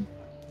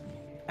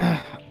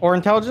Or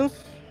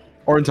intelligence?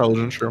 or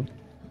intelligence, sure.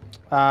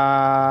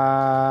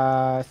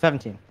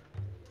 17.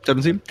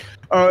 17.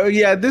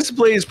 Yeah, this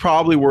blade is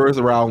probably worth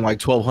around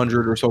like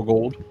 1,200 or so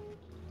gold.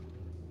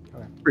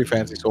 Okay. Pretty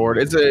fancy sword.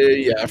 It's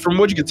from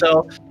what you can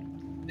tell,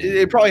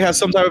 it probably has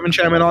some type of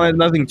enchantment on it.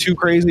 Nothing too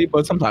crazy,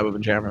 but some type of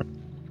enchantment.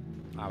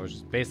 I was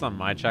just, based on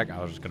my check,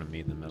 I was just gonna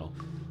meet in the middle.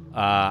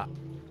 I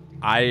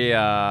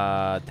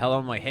tell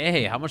him like,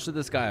 hey, how much did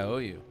this guy owe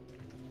you?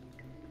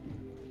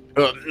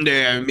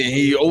 Yeah, I mean,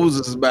 he owes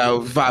us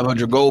about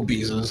 500 gold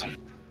pieces.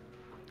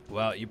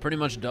 Well, you pretty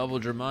much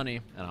doubled your money,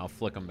 and I'll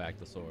flick him back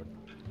the sword.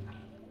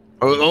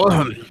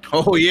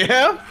 Oh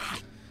yeah?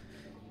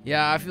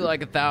 Yeah, I feel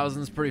like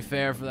 1,000's pretty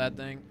fair for that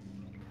thing.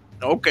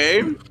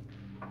 Okay.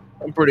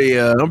 I'm pretty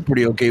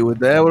okay with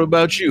that. What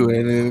about you?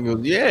 And then he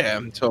goes, yeah.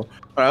 So, all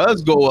right,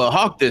 let's go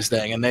hawk this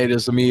thing. And they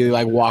just immediately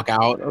like walk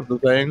out of the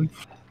thing.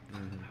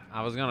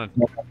 I was gonna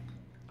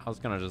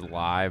just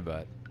lie,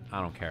 but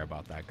I don't care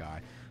about that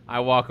guy. I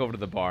walk over to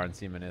the bar and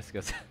see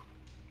Meniscus.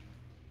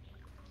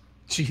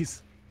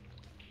 Jeez.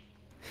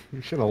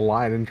 You should have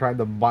lied and tried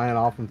to buy it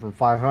off him for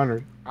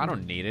 500. I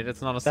don't need it.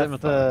 It's not a That's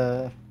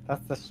scimitar.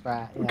 that's the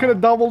strat. We could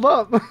have doubled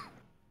up. We've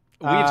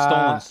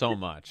stolen so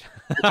much.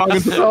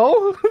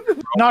 So?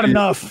 Not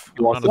enough.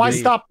 He wants to Why be-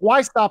 stop?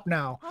 Why stop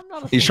now?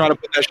 He's trying to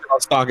put that shit on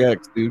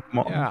StockX, dude. Come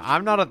on. Yeah,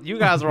 I'm not a. You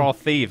guys are all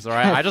thieves, all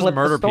right? I just Flip the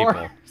murder store.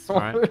 people. All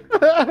right.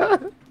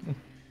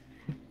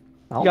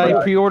 I'll You got do any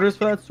it. pre-orders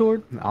for that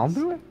sword? I'll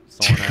do it.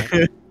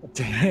 Sornak.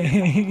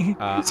 Dang.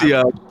 See,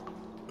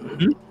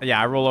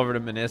 Yeah, I roll over to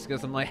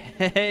Meniscus. I'm like,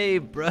 hey,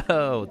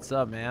 bro, what's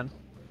up, man?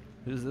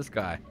 Who's this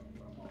guy?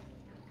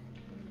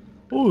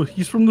 Oh,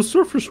 he's from the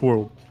surface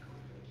world.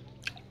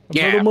 I met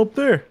Yeah. him up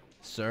there.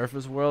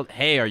 Surface World?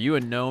 Hey, are you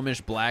a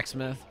gnomish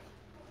blacksmith?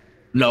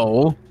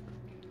 no.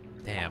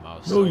 Damn, I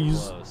was No, so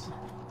he's-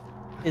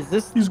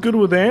 close. He's good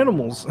with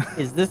animals.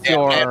 Is this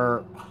Yeah,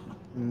 your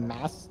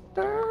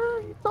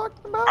master you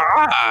talking about?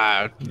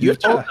 Ah, you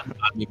told him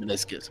about me,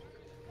 Meniscus.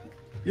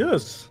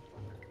 Yes.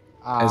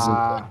 As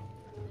in-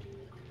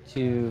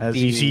 To As be,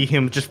 you see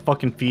him just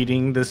fucking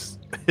feeding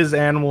his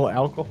animal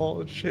alcohol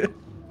and shit.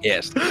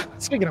 Yes.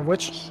 Speaking of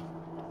which,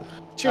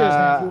 cheers,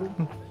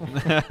 man.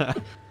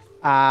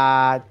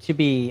 To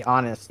be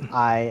honest,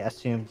 I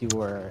assumed you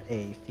were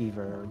a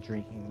fever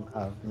dream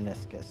of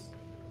meniscus.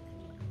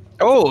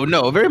 Oh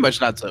no, very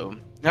much not so.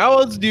 How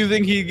else do you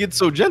think he gets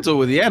so gentle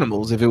with the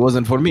animals if it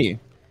wasn't for me?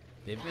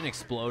 They've been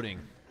exploding.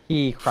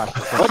 He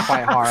crushes them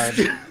quite hard.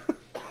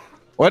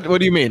 What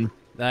do you mean?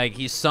 Like,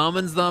 he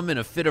summons them in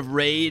a fit of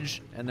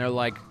rage, and they're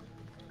like,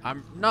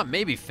 I'm not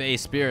maybe fey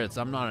spirits.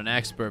 I'm not an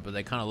expert, but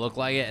they kind of look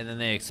like it, and then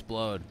they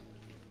explode.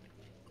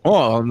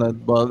 Oh,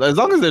 well, as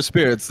long as they're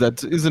spirits,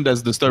 that isn't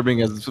as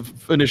disturbing as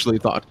initially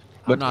thought.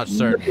 I'm not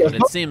certain, but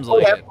it seems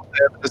like it.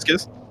 This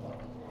kiss.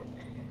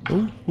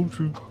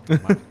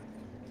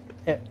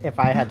 If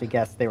I had to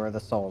guess, they were the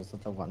souls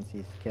of the ones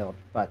he's killed.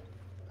 But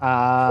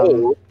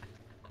Oh.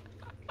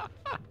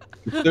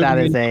 that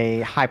is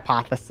a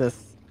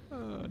hypothesis.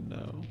 Oh,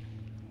 no.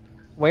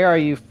 Where are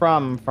you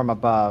from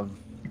above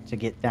to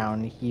get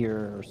down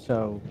here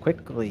so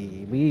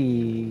quickly?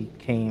 We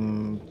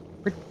came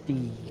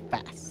pretty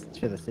fast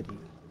to the city.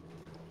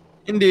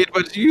 Indeed,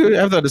 but you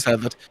have to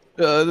understand that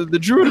the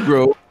Druid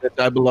Grove that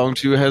I belong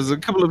to has a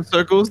couple of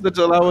circles that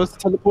allow us to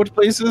teleport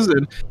places,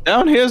 and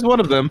down here's one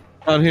of them.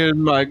 Down here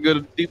in my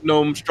good Deep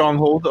Gnome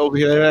stronghold over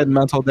here at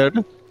Mount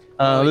Aldera.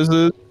 There's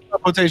a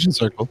teleportation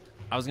circle.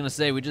 I was going to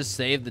say, we just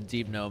saved the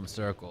Deep Gnome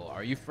Circle.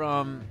 Are you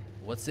from...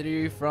 What city are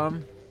you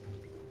from?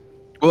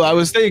 Well, I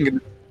was staying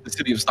in the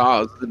City of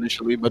Stars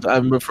initially, but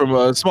I'm from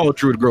a small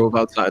Druid Grove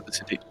outside the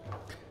city.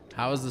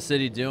 How is the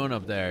city doing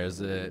up there? Is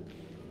it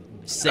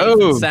safe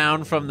Oh. and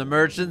sound from the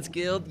Merchants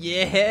Guild?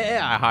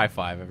 Yeah! I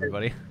high-five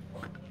everybody.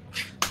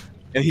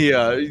 And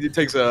he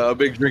takes a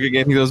big drink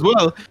again. He goes,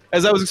 well,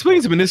 as I was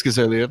explaining to Meniscus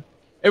earlier,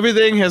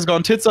 everything has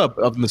gone tits up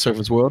in the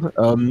surface world.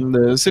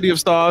 The City of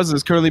Stars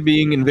is currently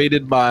being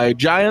invaded by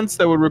giants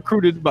that were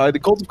recruited by the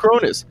Cult of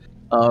Cronus.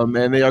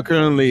 And they are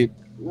currently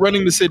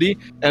running the city,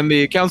 and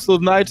the Council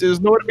of Knights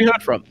is nowhere to be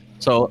heard from.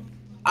 So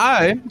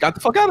I got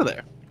the fuck out of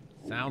there.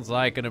 Sounds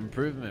like an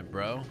improvement,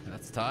 bro.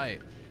 That's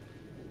tight.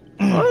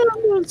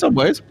 In some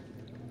ways.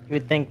 You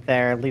would think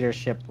their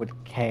leadership would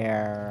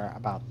care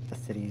about the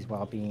city's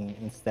well-being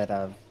instead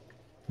of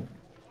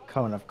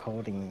cone of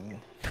colding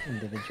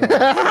individuals.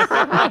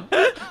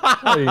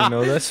 How do you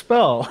know that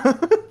spell?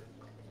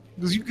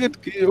 Because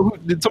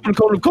did someone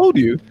call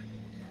you?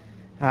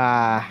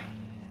 Time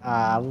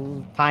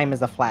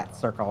is a flat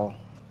circle.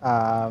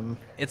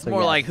 It's So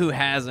more yes. like who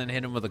hasn't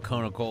hit him with a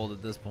cone of cold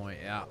at this point,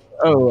 yeah.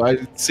 Oh,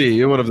 I see.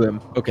 You're one of them.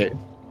 Okay.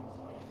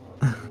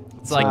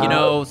 It's like, you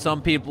know,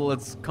 some people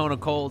it's cone of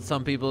cold,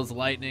 some people it's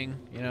lightning.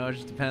 You know, it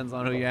just depends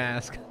on who you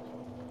ask.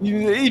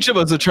 Each of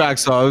us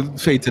attracts our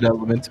fated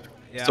element,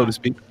 Yeah. so to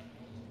speak.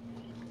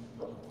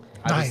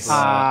 I just, Nice.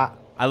 I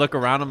look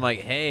around, I'm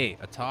like, hey,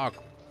 Atak,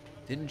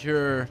 didn't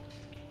your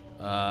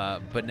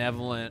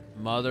benevolent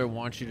mother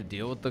want you to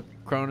deal with the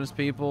Cronus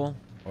people?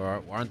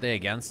 Or aren't they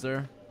against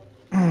her?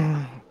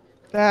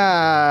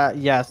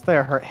 Yes,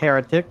 they're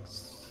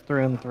heretics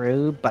through and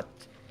through, but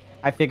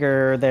I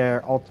figure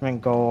their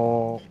ultimate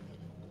goal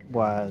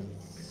was...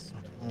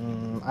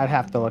 I'd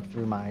have to look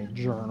through my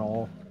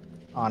journal,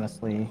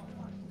 honestly.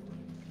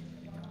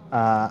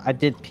 I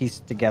did piece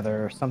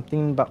together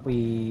something, but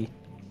we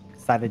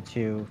decided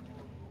to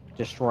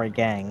destroy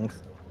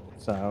gangs,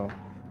 so...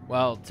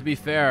 Well, to be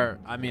fair,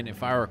 I mean,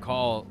 if I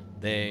recall,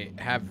 they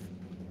have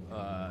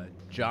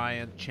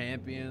giant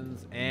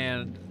champions,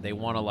 and they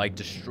want to like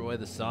destroy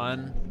the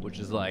sun, which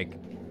is like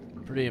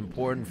pretty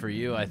important for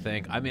you, I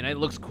think. I mean, it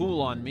looks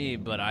cool on me,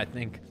 but I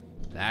think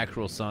the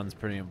actual sun's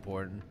pretty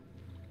important.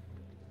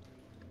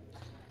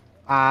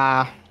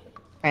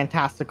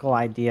 Fantastical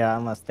idea,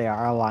 unless they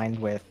are aligned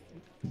with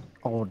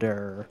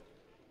older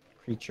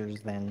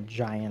creatures than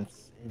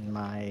giants, in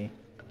my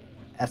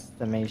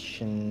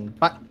estimation.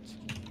 But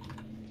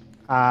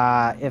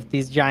if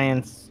these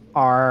giants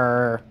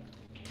are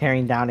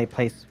tearing down a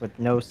place with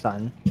no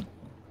sun,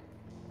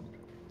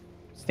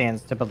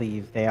 stands to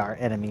believe they are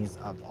enemies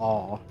of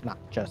all, not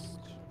just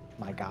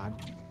my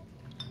god.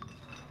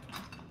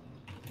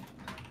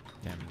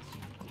 Damn,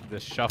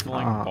 this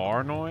shuffling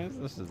bar noise?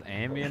 This is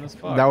ambient as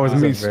fuck. That was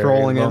It's me a very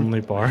strolling in.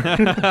 lonely bar.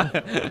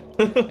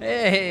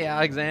 Hey,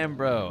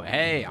 Alexandro.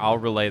 Hey, I'll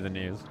relay the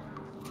news.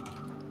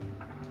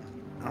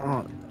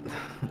 Oh,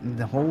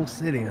 the whole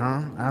city,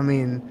 huh? I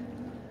mean,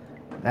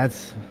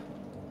 that's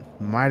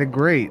mighty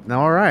great.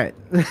 All right.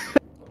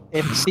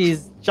 If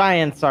these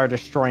giants are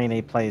destroying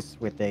a place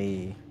with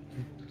a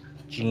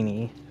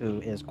genie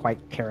who is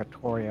quite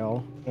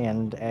territorial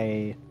and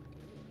a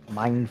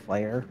mind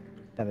flayer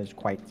that is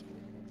quite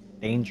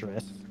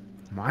dangerous.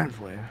 Mind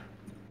flare.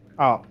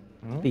 Oh,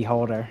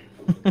 beholder.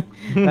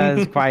 That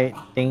is quite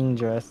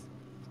dangerous.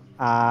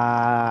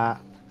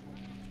 Not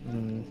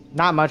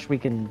much we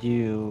can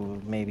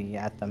do maybe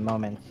at the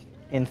moment.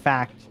 In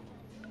fact,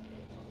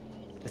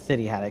 the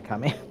city had it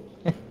coming.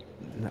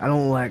 I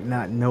don't like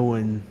not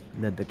knowing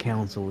that the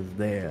council is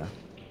there.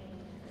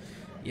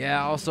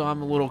 Yeah, also,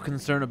 I'm a little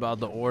concerned about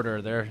the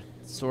order. They're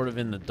sort of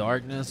in the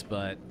darkness,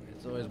 but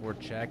it's always worth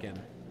checking.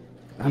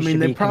 I You mean,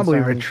 should they be probably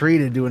concerned.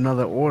 retreated to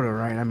another order,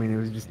 right? I mean, it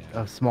was just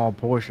a small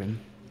portion.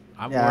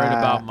 I'm Yeah. worried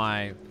about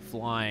my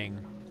flying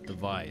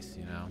device,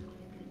 you know?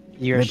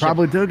 Your They ship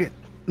probably took it.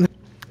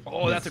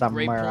 Oh, is that's a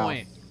great somewhere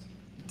point. else.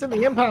 It's in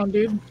the impound,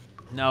 dude.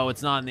 No,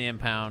 it's not in the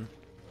impound.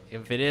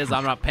 If it is,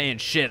 I'm not paying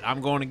shit. I'm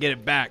going to get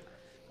it back.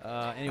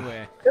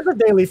 Anyway. There's a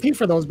daily fee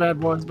for those bad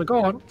boys, but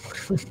go on.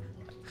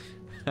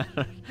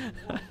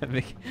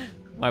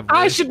 My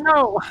I voice- should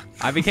know.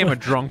 I became a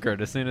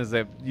drunkard as soon as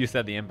you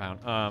said the impound.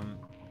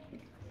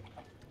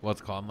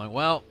 What's it called? I'm like,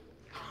 well,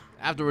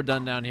 after we're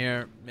done down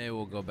here, maybe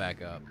we'll go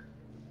back up.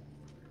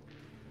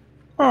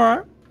 All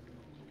right.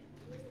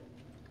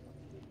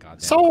 Goddamn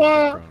So,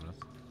 fucking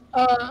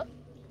Cronus.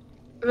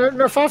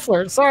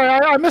 Nerfuffler. Sorry,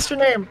 I missed your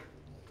name.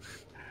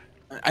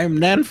 I am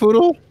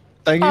Nanfoodle.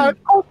 Thank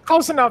you.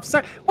 Close enough.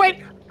 So,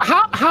 wait,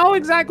 how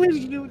exactly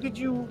did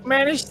you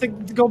manage to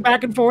go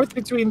back and forth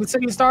between the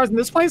City of Stars and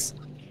this place?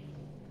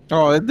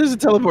 Oh, there's a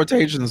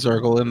teleportation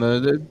circle in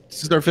the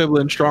Sister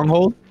Fiblin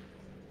stronghold.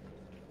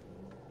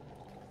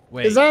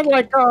 Wait, Is that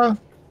like Go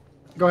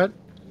ahead.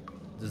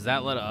 does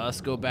that let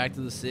us go back to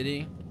the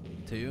city,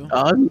 too?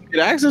 You get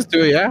access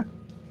to it, yeah.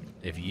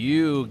 If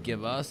you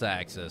give us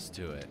access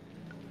to it.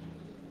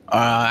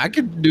 I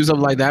could do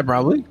something like that,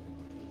 probably.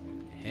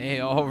 Hey,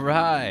 all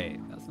right.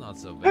 That's not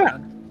so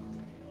bad.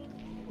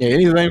 Yeah,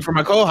 anything for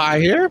my Kohai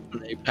here.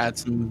 He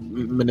pats some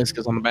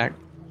meniscus on the back.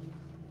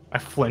 I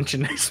flinch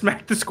and I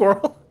smack the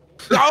squirrel.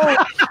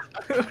 Oh!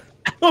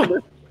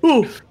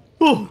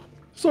 Oh,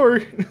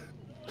 sorry.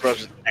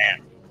 He's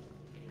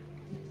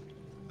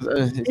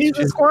He's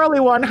a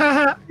squirrely one.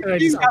 Haha.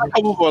 he's got a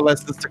couple more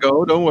lessons to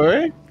go. Don't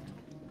worry.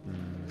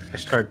 I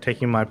start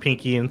taking my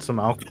pinky and some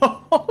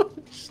alcohol.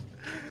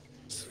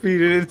 Just feed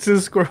it into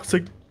the squirrel. It's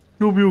like,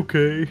 you'll be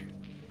okay.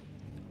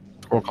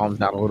 Squirrel calms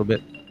down a little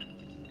bit.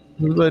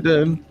 But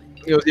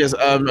he goes, yes,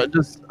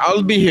 just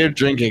I'll be here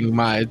drinking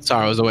my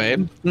sorrows away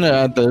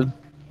at the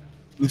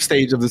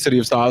stage of the City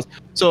of Stars.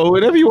 So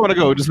whenever you want to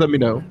go, just let me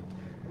know.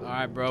 All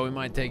right, bro. We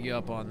might take you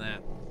up on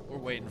that. We're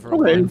waiting for a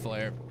Okay. mind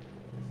flare.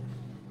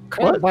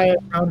 Can I buy a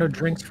round of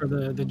drinks for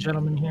the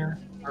gentleman here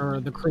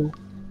or the crew?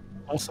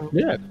 Also,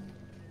 Yeah.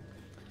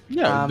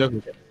 Yeah, Um,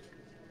 definitely.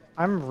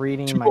 I'm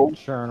reading my Cool.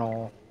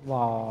 journal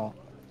while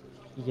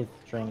he gets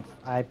drinks.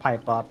 I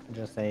pipe up and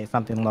just say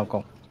something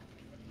local.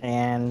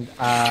 And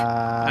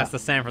That's the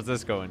San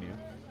Francisco in you.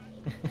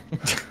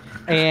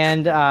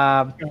 and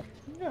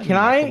can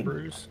I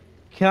The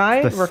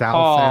South San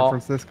recall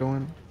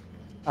Francisco.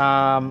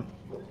 can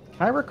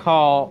I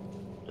recall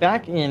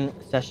back in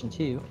session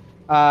 2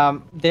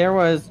 there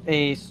was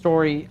a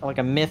story, like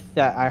a myth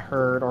that I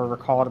heard or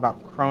recalled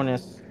about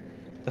Cronus,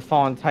 the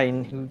fallen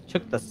titan who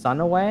took the sun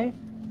away.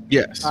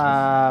 Yes.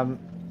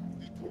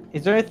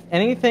 Is there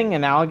anything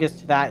analogous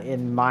to that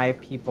in my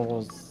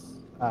people's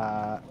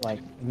like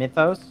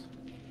mythos?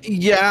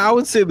 Yeah, I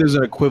would say there's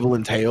an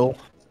equivalent tale.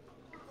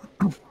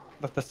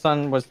 That the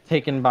sun was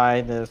taken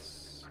by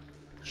this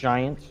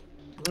giant?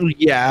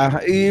 Yeah,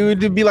 it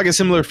would be like a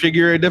similar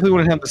figure. It definitely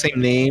wouldn't have the same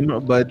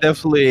name, but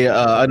definitely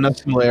enough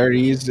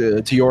similarities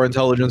to your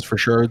intelligence for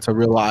sure to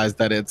realize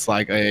that it's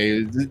like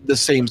the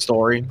same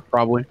story,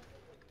 probably.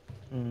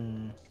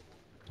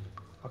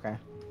 Okay.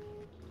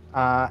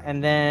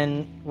 And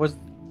then was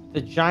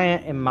the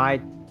giant in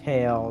my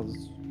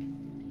tales?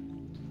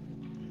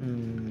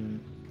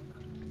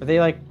 Were they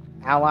like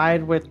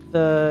allied with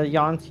the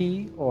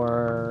Yanti,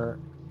 or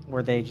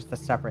were they just a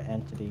separate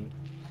entity?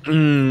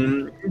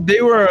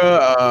 They were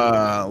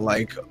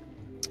like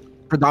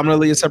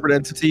predominantly a separate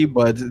entity,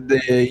 but the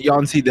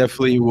Yanti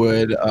definitely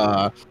would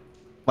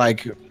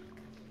like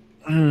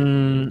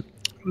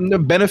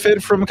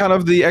benefit from kind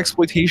of the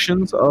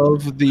exploitations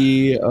of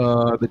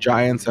the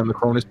giants and the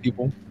Cronus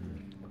people,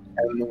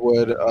 and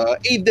would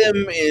aid them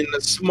in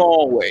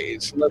small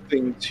ways.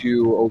 Nothing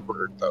too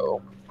overt,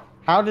 though.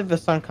 How did the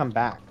sun come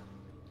back?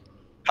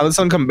 How did the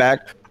sun come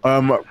back?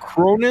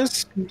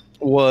 Cronus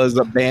was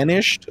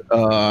banished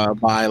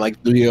by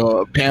like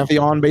the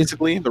pantheon,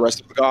 basically the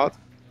rest of the gods.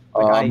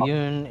 Like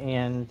Ayun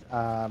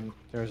and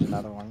there's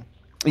another one.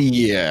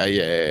 Yeah.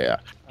 Yeah.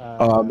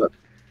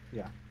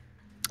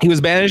 He was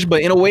banished,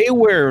 but in a way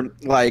where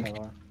like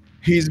Hello.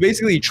 he's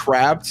basically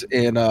trapped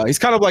in. He's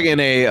kind of like in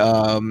a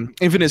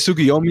infinite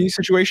Tsukuyomi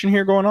situation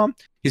here going on.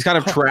 He's kind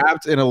of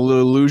trapped in a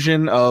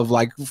illusion of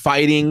like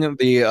fighting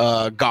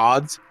the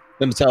gods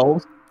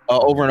themselves.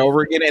 Over and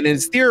over again, and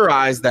it's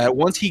theorized that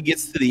once he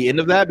gets to the end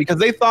of that, because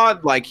they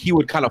thought like he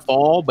would kind of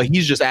fall, but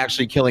he's just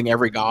actually killing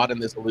every god in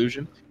this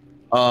illusion.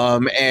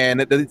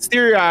 And it's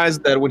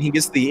theorized that when he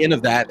gets to the end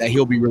of that, that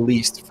he'll be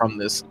released from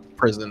this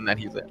prison that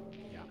he's in.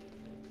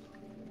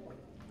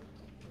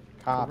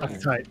 Copy.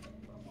 that's tight.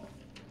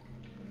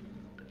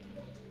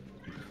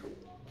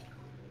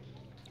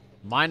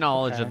 My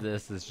knowledge Okay. of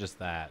this is just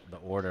that the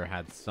Order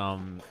had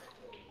some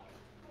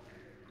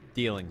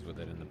dealings with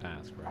it in the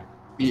past, right?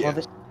 Yeah.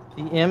 Well,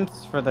 the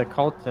imps for the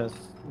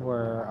cultists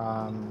were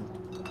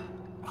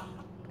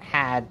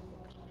had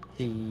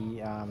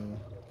the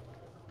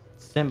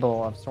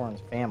symbol of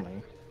Soren's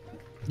family.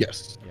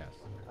 Yes.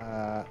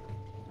 Yes.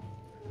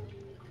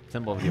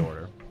 Symbol of the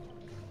Order.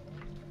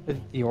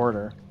 The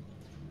order.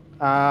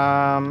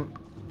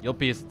 You'll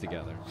piece it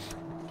together.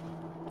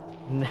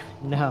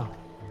 No.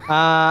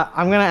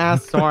 I'm gonna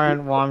ask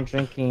Soren while I'm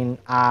drinking.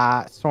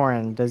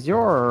 Soren, does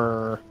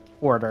your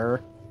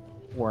order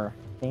or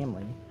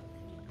family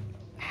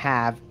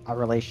have a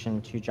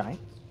relation to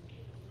giants?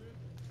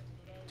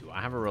 Do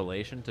I have a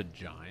relation to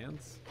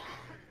giants?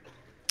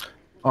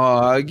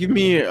 Give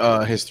me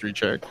a history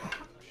check.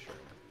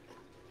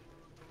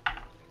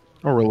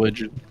 Or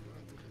religion.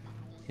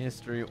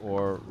 History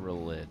or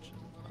religion?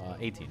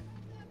 18.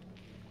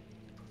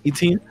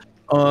 18?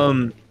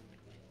 From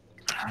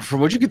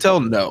what you can tell,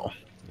 no.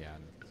 Yeah.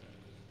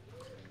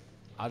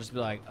 I'll just be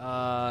like,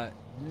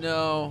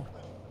 no,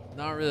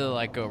 not really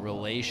like a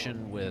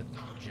relation with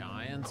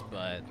giants,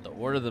 but the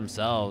Order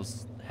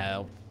themselves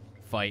help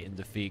fight and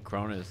defeat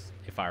Cronus,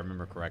 if I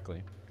remember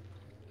correctly,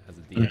 as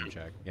a DM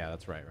check. Yeah,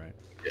 that's right?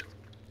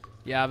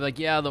 Yeah, I'm like,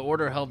 yeah, the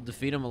Order helped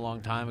defeat him a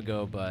long time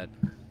ago, but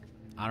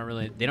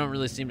they don't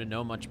really seem to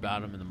know much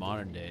about him in the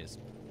modern days.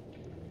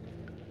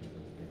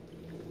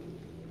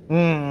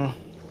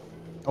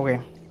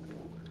 Okay.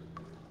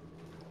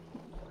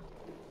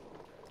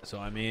 So,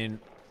 I mean,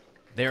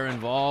 they're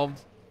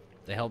involved.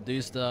 They help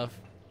do stuff.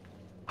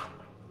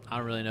 I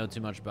don't really know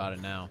too much about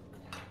it now.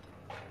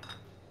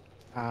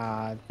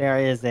 There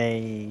is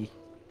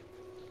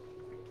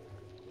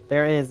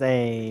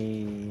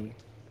a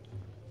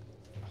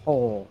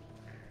hole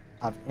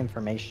of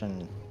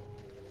information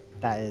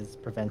that is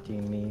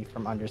preventing me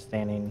from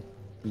understanding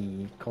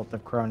the Cult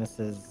of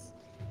Cronus's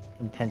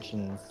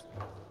intentions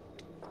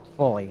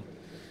fully.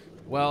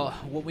 Well,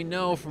 what we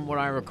know from what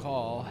I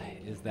recall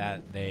is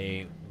that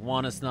they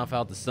want to snuff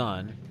out the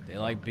sun. They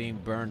like being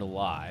burned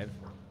alive.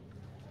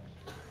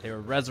 They were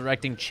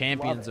resurrecting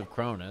champions of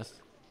Cronus.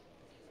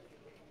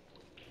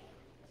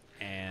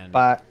 And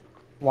But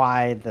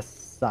why the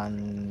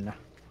sun?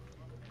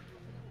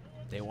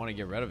 they want to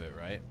get rid of it,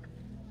 right?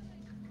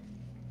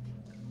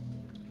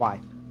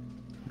 Why?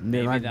 They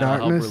Maybe like that'll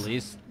darkness. help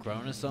release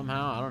Cronus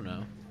somehow. I don't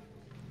know.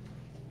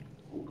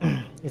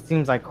 It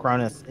seems like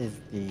Cronus is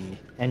the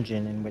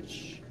engine in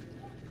which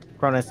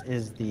Cronus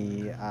is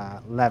the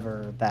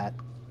lever that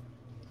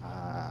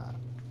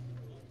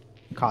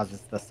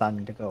causes the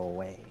sun to go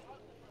away.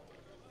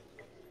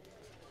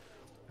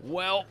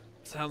 Well,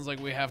 sounds like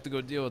we have to go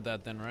deal with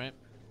that then, right?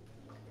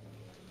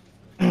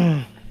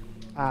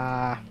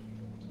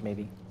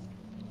 Maybe.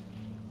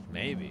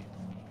 Maybe.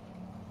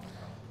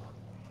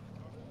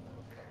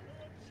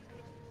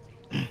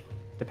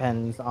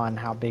 Depends on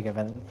how big of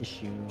an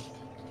issue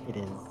it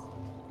is.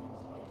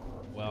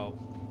 Well,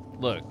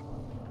 look,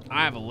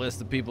 I have a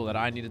list of people that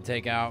I need to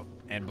take out,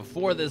 and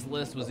before this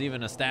list was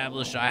even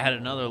established, I had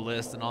another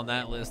list, and on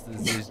that list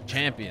is these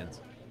champions.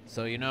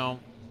 So, you know,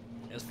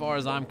 as far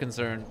as I'm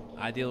concerned,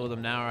 I deal with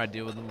them now or I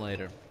deal with them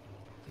later.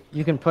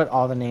 You can put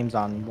all the names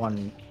on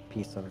one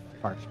piece of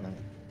parchment.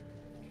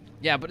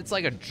 Yeah, but it's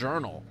like a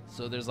journal.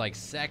 So there's like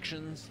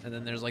sections, and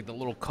then there's like the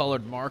little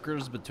colored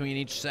markers between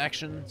each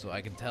section, so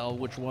I can tell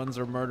which ones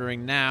are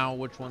murdering now,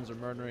 which ones are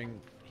murdering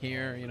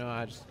here. You know,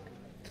 I just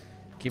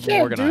keep them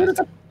Yeah, organized.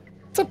 dude,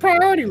 it's a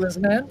priority list,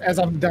 man. As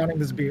I'm downing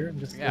this beer, and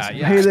just Yeah, listening.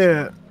 yeah. Hey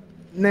there,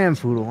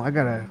 Namfoodle. I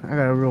got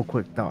a real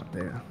quick thought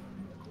there.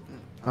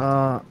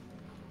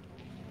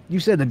 You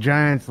said the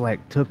giants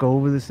like took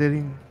over the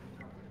city.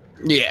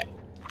 Yeah.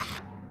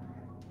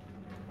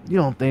 You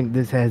don't think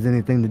this has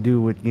anything to do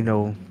with, you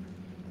know,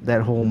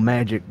 that whole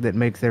magic that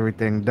makes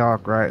everything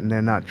dark, right? And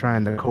they're not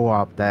trying to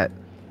co-opt that,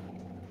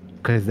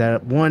 because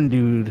that one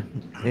dude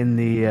in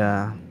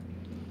the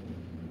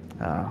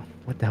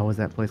what the hell was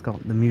that place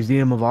called? The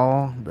Museum of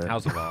All, the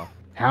House of All.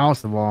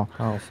 House of All,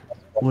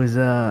 was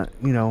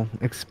you know,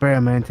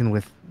 experimenting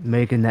with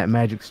making that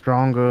magic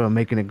stronger or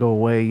making it go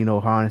away. You know,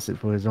 harness it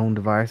for his own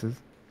devices.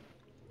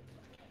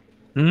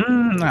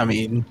 I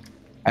mean,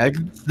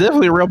 it's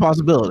definitely a real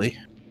possibility.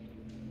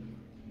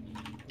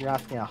 You're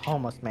asking a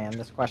homeless man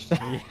this question.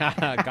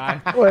 Yeah,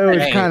 guy. Well, it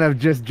was Hey. kind of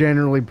just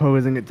generally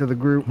posing it to the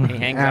group He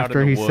hangs out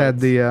after in he the said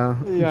woods. the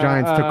Yeah,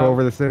 giants took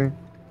over the city.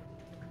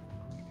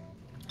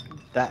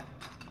 That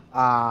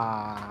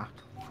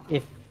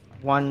if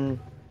one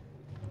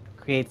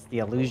creates the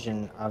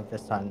illusion of the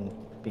sun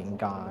being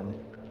gone,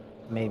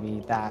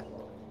 maybe that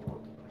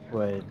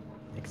would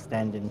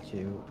extend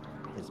into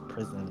his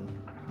prison.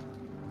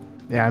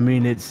 Yeah, I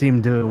mean, it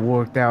seemed to have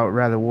worked out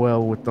rather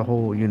well with the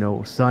whole, you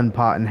know, sun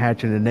pot and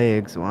hatching an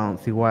egg, so I don't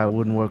see why it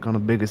wouldn't work on a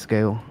bigger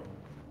scale.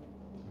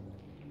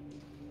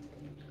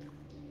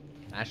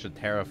 That should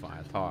terrify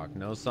a talk.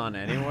 No sun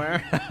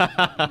anywhere.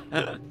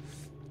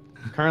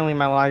 Currently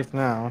my life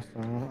now,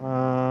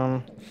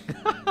 so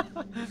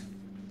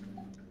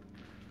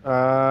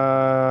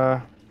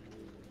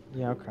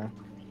yeah, okay.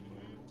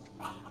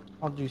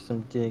 I'll do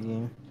some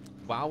digging.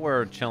 While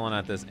we're chilling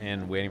at this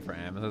inn waiting for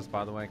Amethyst,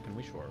 by the way, can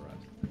we short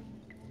rest?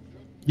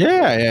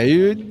 Yeah.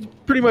 You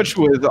pretty much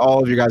with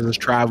all of you guys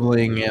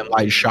traveling and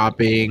light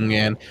shopping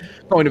and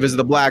going to visit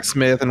the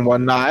blacksmith and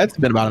whatnot. It's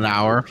been about an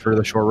hour for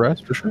the short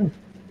rest for sure.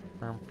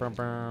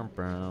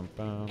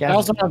 I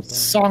also have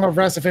Song of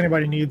Rest if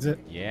anybody needs it.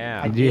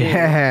 Yeah. I do.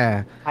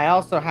 Yeah. I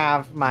also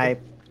have my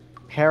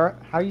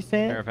how you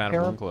say it? Parapet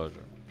of wound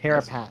closure.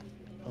 Parapat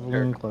of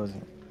wound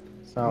closing.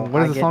 So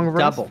What I is the get song reverse?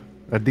 double.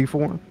 A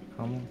D4?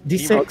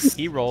 D6.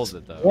 He rolls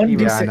it though. One He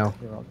Yeah, I D6. know.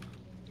 He rolled.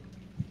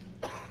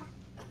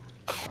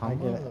 I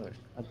get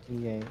a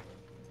D8.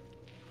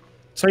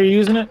 So you're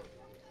using it?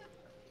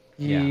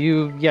 Yeah.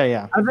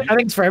 Yeah. I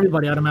think it's for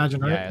everybody, I'd imagine,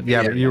 right? Yeah,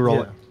 Yeah, but you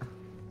roll it.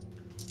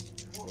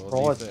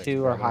 Roll a D6, 2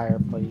 or brother. higher,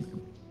 please.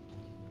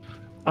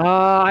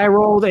 I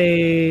rolled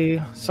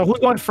a. So who's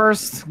going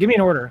first? Give me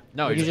an order.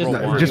 No, You you just- just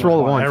roll one. Just roll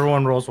it once.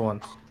 Everyone rolls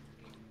once.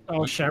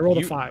 Oh shit! I rolled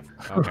a You- 5.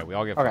 Okay, we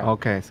all get Okay. five.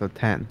 Okay, so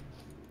 10.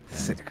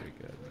 That's pretty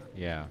good.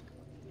 Yeah.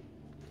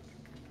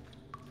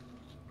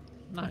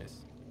 Nice.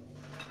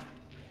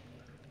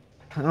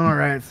 All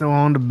right, so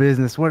on to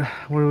business. What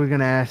are we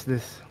gonna ask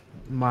this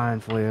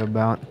mind flayer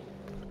about?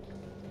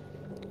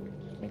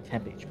 Make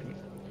 10 HP.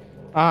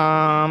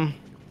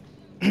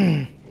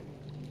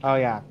 Oh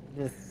yeah,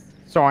 this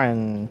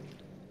Soren.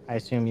 I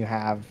assume you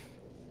have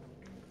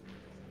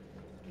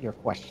your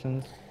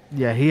questions.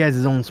 Yeah, he has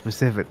his own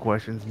specific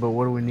questions, but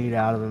what do we need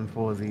out of him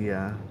for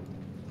the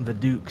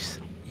Dukes?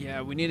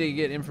 Yeah, we need to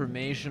get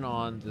information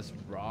on this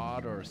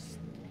rod or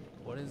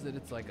what is it?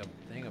 It's like a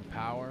thing of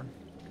power.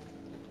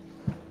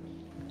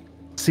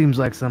 Seems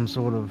like some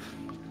sort of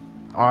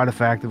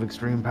artifact of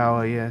extreme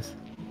power, yes.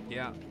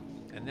 Yeah.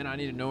 And then I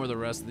need to know where the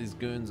rest of these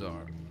goons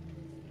are.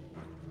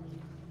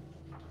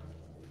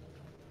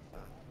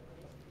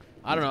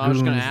 I don't know. I'm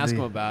just gonna Goons, ask the-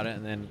 them about it,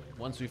 and then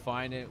once we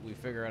find it, we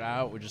figure it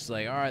out. We're just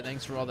like, all right,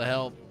 thanks for all the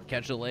help.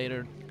 Catch you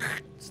later.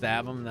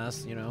 Stab them.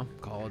 That's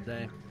call it a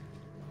day.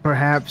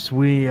 Perhaps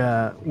we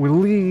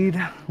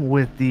lead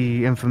with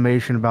the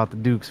information about the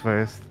Dukes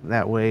first.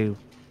 That way,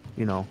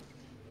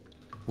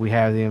 we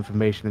have the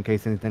information in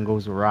case anything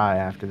goes awry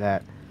after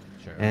that.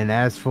 Sure. And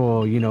as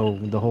for,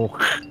 the whole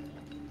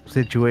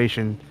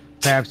situation,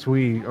 perhaps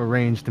we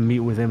arrange to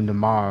meet with him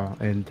tomorrow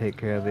and take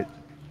care of it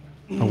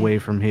away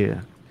from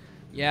here.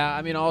 Yeah,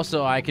 I mean,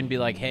 also I can be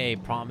like, hey,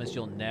 promise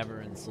you'll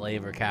never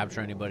enslave or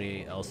capture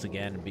anybody else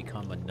again and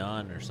become a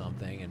nun or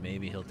something, and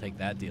maybe he'll take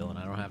that deal, and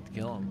I don't have to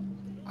kill him.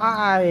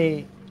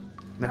 I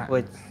Nah.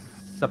 would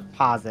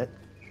supposit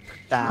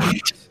that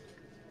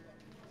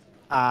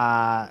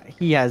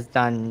he has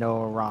done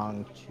no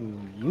wrong to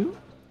you.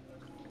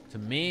 To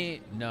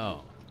me,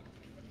 no.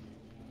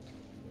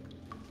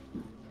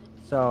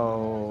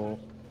 So,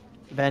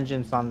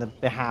 vengeance on the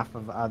behalf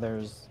of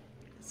others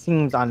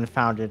seems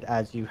unfounded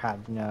as you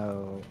have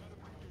no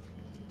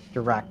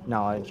direct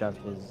knowledge of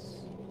his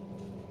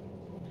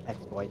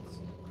exploits.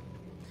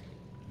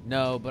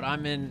 No, but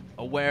I'm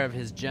aware of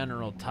his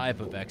general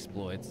type of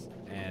exploits,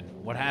 and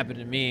what happened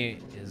to me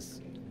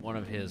is one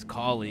of his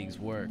colleagues'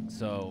 work.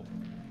 So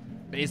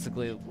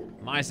basically,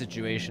 my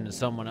situation is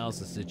someone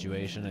else's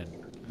situation,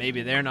 and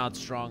maybe they're not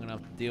strong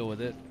enough to deal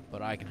with it,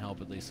 but I can help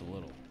at least a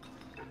little.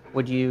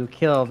 Would you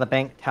kill the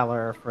bank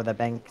teller for the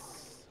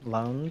bank's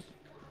loans?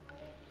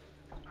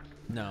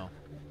 No.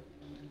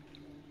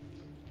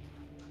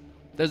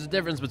 There's a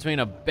difference between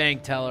a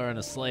bank teller and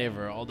a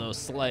slaver, although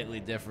slightly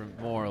different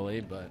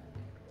morally, but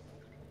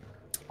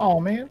Oh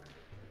man.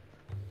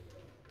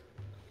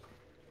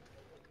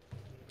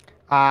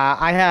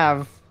 I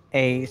have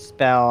a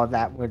spell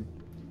that would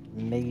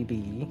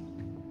maybe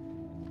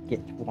get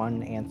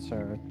one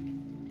answer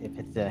if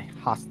it's a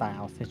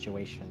hostile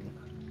situation.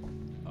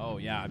 oh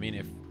yeah, I mean,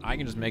 if I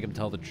can just make him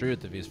tell the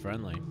truth if he's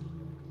friendly.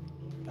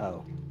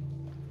 Oh.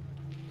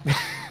 I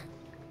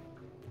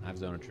have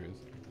Zone of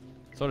Truth.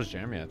 So does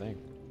Jeremy, I think.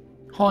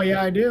 Oh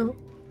yeah, I do.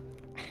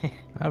 I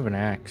have an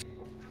axe.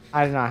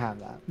 I do not have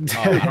that.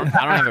 Oh, I don't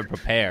have it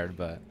prepared,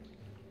 but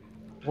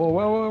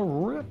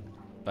Well,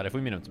 if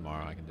we meet him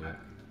tomorrow, I can do it.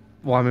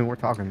 Well, I mean, we're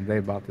talking today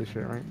about this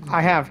shit, right?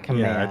 I have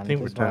command. Yeah, I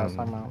think we're is what I was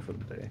done talking about. for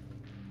the day.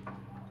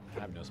 I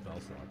have no spell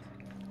slots.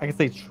 I can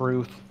say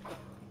truth.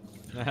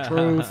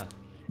 Truth.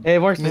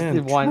 It works Man,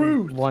 just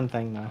one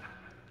thing though.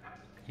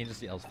 He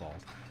just yells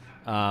false.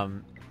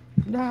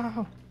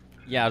 No.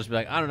 Yeah, I'll just be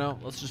like, I don't know.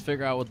 Let's just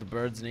figure out what the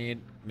birds need.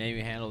 Maybe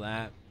handle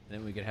that.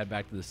 Then we could head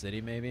back to the city,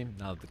 maybe.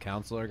 Now that the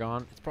council are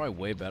gone. It's probably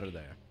way better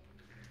there.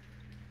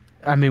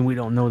 I mean, we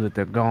don't know that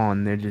they're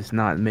gone. They're just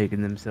not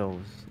making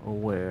themselves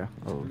aware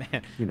of,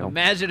 Man, you know.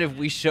 imagine if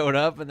we showed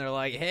up and they're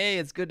like, hey,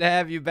 it's good to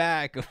have you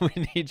back.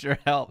 We need your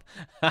help.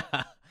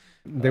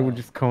 They were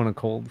just Kona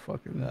cold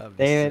fucking. That'd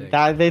be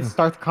sick. They'd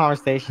start the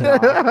conversation.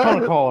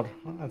 Kind of cold.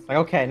 It's like,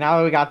 okay, now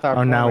that we got our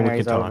Oh, now we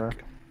can preliminaries over.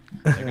 talk.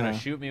 They're going to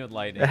shoot me with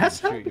lightning and That's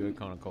shoot you with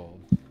Kona Cold.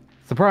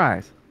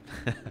 Surprise.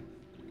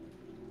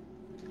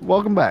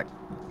 Welcome back.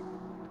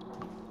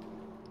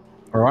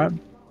 All right.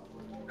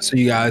 So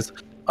you guys,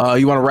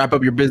 you want to wrap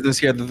up your business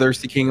here at the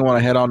Thirsty King and want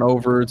to head on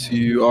over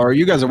to, or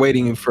you guys are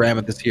waiting for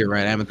Amethyst here,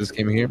 right? Amethyst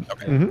came here.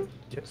 Okay. Mhm.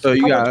 So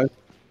you How guys,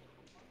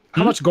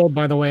 How much gold,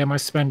 by the way, am I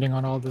spending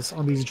on on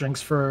these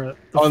drinks for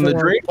On the 4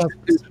 drinks?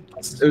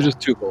 plus- it was just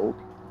 2 gold.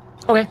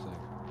 Okay.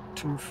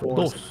 2,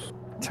 4,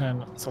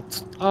 10. So,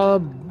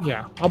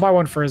 yeah, I'll buy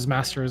one for his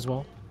master as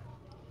well.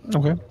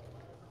 Okay.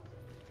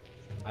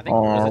 I think,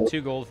 is it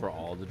 2 gold for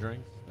all the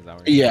drinks? Is that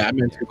what you're Yeah, I saying?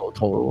 meant 2 gold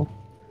total.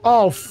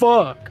 Oh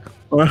fuck!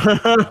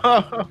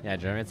 Yeah,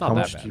 Jeremy, it's How not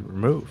that much bad. do you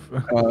remove?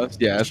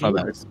 Yeah, that's not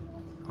bad.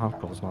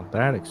 Alcohol's not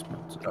that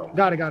expensive.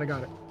 Got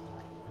it.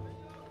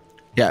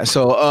 Yeah,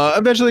 so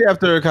eventually,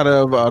 after kind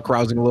of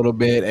carousing a little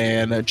bit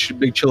and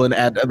big chilling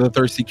at the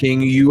Thirsty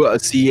King, you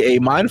see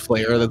a mind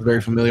flayer that's very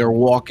familiar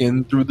walk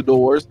in through the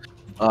doors,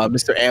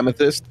 Mr.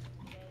 Amethyst,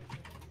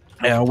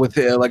 with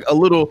like a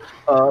little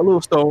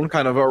stone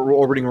kind of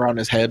orbiting around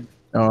his head.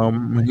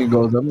 He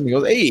goes up and he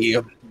goes, "Hey,"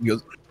 he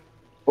goes,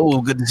 "Oh,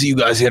 good to see you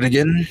guys here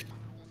again."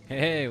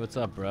 Hey, what's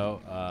up,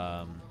 bro?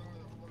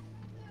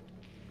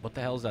 What the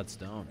hell is that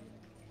stone?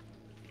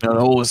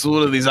 Oh, it's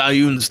one of these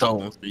Ayun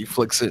stones. He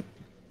flicks it.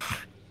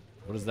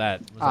 What does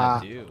that do?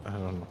 I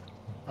don't know.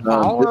 A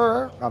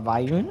power of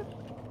Ayun?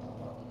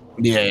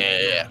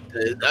 Yeah.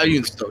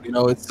 Ayun stone. You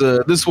know, it's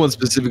this one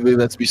specifically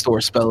lets me store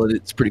a spell.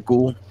 It's pretty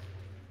cool.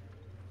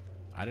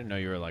 I didn't know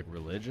you were like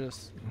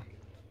religious.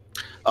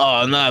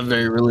 Oh, not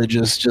very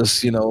religious.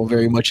 Just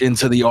very much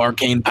into the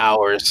arcane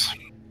powers.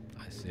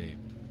 I see.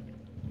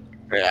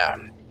 Yeah.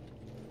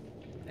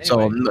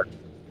 Anyway,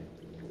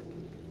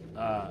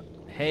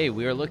 hey,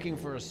 we are looking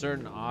for a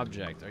certain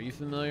object. Are you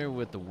familiar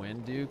with the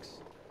Wind Dukes?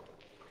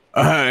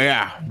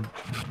 Yeah.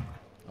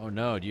 Oh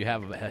no, do you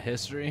have a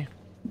history?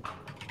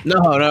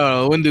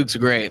 No. Wind Dukes are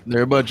great.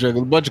 They're a bunch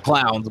of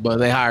clowns, but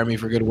they hire me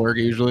for good work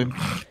usually.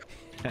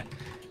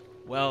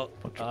 Well,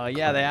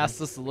 yeah, they asked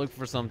us to look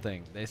for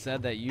something. They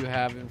said that you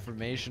have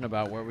information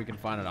about where we can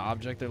find an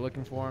object they're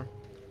looking for.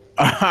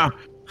 Yeah,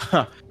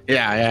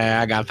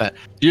 I got that.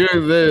 You're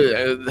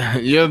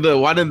the.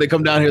 Why didn't they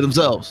come down here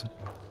themselves?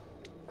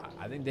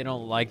 I think they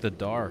don't like the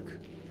dark.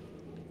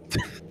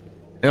 They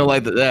don't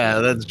like the. Yeah,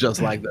 that's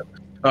just like them.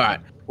 All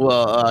right.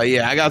 Well,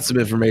 yeah, I got some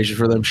information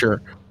for them.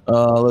 Sure.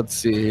 Let's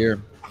see here.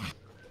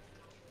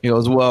 He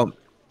goes, well,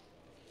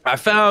 I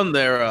found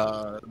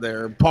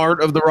their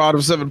part of the rod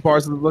of 7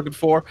 parts that they're looking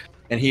for,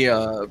 and he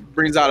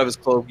brings out of his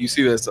cloak. You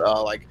see this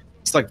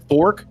it's like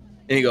fork,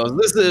 and he goes,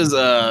 this is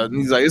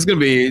he's like, it's gonna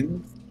be a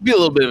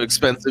little bit of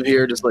expensive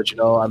here, just to let you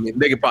know. I mean,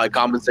 they could probably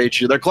compensate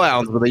you. They're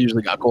clowns, but they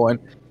usually got coin.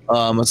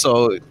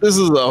 So this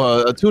is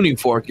a tuning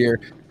fork here.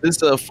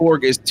 This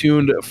fork is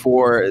tuned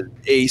for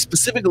a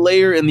specific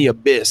layer in the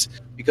abyss,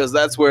 because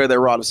that's where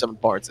their rod of 7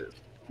 parts is.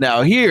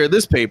 Now here,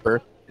 this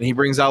paper, and he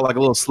brings out like a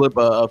little slip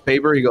of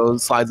paper. He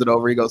goes, slides it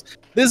over. He goes,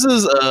 this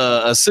is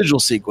a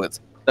sigil sequence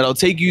that'll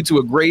take you to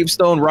a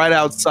gravestone right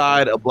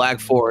outside a Black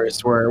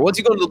Forest, where once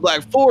you go to the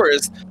Black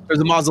Forest,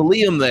 there's a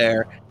mausoleum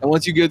there. And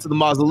once you get to the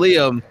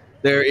mausoleum,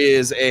 there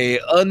is a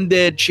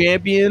undead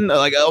champion,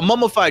 like a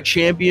mummified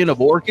champion of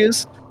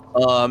Orcus.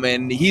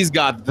 And he's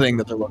got the thing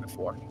that they're looking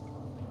for.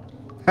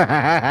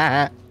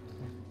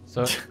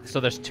 So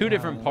there's 2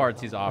 different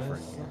parts he's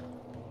offering.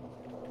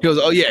 He goes,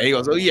 oh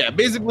yeah.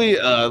 Basically,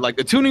 like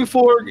the tuning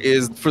fork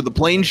is for the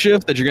plane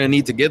shift that you're gonna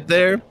need to get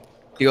there.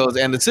 He goes,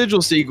 and the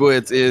sigil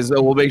sequence is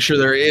we'll make sure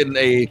they're in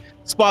a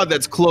spot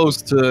that's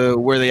close to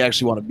where they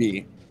actually want to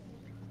be.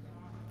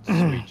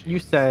 You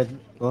said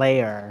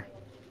layer.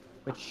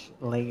 Which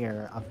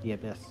layer of the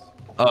abyss?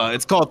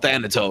 It's called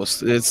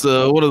Thanatos. It's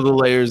one of the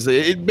layers.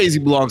 It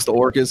basically belongs to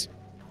Orcus.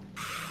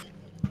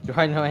 Do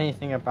I know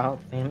anything about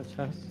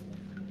Thanatos?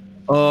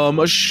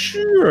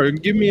 Sure.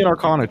 Give me an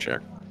Arcana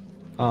check.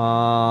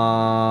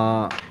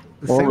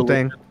 Same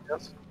thing.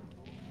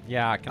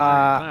 Yeah, can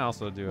I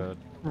also do a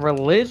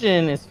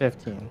Religion is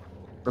 15.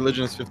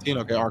 Religion is 15.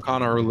 Okay,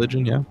 Arcana or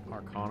religion, yeah.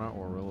 Arcana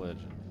or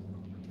religion?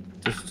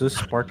 Does this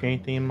spark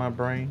anything in my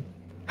brain?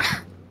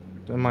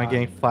 Am I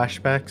getting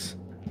flashbacks?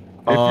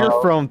 If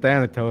you're from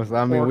Thanatos,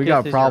 I mean, we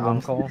got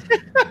problems.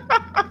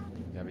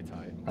 That'd be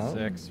tight.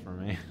 6 for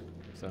me.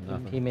 So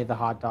nothing. He made the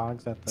hot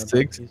dogs at the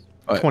 6?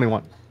 Buc-ee's.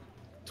 21.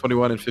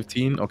 21 and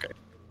 15. Okay.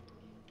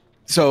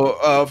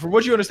 So, from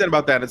what you understand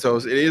about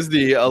Thanatos, it is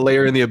the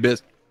layer in the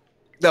abyss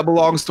that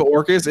belongs to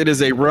Orcus. It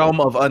is a realm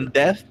of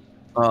undeath.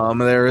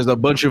 There is a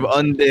bunch of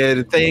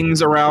undead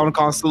things around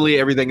constantly.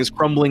 Everything is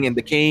crumbling and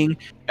decaying,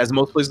 as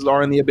most places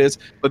are in the abyss.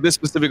 But this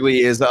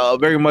specifically is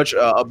very much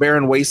a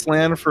barren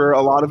wasteland for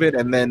a lot of it.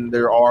 And then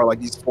there are like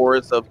these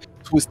forests of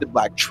twisted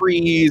black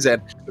trees,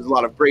 and there's a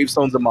lot of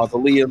gravestones and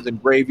mausoleums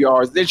and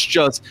graveyards. It's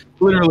just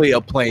literally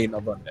a plain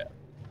of undead.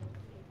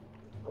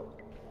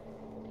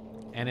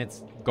 And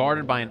it's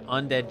guarded by an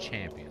undead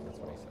champion. That's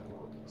what he said.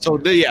 So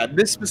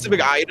this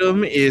specific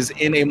item is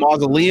in a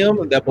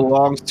mausoleum that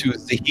belongs to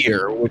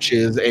Zahir, which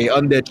is a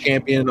undead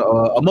champion,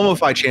 a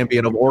mummified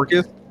champion of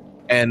Orcus,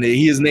 and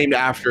he is named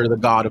after the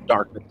god of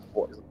darkness.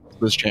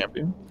 This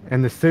champion.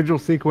 And the sigil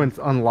sequence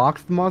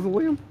unlocks the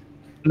mausoleum?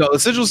 No, the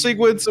sigil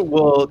sequence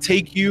will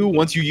take you,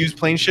 once you use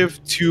plane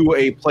shift, to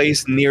a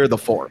place near the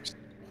forest.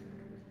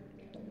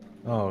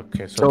 Oh,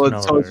 okay. So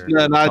it's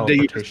not that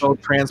you just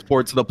don't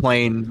transport to the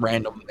plane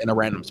in a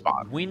random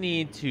spot. We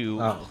need to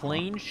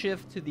plane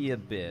shift to the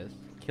abyss,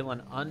 kill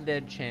an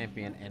undead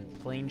champion, and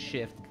plane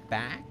shift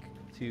back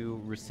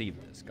to receive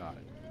this. Got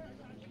it.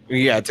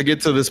 Yeah, to get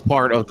to this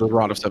part of the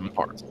Rod of 7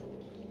 Parts.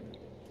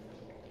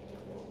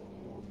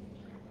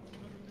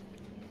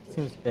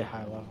 Seems a bit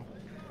high level.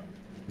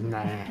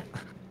 Nah.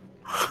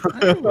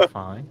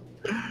 Fine.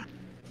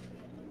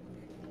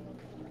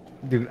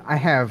 Dude, I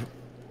have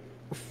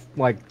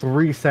like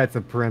 3 sets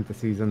of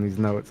parentheses in these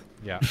notes.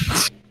 Yeah.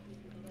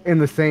 in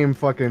the same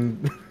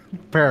fucking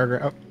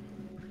paragraph.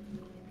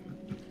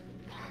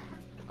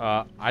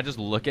 I just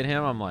look at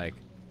him. I'm like,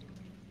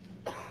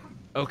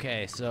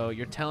 okay, so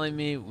you're telling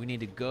me we need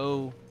to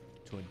go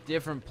to a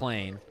different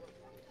plane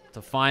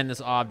to find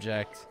this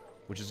object,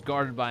 which is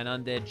guarded by an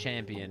undead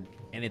champion,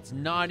 and it's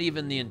not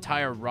even the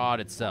entire rod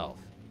itself.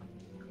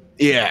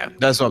 Yeah,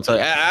 that's what I'm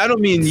telling you. I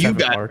don't mean you 7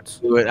 got parts.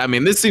 to do it. I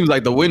mean, this seems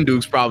like the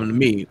Winduke's problem to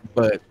me,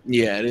 but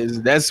yeah, it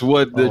is. That's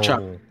what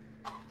the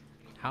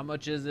How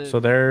much is it So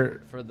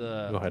they're for Go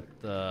the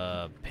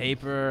ahead.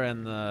 paper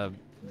and the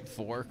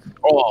fork?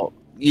 Oh,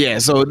 yeah.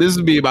 So this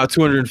would be about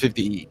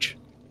 250 each.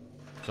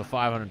 So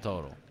 500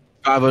 total.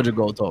 500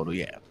 gold total.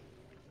 Yeah,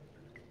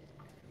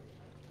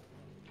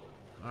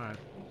 All right.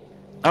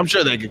 I'm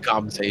sure they could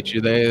compensate you.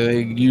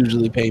 They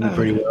usually pay me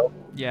pretty well.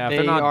 Yeah, if They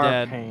they're not are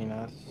dead. paying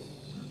us.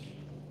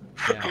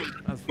 Yeah,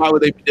 that's Why fine.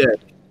 would they be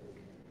dead?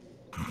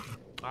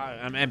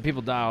 I mean,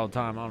 people die all the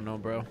time. I don't know,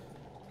 bro.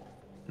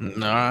 All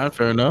right,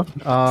 fair enough.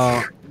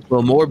 Uh, A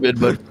little morbid,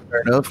 but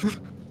fair enough.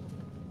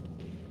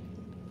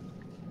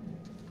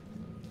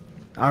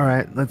 all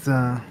right, let's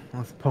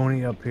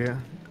pony up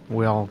here.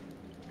 We all,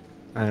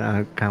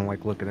 I kind of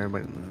like look at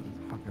everybody.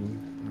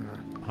 Fucking,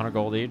 100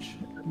 gold each.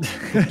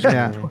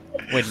 yeah.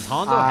 Wait, does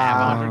Hanzo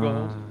have 100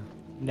 gold?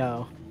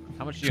 No.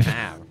 How much do you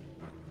have?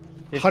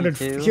 100.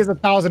 52. He has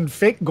 1,000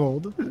 fake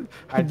gold.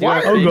 I do Why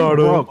have are you 50.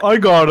 broke? I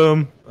got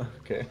him.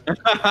 Okay.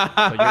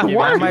 So you're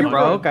Why giving am I me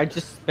broke? I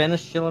just spent a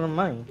shitload of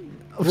money.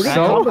 We're I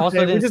gonna also compensate.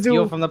 We didn't just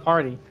steal do, from the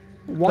party.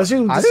 let's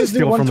do, I let's didn't just do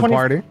steal from the 120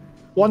 party.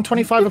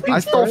 125 apiece. I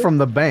stole right? from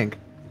the bank.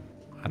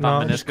 I No,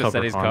 thought I just Meniscus cover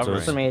said he's Hanzo's.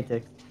 covering.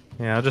 Semantics.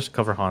 Yeah, I'll just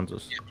cover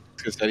Hanzo's.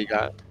 Because that he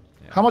got.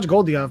 How much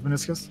gold do you have,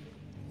 Meniscus?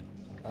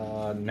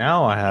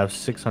 Now I have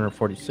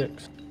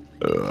 646.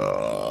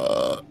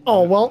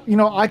 Oh, well, you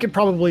know, I could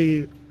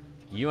probably...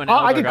 You and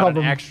I Elder could got an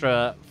cover him.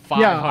 extra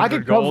 500 Yeah, I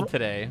could gold cover-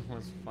 today.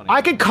 That's funny.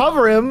 I could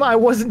cover him. I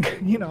wasn't,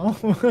 you know...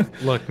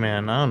 Look,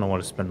 man, I don't know what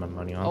to spend my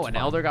money on. Oh, It's and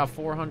fine. Elder got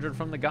 400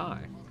 from the guy.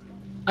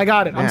 I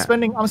got it. Yeah.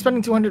 I'm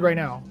spending 200 right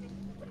now.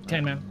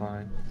 10, man.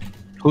 Fine.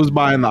 Who's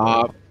buying the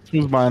op?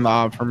 Who's buying the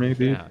op for me,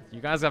 dude? Yeah, you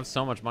guys have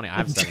so much money. I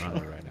have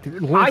 700 right now.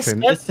 Dude,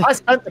 listen, I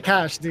spent the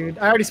cash, dude.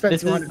 I already spent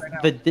This 200 is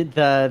right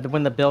now. the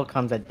when the bill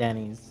comes at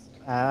Denny's.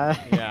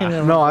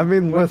 Yeah. no, I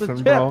mean, Where's the listen,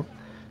 tip? bro.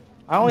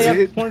 I only have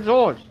It-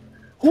 $20.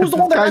 Who's the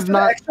one that This has guy's the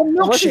not- extra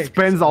Unless he milkshake?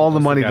 spends all the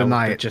This money guy with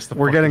tonight, just the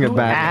we're getting it Who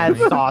back. adds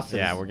sauces?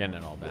 Yeah, we're getting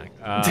it all back.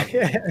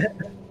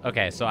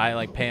 Okay, so I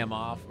like pay him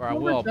off, or I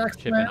Remember will Jack's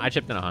chip in. plan? I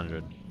chipped in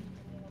 100.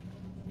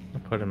 I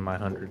put in my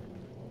 100.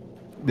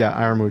 Yeah,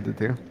 I removed it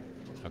too.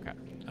 Okay.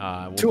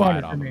 We'll buy 200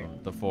 it for off of me. him.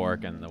 The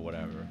fork and the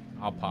whatever.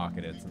 I'll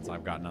pocket it since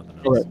I've got nothing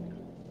Okay. else.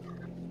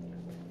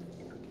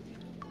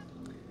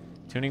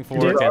 Tuning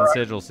fork and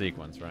sigil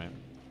sequence, right?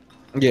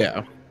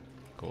 Yeah.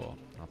 Cool.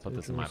 I'll put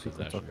this in my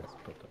possession.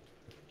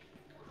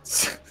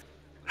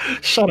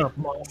 Shut up,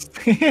 Moss.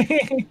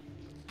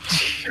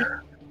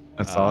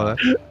 That's all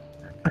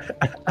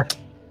that.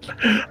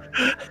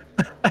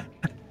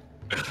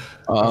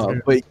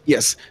 But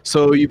yes,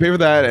 so you pay for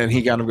that, and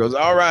he kind of goes,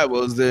 "All right,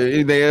 well, is there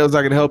anything else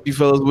I can help you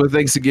fellas with?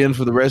 Thanks again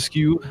for the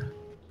rescue."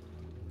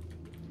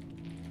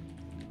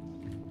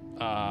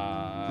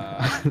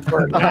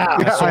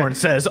 Soren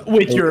says,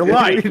 with your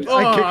life.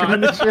 I kick him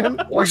in the shin.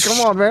 Like, come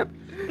on, man.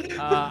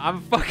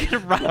 I'm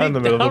fucking writing in the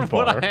middle down of the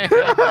what bar.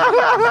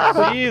 I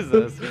have.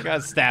 Jesus, you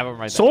guys stab him right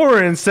there.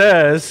 Soren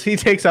says he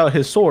takes out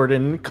his sword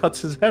and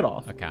cuts his head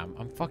off. Okay,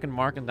 I'm fucking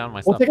marking down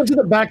my We'll stuff. take him to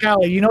the back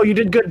alley. You know, you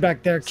did good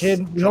back there,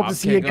 kid. We hope to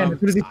see you Dropkick again. him. As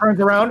soon as he turns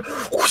around,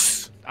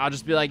 I'll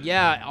just be like,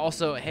 yeah.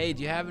 Also, hey,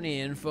 do you have any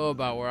info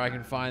about where I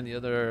can find the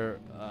other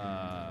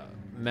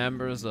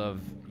members of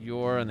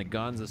your and the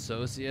Guns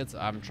Associates?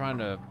 I'm trying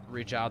to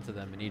reach out to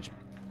them in each,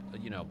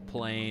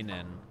 plane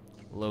and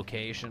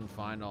location,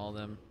 find all of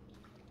them.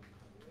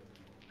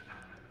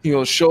 He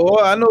goes, "Sure,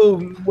 I know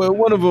where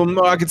one of them.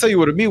 I can tell you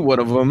where to meet one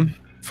of them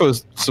for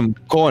some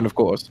coin, of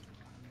course."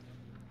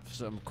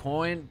 Some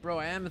coin, bro.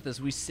 Amethyst,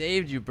 we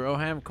saved you,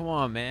 Broham. Come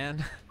on,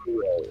 man.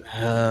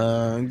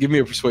 Give me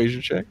a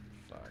persuasion check.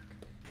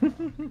 Fuck.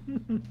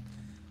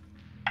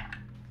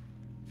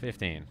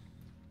 15.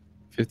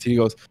 15. He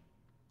goes,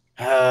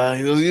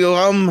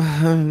 I'm,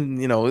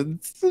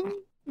 it's a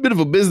bit of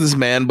a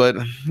businessman, but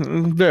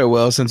very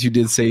well, since you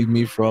did save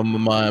me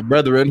from my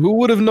brethren, who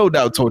would have no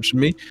doubt tortured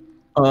me.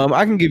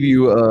 I can give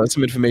you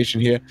some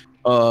information here.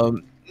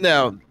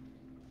 Now,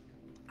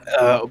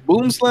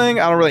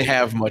 Boomslang, I don't really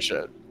have much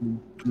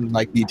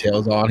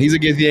details on. He's a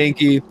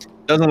Githyanki,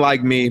 doesn't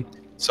like me,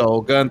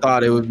 so Gunn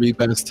thought it would be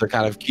best to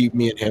kind of keep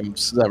me and him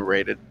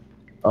separated.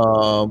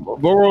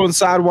 Goro and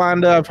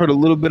Sidewinder, I've heard a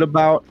little bit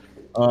about.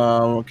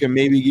 Can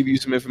maybe give you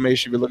some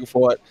information if you're looking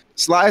for it.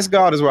 Slice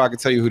God is where I can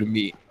tell you who to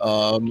meet.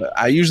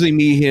 I usually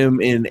meet him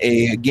in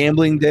a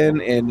gambling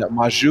den in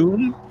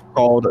Majun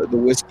called the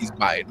Whiskey's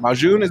Bite.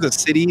 Majun is a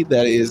city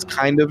that is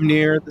kind of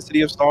near the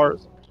City of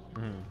Stars.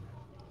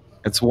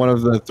 It's one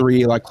of the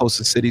three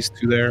closest cities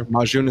to there.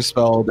 Majun is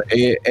spelled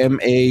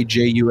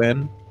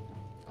Majun.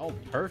 Oh,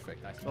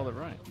 perfect. I spelled it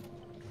right.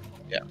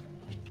 Yeah.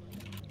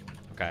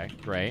 Okay,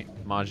 great.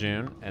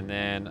 Majun, and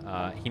then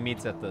he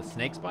meets at the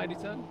Snake's Bite. He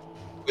said.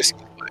 Whiskey.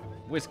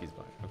 Whiskey's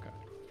Bite. Okay.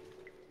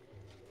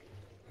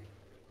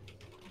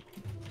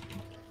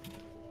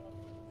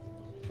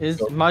 Is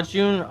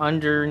Majun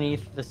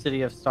underneath the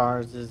City of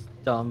Stars'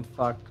 dumb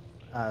fuck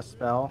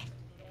spell?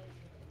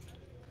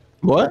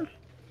 What?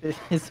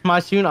 Is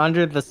Majun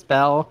under the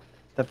spell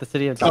that the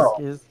City of Stars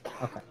is?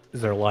 Okay. Is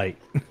there light?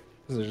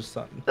 Is there just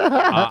something?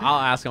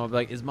 I'll ask him. I'll be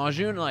like, is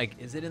Majun like?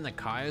 Is it in the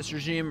Caius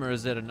regime or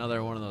is it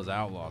another one of those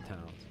outlaw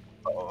towns?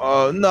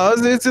 No,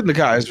 it's in the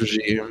Kai's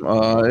regime.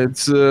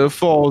 It's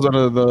falls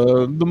under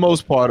the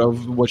most part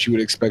of what you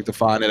would expect to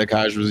find in a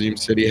Kai's regime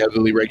city,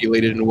 heavily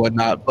regulated and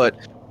whatnot.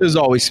 But there's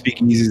always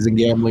speakeasies and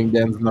gambling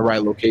dens in the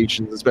right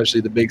locations,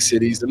 especially the big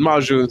cities. And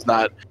Majun's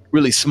not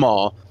really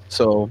small,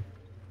 so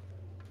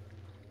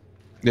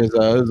there's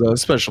a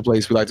special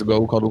place we like to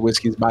go called the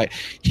Whiskey's Bite.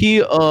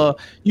 He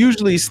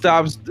usually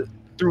stops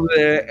through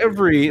there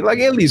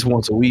at least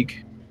once a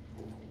week,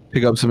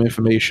 pick up some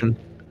information.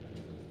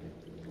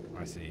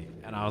 I see.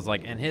 And I was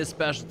like, and his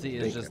specialty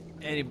is just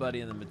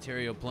anybody in the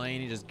material plane.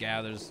 He just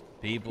gathers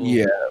people.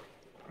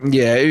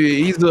 Yeah,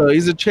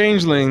 he's a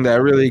changeling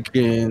that really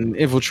can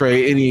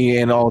infiltrate any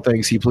and all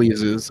things he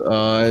pleases,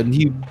 and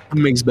he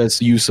makes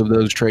best use of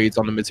those traits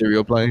on the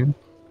material plane.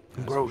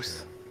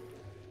 Gross.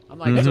 I'm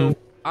like, so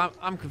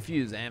I'm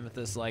confused,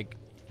 Amethyst. Like,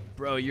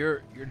 bro,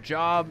 your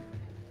job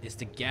is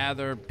to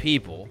gather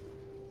people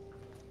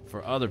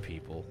for other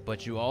people,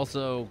 but you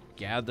also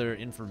gather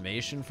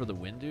information for the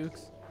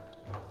Windukes?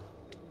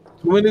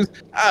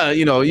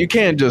 You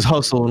can't just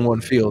hustle in one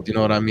field. You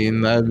know what I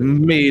mean? I've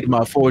made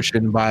my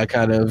fortune by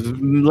kind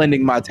of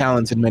lending my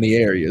talents in many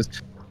areas.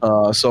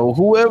 So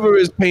whoever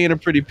is paying a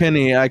pretty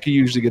penny, I can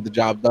usually get the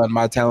job done.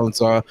 My talents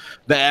are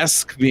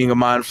vast, being a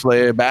mind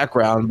flayer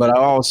background, but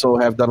I also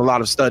have done a lot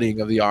of studying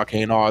of the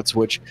arcane arts,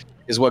 which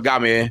is what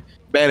got me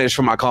banished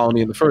from my colony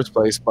in the first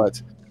place.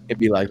 But it'd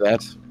be like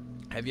that.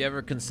 Have you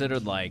ever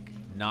considered like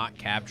not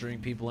capturing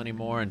people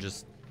anymore and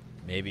just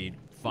maybe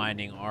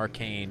finding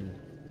arcane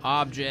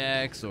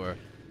objects, or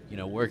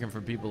working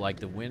for people like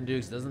the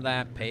Windukes? Doesn't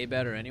that pay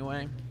better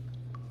anyway?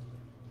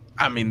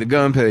 I mean, the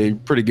gun pay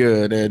pretty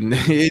good, and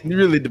it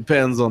really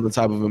depends on the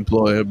type of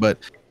employer. But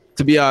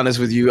to be honest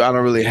with you, I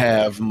don't really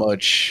have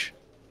much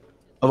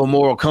of a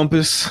moral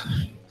compass.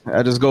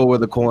 I just go where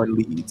the coin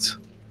leads.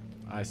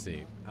 I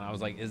see. And I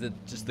was like, is it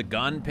just the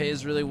gun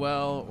pays really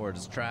well, or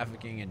does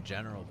trafficking in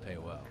general pay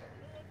well?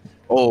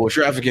 Oh,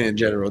 trafficking in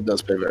general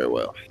does pay very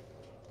well.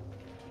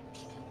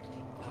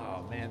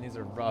 Oh man, these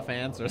are rough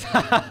answers.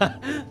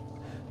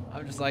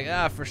 I'm just like,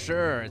 for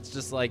sure. It's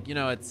just like,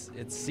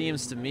 it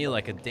seems to me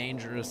like a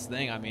dangerous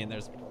thing. I mean,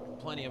 there's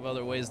plenty of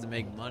other ways to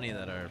make money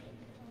that are,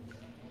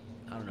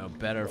 I don't know,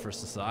 better for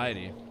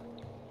society.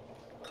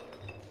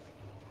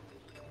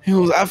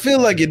 I feel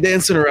like you're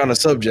dancing around a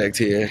subject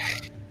here.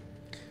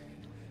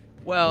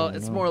 Well,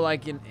 it's more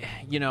like,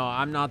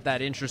 I'm not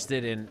that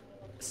interested in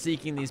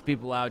seeking these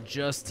people out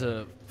just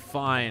to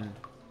find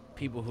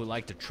people who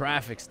like to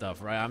traffic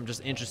stuff, right? I'm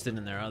just interested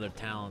in their other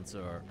talents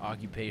or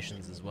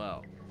occupations as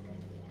well.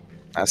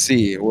 I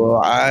see. Well,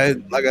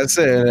 like I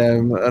said,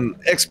 I'm an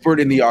expert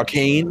in the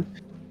arcane.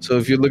 So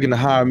if you're looking to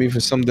hire me for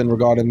something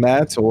regarding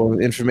that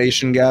or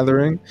information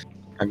gathering,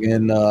 I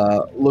can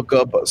look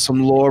up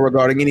some lore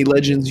regarding any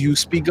legends you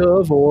speak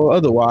of, or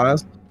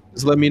otherwise,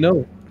 just let me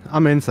know.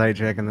 I'm insight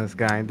checking this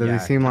guy. Does Yeah,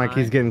 he seem like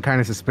he's getting kind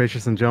of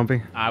suspicious and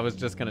jumpy? I was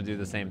just gonna do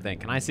the same thing.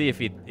 Can I see if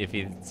he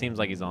seems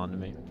like he's on to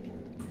me?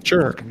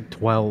 Sure.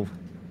 12.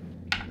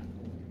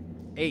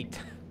 8.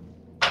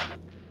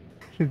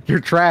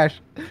 You're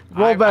trash.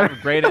 Roll I better.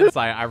 have great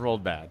insight. I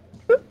rolled bad.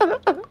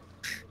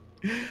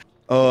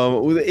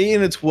 With an 8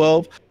 and a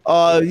 12,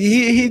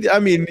 he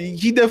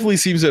definitely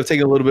seems to have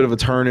taken a little bit of a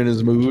turn in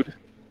his mood.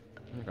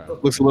 Okay,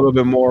 Looks a little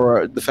bit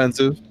more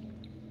defensive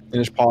in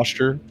his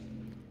posture.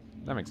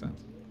 that makes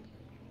sense.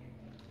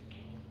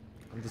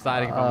 I'm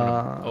deciding if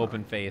I'm gonna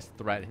open face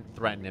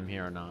threaten him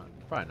here or not.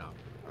 Probably not.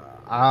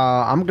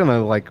 I'm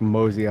gonna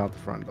mosey out the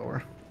front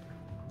door.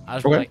 I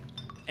was Okay. like,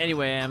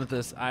 anyway,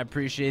 Amethyst, I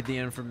appreciate the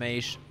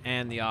information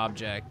and the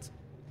object.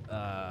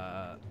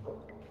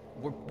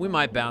 We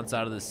might bounce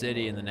out of the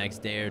city in the next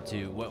day or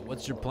two.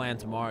 What's your plan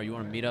tomorrow? You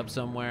want to meet up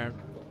somewhere,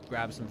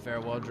 grab some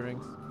farewell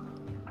drinks?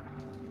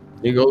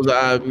 He goes,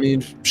 I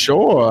mean,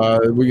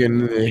 sure, we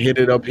can hit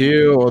it up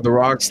here or the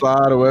rock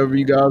slide or wherever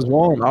you guys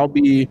want. I'll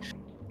be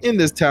in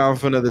this town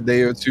for another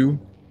day or two.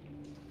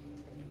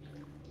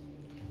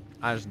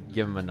 I just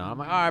give him a nod. I'm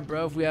like, all right,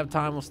 bro, if we have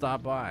time, we'll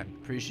stop by.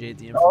 Appreciate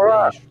the All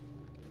right. information.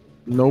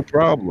 No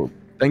problem.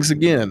 Thanks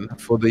again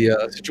for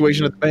the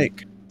situation at the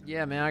bank.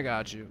 Yeah, man, I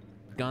got you.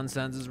 Gun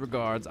sends his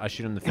regards. I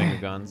shoot him the finger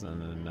guns,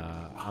 and then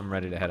I'm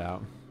ready to head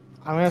out.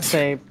 I'm gonna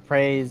say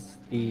praise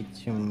be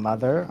to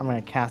Mother. I'm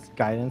gonna cast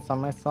guidance on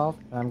myself,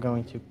 and I'm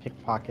going to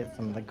pickpocket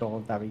some of the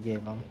gold that we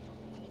gave him.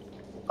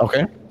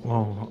 Okay.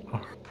 Whoa.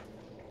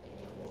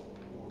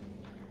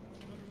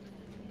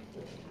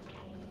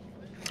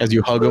 As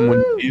you hug him when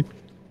you leave.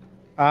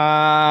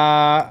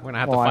 We're gonna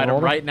have to well, I fight him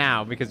rolled right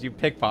now because you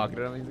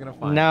pickpocketed him. He's gonna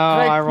find. No, Can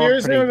I I rolled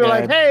cheers pretty him and be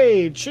like, good.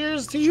 hey,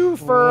 cheers to you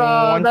for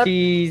that.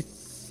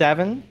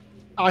 27.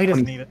 Oh, he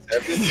doesn't need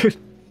it.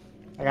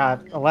 I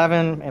got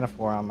 11 and a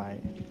 4 on my.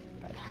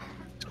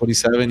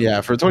 27.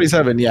 Yeah, for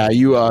 27. Yeah,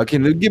 you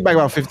can get back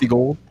about 50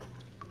 gold.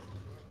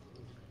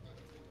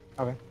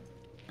 Okay.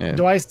 Yeah.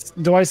 Do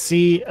I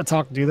see a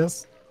talk do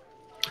this?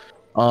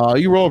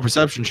 You roll a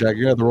perception check.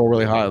 You have to roll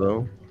really high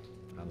though.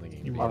 I don't think he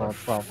You can I beat rolled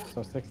 12,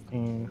 so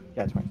 16.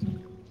 Yeah, 20.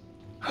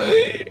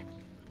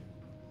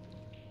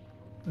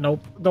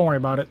 Nope. Don't worry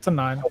about it. It's a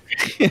 9.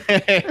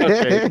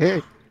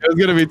 Okay. It was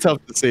gonna be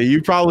tough to see.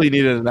 You probably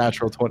needed a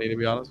natural 20 to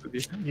be honest with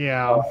you.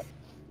 Yeah.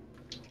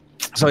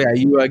 So yeah,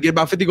 you get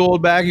about 50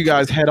 gold back. You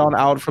guys head on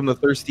out from the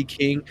Thirsty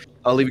King,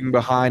 leaving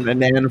behind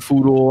Anan,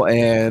 Foodle,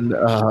 and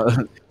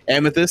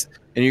Amethyst,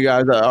 and you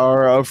guys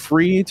are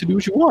free to do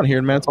what you want here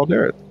in Mantal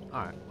Dareth.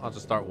 All right, I'll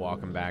just start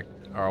walking back,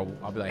 or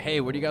I'll be like,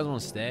 "Hey, where do you guys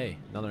want to stay?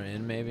 Another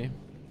inn, maybe?"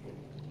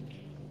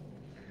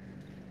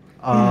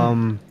 I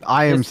am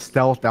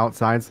stealthed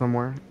outside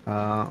somewhere.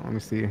 Let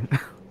me see.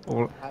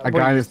 Well, I What do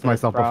you guided think,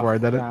 myself bro? before I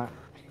did it.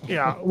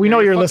 Yeah. We know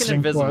you're fucking listening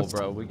invisible, to us.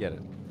 bro. We get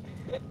it.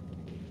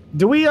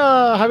 Do we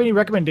have any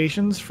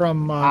recommendations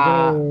from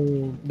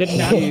Bib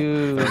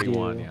You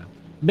 31, do. yeah.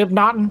 Bib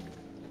Naughton?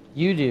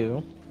 You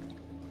do.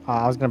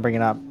 I was gonna bring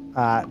it up.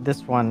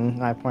 This one,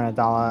 9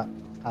 Dala,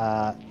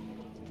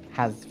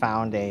 has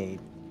found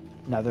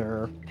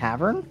another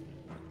tavern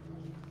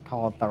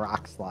called the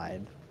Rock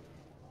Slide.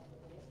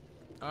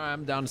 All right,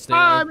 I'm down to stay.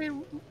 I there.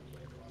 mean,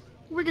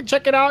 we can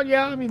check it out.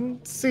 Yeah, I mean,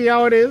 see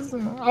how it is.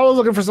 I was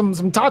looking for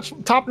some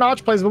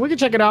top-notch plays, but we can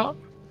check it out.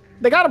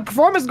 They got a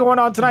performance going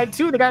on tonight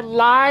too. They got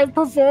live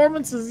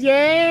performances.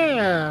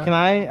 Yeah. Can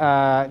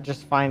I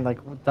just find like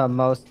the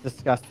most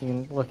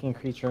disgusting looking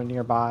creature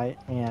nearby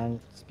and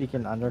speak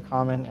in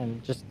Undercommon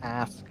and just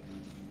ask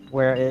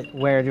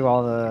where do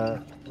all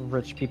the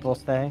rich people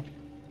stay?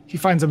 He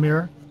finds a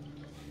mirror.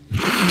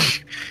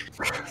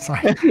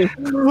 Sorry.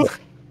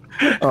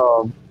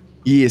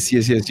 Yes,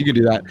 you can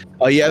do that.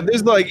 Yeah,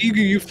 there's like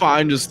you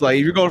find just like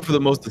if you're going for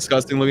the most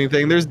disgusting looking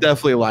thing, there's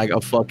definitely like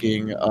a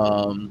fucking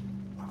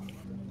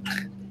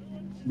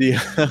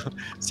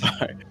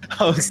sorry,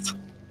 I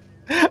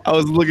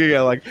was looking at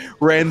like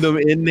random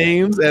inn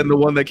names, and the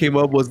one that came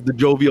up was the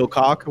Jovial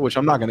Cock, which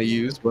I'm not gonna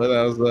use, but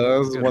that was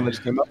the one that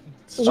just came up.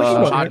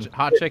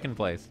 Hot chicken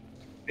place.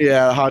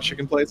 Yeah, hot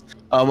chicken place.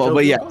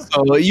 But yeah,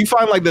 so you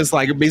find like this,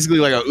 like basically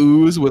like a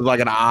ooze with like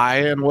an eye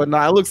and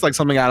whatnot. It looks like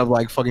something out of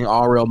like fucking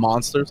R-Real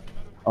Monsters.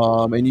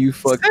 And you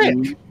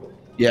fucking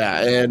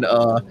yeah, and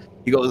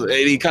he goes and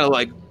he kind of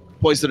like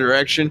points the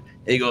direction.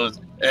 And he goes,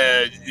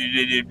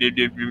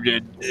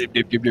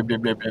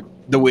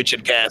 the witch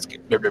and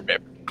casket.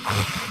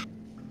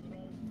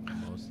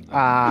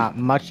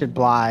 Much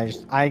obliged.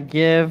 I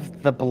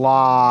give the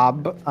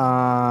blob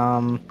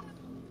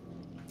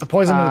The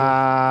poison noodle.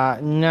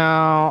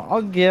 No,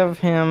 I give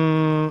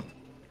him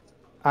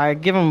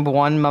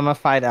one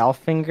mummified elf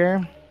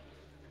finger.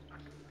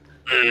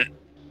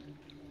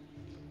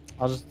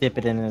 I'll just dip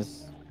it in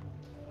his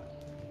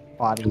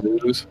body.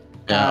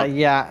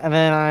 Yeah, and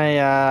then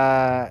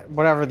I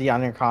whatever the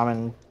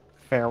uncommon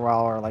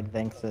farewell or like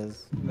thanks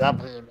is.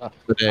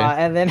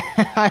 And then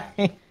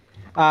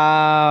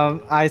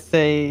I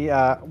say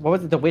what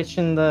was it? The witch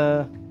in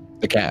the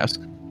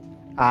cask.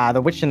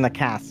 The witch in the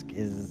cask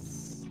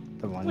is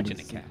the one. Witch in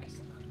the cask.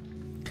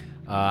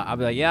 I'll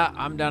be like, yeah,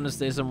 I'm down to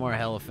stay somewhere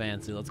hella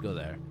fancy. Let's go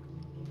there.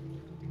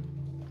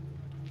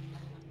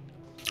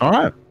 All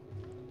right.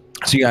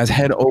 So you guys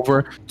head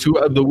over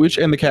to the Witch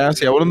and the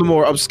Cask. Yeah, one of the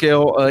more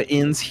upscale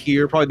inns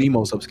here, probably the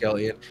most upscale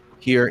inn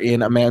here in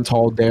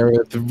Mantal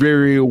Dareth.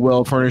 Very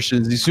well furnished.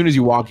 As soon as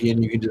you walk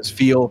in, you can just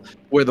feel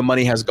where the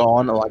money has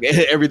gone. Like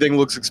everything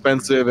looks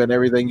expensive, and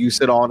everything you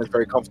sit on is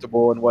very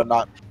comfortable and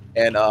whatnot.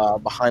 And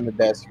behind the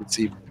desk, you can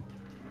see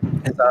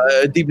it's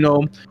a deep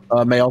gnome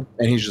male,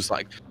 and he's just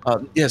like,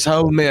 "Yes,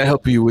 how may I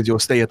help you with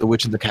your stay at the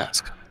Witch and the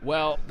Cask?"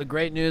 Well, the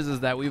great news is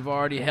that we've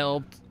already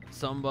helped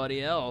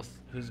somebody else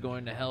who's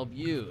going to help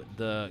you.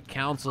 The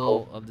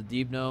Council of the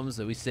Deep Gnomes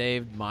that we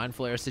saved, Mind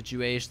Flare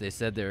situation, they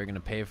said they were going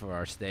to pay for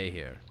our stay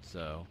here.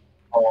 So,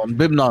 On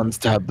Bibnon's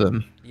tab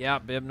then. yeah,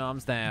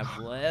 Bibnom's tab.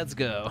 Let's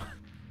go.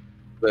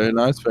 Very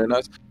nice, very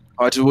nice.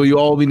 All right, so will you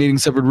all be needing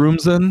separate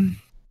rooms then?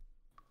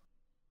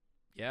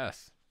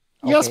 Yes.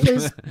 Yes, Okay.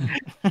 please.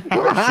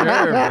 For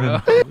sure, bro.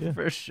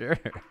 For sure.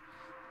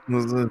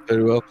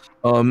 Very well.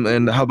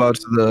 And how about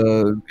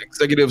the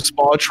executive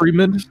spa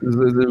treatment?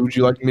 Would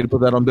you like me to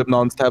put that on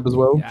Bibnon's tab as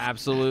well? Yeah,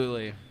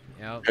 absolutely.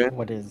 Yep. Okay.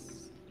 What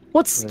is?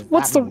 What's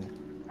what does that the mean?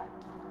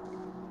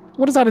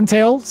 what does that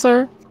entail,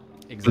 sir?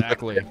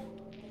 Exactly.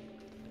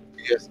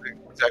 Yes,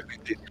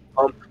 exactly.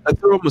 A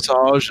thorough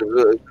massage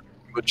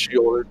which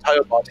your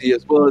entire body,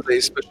 as well as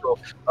a special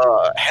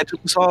head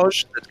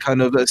massage that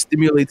kind of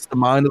stimulates the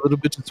mind a little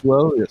bit as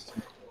well. Yes,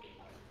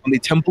 on the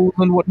temples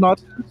and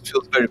whatnot, it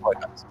feels very quite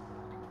nice.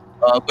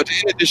 But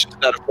in addition to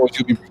that, of course,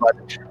 you'll be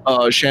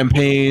provided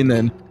champagne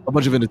and a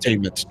bunch of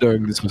entertainment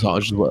during this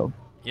massage as well.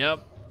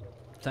 Yep.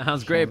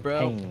 Sounds great, bro.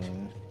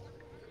 Champagne.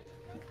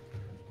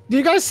 Do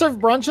you guys serve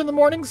brunch in the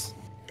mornings?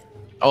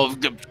 Oh,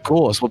 of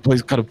course. What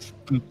kind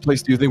of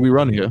place do you think we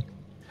run here?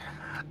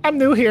 I'm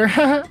new here.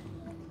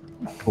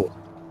 Cool.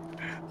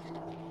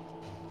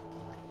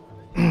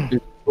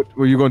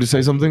 Were you going to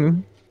say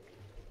something?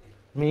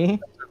 Me?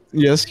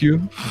 Yes,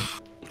 you.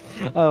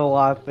 A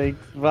lot of things.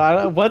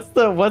 But what's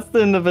the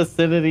in the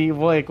vicinity?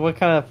 Like, what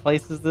kind of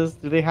place is this?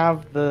 Do they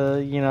have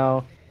do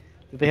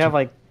they have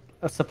like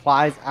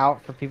supplies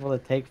out for people to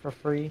take for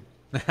free?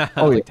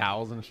 Oh, like yeah.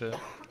 towels and shit.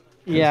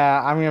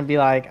 Yeah, I'm gonna be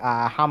like,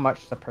 how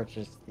much to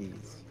purchase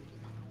these?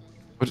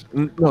 But,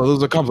 no,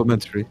 those are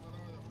complimentary.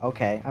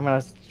 Okay, I'm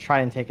gonna try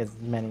and take as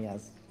many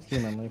as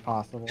humanly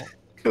possible.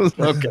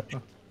 Okay.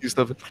 You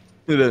stuff it.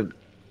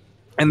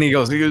 And then he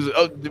goes,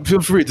 oh,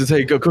 feel free to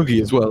take a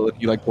cookie as well. And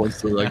he like points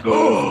to like,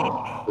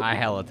 I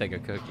hella take a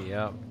cookie.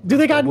 Yep. Do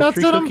they got nuts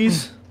in them?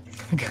 cookies?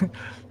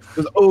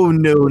 goes, oh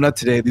no, not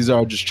today. These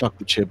are just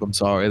chocolate chip. I'm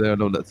sorry. There are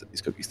no nuts in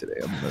these cookies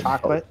today.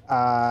 Chocolate.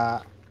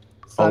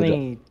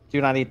 Sonny, do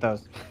not eat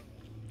those.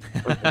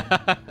 He's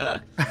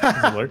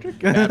allergic.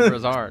 Bad for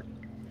his heart.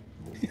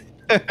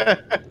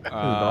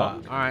 All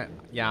right.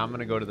 Yeah, I'm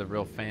gonna go to the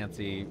real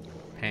fancy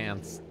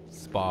pants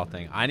spa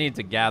thing. I need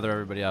to gather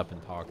everybody up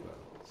and talk though.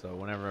 So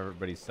whenever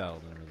everybody's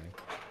settled and everything.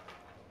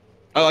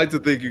 I like to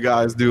think you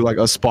guys do like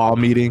a spa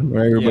meeting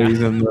where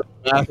everybody's in the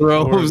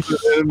bathrobes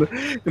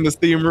in the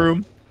steam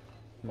room.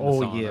 In the Oh,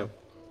 sauna. yeah.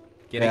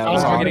 Getting, Yeah,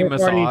 he's I was getting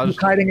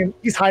massaged.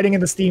 He's hiding in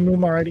the steam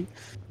room already.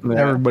 Yeah.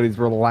 Everybody's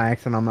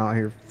relaxing. I'm out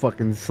here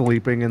fucking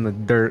sleeping in the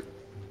dirt.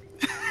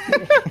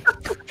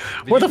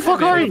 Where the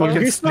fuck are you?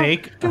 Fucking You're still-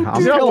 snake. I'm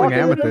Dude, killing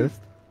walking with him?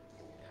 amethyst.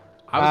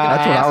 I was gonna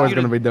That's what ask I was you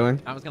gonna be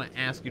doing. I was gonna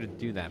ask you to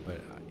do that, but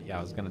yeah,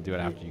 I was gonna do it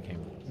after you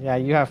came. Yeah,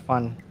 you have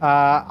fun.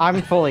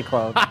 I'm fully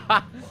clothed.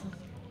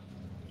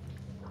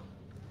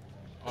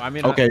 Oh, I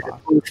mean, Okay,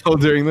 so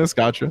during this,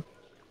 gotcha.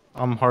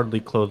 I'm hardly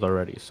clothed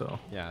already, so.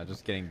 yeah,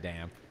 just getting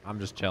damp. I'm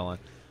just chilling.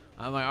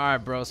 I'm like, all right,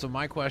 bro. So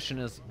my question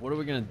is, what are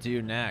we gonna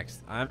do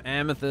next? I'm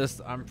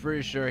Amethyst. I'm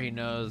pretty sure he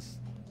knows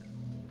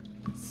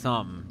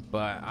something,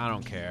 but I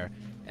don't care.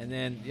 And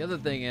then the other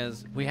thing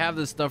is, we have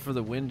this stuff for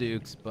the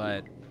Windukes,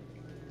 but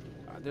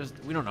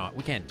we don't know.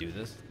 We can't do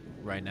this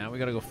right now. We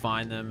gotta go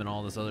find them and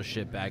all this other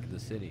shit back at the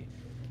city.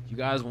 You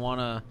guys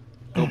wanna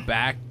go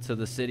back to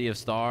the City of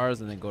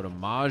Stars and then go to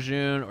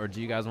Majun, or do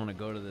you guys want to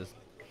go to this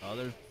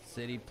other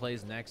city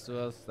place next to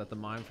us that the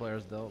Mind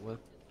Flayers dealt with?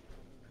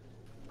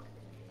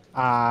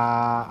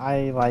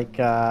 I like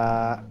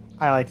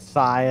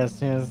sigh as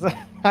soon as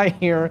I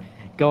hear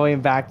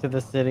going back to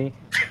the city,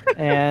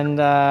 and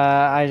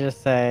I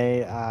just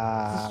say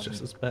It's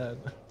just as bad.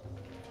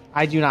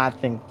 I do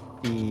not think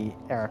the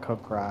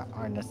Aarakocra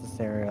are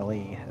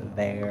necessarily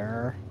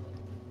there.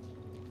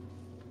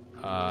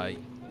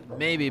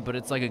 Maybe, but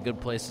it's like a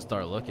good place to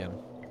start looking.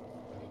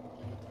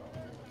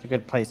 It's a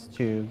good place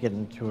to get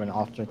into an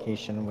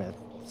altercation with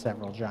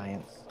several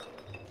giants.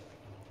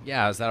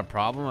 Yeah, is that a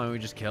problem? I mean, we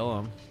just kill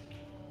them.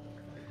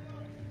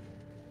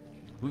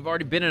 We've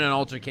already been in an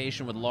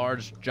altercation with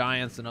large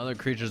giants and other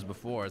creatures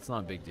before. It's not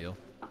a big deal.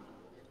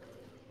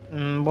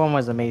 One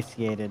was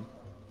emaciated.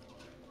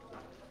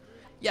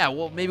 Yeah,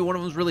 well, maybe one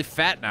of them's really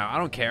fat now. I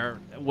don't care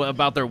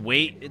about their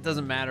weight. It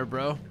doesn't matter,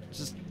 bro.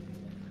 It's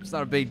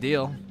not a big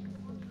deal.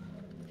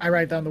 I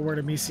write down the word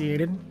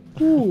emaciated.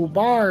 Ooh,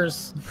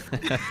 bars.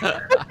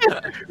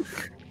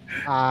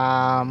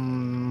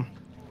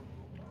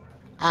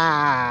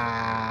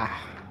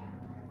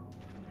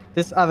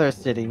 This other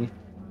city,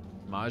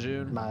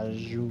 Majun?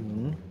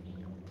 Majun,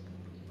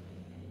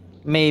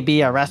 may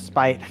be a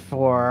respite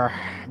for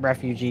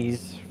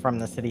refugees from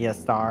the City of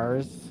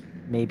Stars.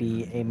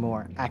 Maybe a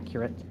more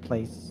accurate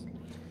place.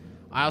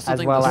 I also As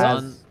think well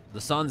the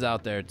as- sun's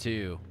out there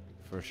too,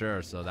 for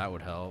sure. So that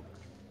would help.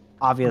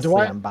 Obviously,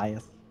 I- I'm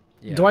biased.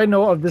 Yeah. Do I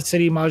know of the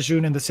city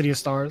Majun and the City of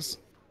Stars?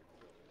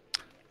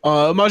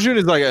 Majun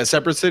is like a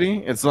separate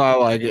city. It's not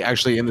like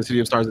actually in the City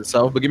of Stars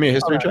itself. But give me a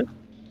history check.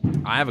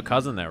 I have a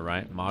cousin there,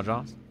 right?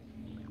 Majos?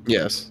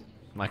 Yes.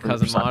 My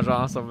cousin 100%.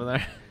 Majos over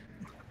there.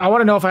 I want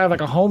to know if I have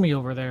like a homie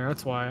over there.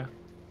 That's why.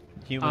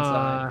 Human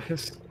side.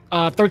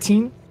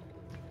 13.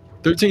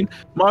 13.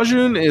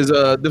 Majun is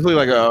definitely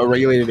like a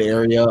regulated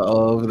area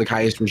of the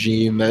Kai's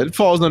regime that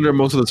falls under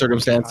most of the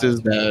circumstances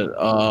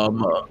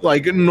that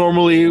like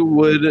normally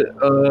would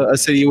a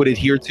city would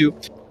adhere to.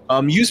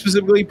 You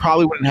specifically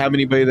probably wouldn't have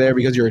anybody there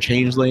because you're a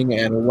changeling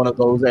and one of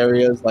those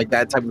areas, like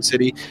that type of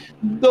city,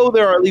 though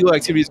there are illegal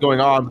activities going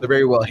on, but they're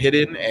very well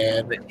hidden,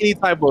 and any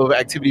type of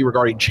activity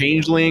regarding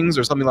changelings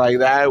or something like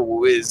that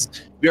is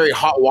very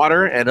hot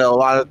water and a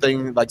lot of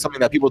things, like something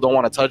that people don't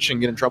want to touch and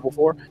get in trouble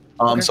for.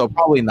 Okay. So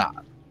probably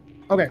not.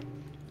 Okay.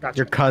 Gotcha.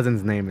 Your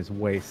cousin's name is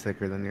way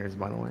sicker than yours,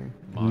 by the way.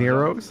 Mondo.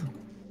 Nero's?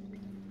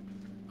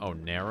 Oh,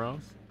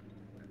 Narrows?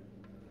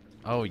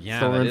 Oh, yeah,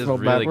 Soren that is spelled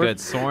really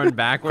backwards? good. Soren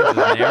backwards is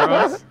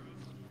Narrows?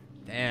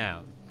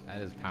 Damn, that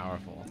is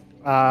powerful.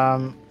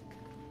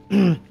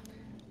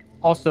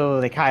 Also,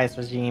 the Caius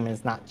regime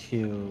is not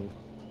too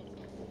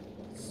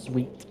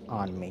sweet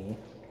on me.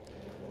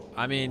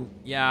 I mean,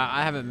 yeah,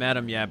 I haven't met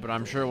him yet, but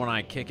I'm sure when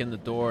I kick in the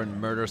door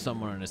and murder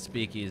someone in a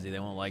speakeasy, they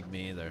won't like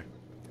me either.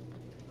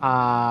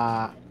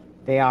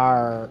 They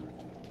are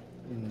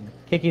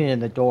kicking in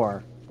the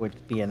door would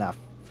be enough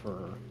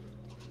for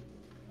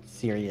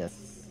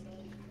serious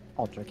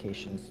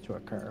altercations to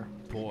occur.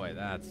 Boy,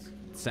 that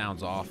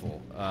sounds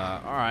awful. All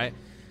right.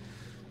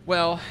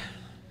 Well,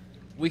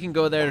 we can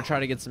go there to try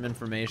to get some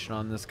information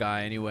on this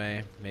guy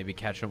anyway. Maybe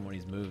catch him when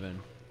he's moving.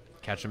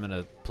 Catch him in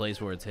a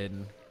place where it's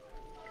hidden.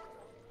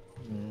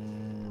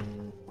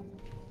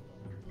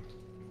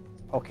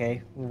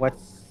 Okay,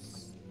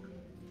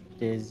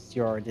 is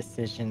your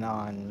decision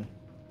on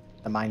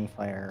the Mind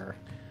Flayer?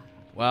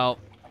 Well,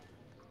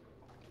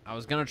 I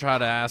was gonna try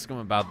to ask him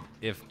about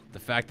if the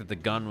fact that the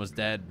gun was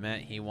dead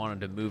meant he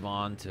wanted to move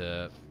on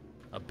to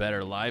a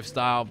better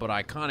lifestyle, but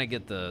I kind of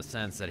get the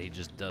sense that he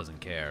just doesn't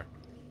care.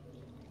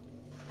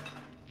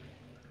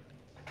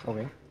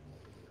 Okay.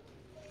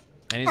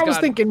 And I was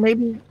thinking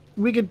maybe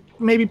we could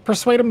maybe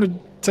persuade him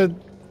to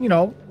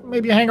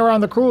maybe hang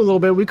around the crew a little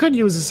bit. We could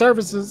use his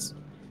services.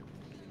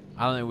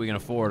 I don't think we can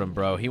afford him,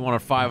 bro. He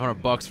wanted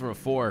 $500 for a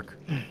fork.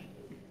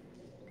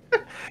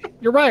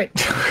 You're right.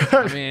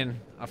 I mean,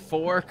 a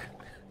fork?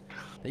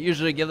 They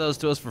usually give those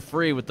to us for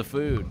free with the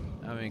food.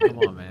 I mean, come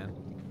on, man.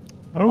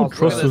 I don't Also,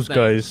 trust this those thing.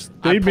 guys.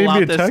 I They pull made out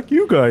me this- attack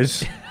you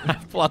guys. I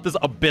pull out this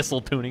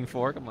abyssal tuning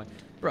fork. I'm like,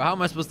 bro, how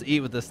am I supposed to eat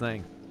with this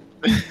thing?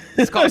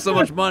 This costs so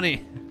much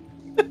money.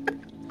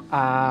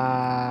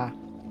 Not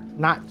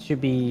to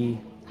be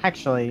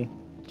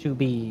to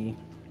be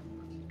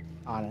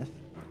honest,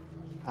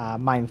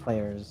 Mind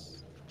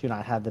Flayers do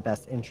not have the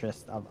best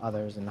interest of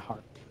others in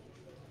heart.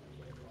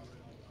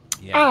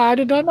 Yeah. I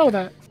did not know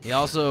that. He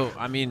also,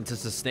 I mean, to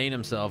sustain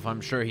himself,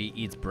 I'm sure he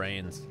eats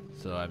brains.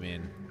 So, I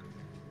mean,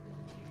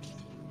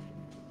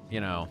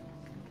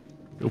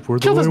 If we're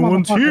the Kill this only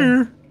ones motherfucker.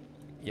 here.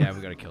 yeah,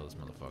 we gotta kill this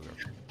motherfucker.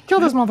 Kill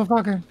this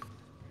motherfucker.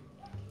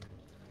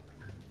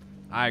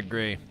 I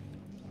agree.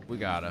 We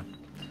gotta.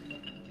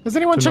 Has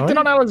anyone checked in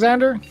Tonight? on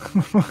Alexander?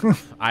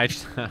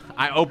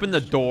 I open the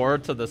door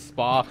to the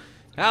spa.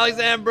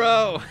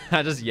 Alexandro!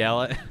 I just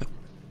yell it.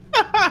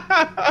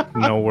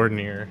 Nowhere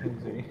near.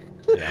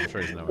 Yeah, I'm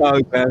sure he's nowhere.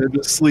 Alexander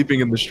just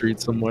sleeping in the street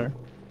somewhere.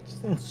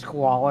 Just in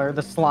squalor.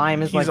 The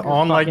slime is He's like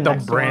on like fucking the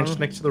next to branch him.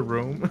 next to the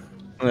room.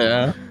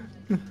 Yeah.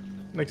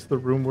 Next to the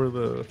room where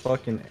the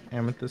fucking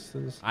amethyst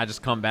is. I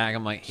just come back.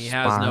 I'm like, he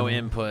has no Spine.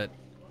 input.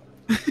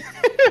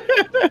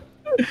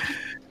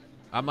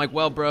 I'm like,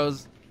 well,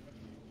 bros,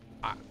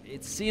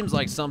 it seems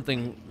like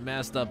something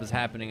messed up is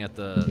happening at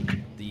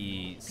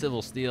the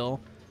Civil Steel,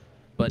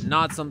 but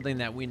not something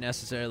that we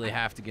necessarily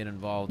have to get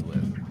involved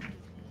with.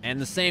 And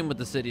the same with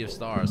the City of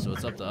Stars, so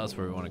it's up to us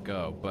where we want to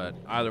go. But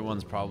either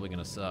one's probably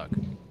gonna suck.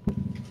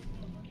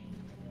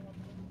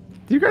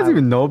 Do you guys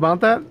even know about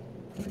that?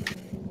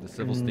 The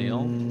Civil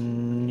Steel?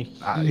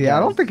 Yeah, I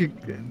don't think you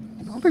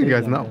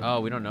guys know. Oh,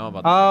 we don't know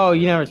about. Oh,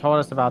 you never told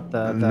us about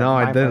the No,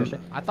 I Mind Flayer didn't. shit.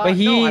 I thought. But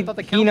No, I thought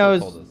the he council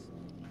knows. told us.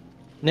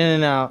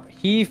 No.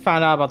 He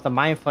found out about the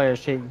Mind Flayer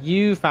shit.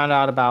 You found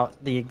out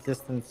about the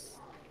existence,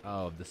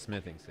 Oh, the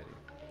smithing city.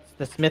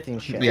 the smithing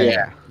shit.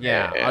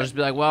 Yeah, I'll just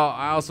be like, well,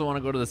 I also want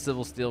to go to the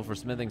Civil Steel for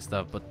smithing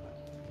stuff, but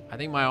I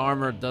think my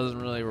armor doesn't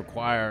really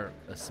require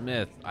a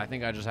smith. I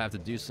think I just have to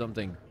do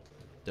something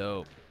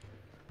dope.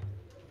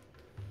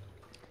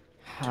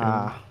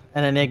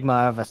 An enigma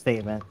of a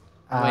statement.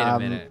 Wait a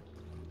minute.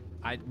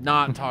 I'm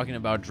not talking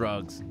about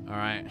drugs, all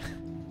right?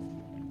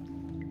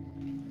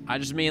 I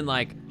just mean,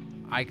 like,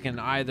 I can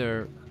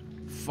either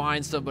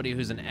find somebody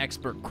who's an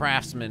expert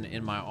craftsman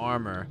in my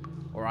armor,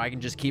 or I can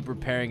just keep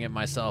repairing it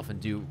myself and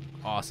do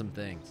awesome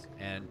things.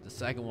 And the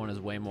second one is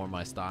way more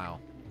my style.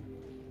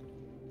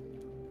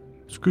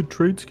 It's good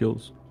trade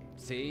skills.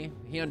 See?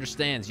 He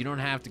understands. You don't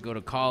have to go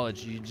to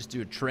college. You just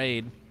do a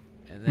trade.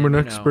 And then, I'm an you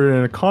know- expert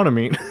in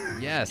economy.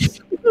 Yes.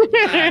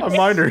 I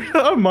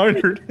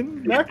minored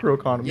in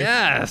macroeconomy.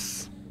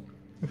 Yes.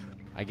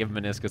 I give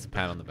Meniscus a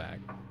pat on the back.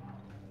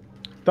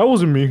 That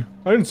wasn't me.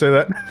 I didn't say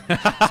that.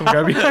 Some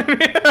guy behind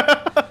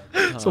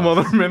me. Some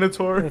other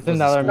minotaur. It's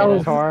another No.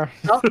 minotaur.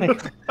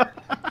 With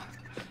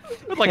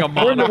like a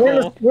We're in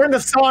monocle. the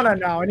sauna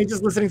now, and he's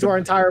just listening to our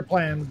entire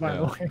plans, by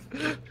the Yeah.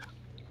 way.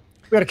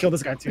 We gotta kill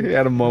this guy, He too.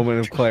 had a moment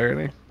of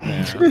clarity.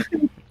 Yeah.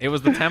 It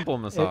was the temple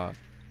massage.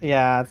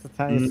 Yeah, it's a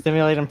time.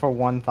 Stimulate him for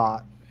one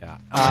thought. Yeah.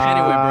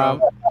 Anyway,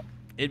 bro,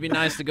 it'd be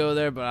nice to go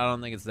there, but I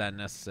don't think it's that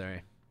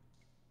necessary.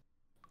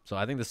 So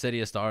I think the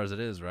City of Stars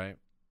it is, right?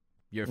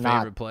 Your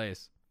Not- favorite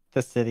place.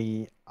 The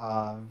city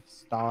of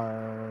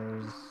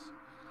stars.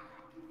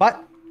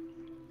 But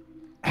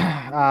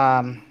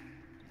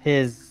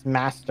his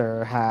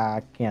master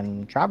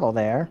can travel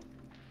there.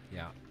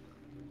 Yeah.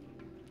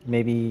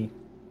 Maybe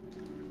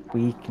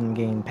we can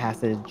gain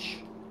passage.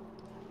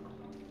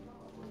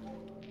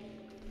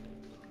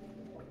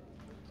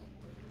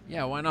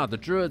 Yeah, why not? The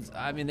druids,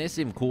 I mean, they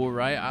seem cool,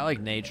 right? I like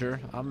nature.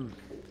 I'm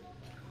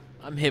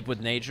hip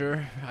with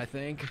nature, I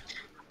think.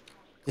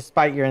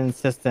 Despite your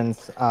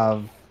insistence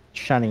of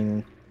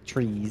shunning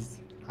trees.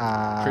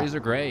 Trees are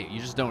great. You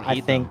just don't I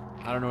eat think- them.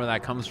 I don't know where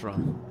that comes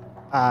from.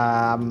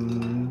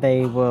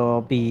 They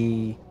will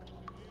be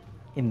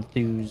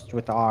enthused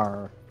with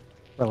our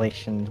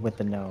relation with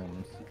the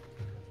gnomes.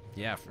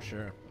 Yeah, for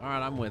sure. All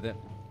right, I'm with it.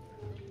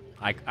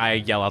 I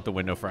yell out the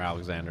window for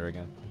Alexander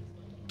again.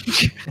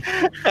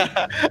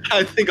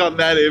 I think on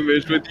that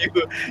image with you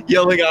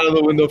yelling out of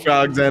the window for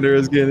Alexander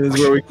again is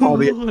where we call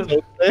the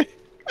episode today.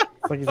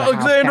 It's like he's a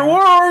Alexander, house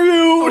where are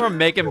you? We're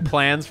making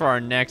plans for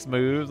our next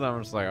moves.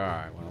 I'm just like, all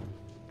right,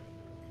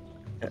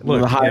 well,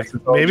 Look, The highest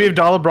maybe if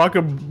Dollar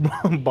Bronco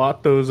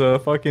bought those the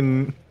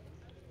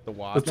the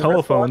watch.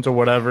 telephones or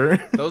whatever,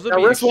 Those would Now,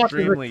 be wristwatches are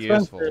extremely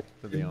useful,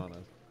 expensive. to be honest.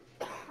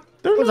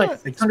 they're It was not like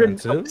 600,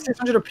 expensive.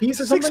 600 a piece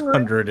or something.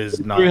 600 is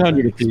not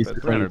 300 that a piece.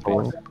 expensive. 300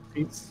 total.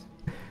 Piece.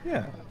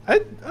 Yeah,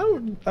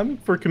 I'm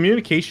for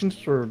communications.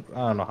 For I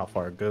don't know how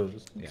far it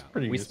goes. Yeah, It's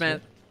pretty we useful.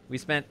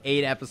 spent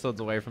 8 episodes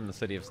away from the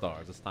City of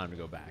Stars. It's time to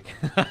go back.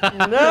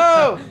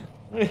 No.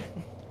 The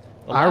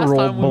I last rolled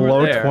time we were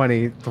below there-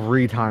 20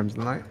 3 times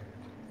tonight.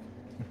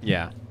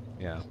 Yeah,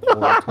 yeah.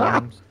 4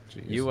 times.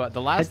 Jeez. You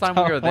the last I time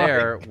we were don't wanna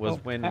there go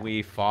was when back.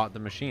 we fought the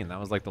machine. That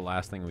was like the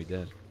last thing we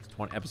did.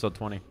 It's episode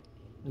 20.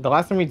 The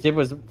last time we did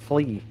was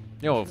Flea,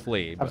 You know,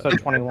 Flea. But episode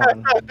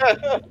 21.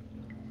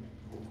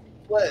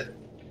 What?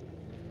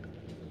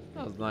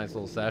 that was a nice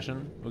little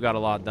session. We got a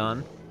lot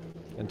done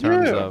in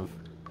terms Yeah.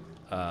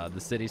 of the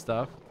city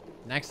stuff.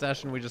 Next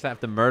session, we just have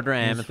to murder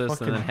Amethyst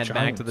and then fucking head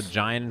back to the giants.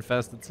 giant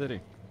infested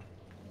city.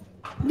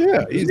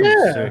 Yeah, easy.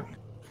 Yeah. Sick.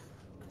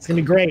 It's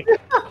gonna be great.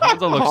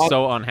 Hanzo looks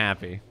so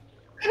unhappy.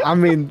 I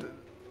mean,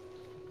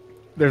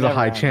 there's a Never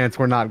high end. chance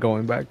we're not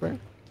going back there.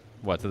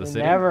 What, to the It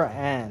city? never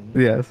ends.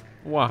 Yes,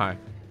 Why?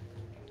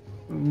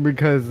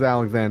 because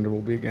Alexander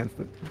will be against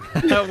it.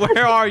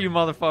 Where are you,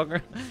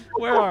 motherfucker?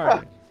 Where are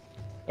you?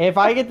 If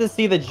I get to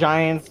see the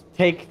Giants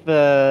take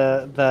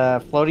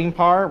the floating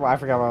part, well, I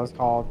forgot what it was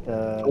called.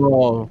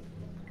 Oh,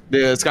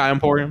 the Sky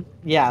Emporium.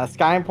 The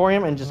Sky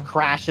Emporium, and just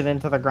crash it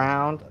into the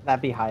ground,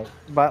 that'd be hype.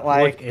 But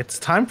like, Like it's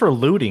time for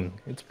looting.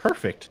 It's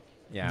perfect.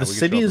 Yeah, The we could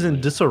city show is up in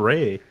and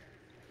disarray.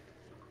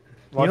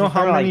 well, You know if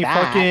how figure many like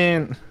that,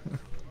 fucking?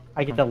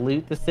 I get to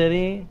loot the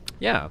city.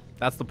 Yeah,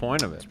 that's the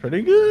point of it.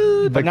 Pretty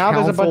good. But now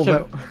there's a bunch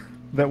of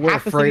that we're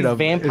half the afraid city's of is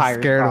vampires,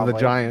 scared of the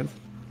probably. giants.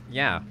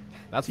 Yeah,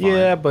 that's fine.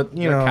 Yeah, but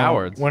you They're know,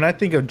 cowards. when I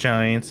think of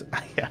giants, I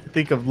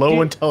think of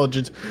low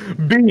intelligence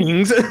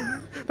beings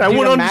that Dude,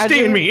 won't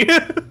understand me.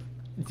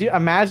 Do you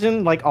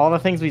imagine like all the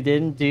things we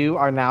didn't do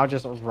are now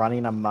just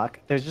running amok?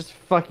 There's just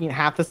fucking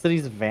half the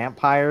city's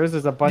vampires.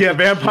 There's a bunch yeah, of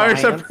vampires.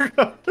 I giants.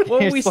 forgot.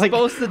 What are we It's like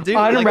supposed to do?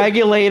 Like,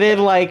 Unregulated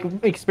like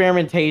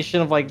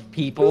experimentation of like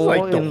people It's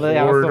like the in the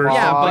House of Horde or Law.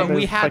 yeah, but we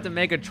There's, had like, to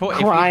make a choice.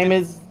 crime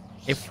is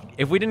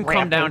If we didn't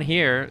come down rampant.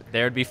 here,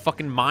 there'd be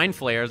fucking mind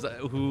flayers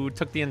who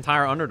took the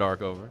entire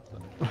Underdark over.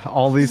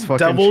 All these fucking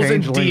Devils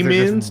and changelings are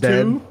demons just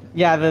dead. too.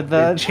 yeah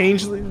the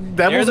Change They're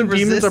devils the and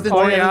demons are resistance.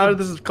 pouring They're out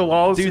the- of this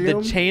Colosseum. Dude,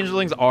 the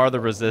changelings are the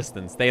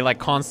resistance. They like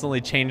constantly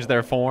change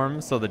their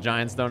forms, so the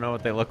giants don't know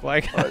what they look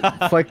like.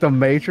 It's like the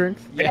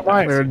Matrix. Yeah.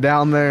 Right. They're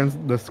down there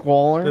in the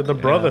squalor. the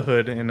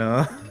Brotherhood in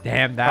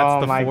Damn, that's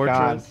Oh the my fortress.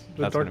 God.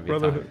 the That's Dark gonna be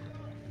Brotherhood.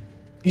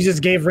 You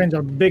just gave Ringe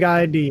a big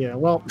idea.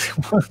 Well,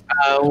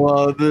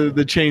 Well,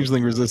 the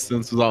changeling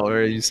resistance was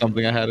already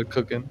something I had to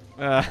cook in.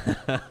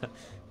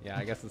 Yeah,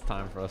 I guess it's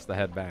time for us to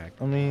head back.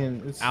 I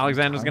mean, it's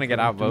Alexander's time gonna get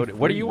for them to outvoted.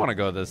 Where do you free. want to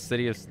go? The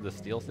city of the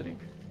Steel City?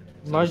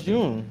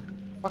 Majun.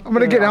 I'm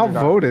gonna get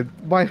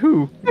outvoted by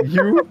who?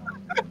 You,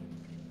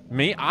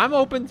 Me? I'm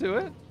open to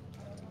it.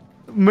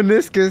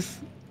 Meniscus,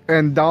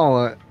 and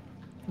Dala.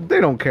 They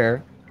don't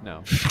care.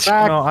 No.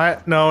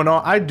 back.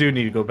 No, I do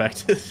need to go back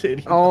to the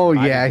city. Oh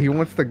I yeah, do he not.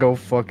 wants to go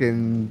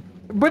fucking.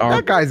 But Oh.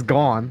 that guy's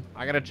gone.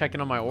 I gotta check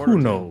in on my order. Who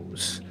too.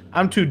 knows?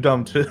 I'm too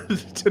dumb to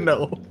to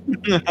know.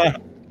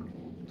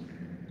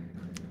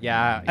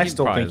 Yeah, I he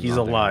still probably think is he's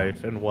not there.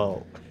 alive and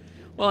well.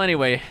 Well,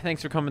 anyway,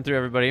 thanks for coming through,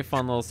 everybody.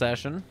 Fun little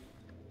session.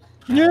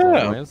 As Yeah.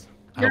 always.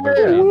 I hope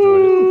everybody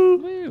enjoyed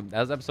it. Woo. That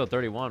was episode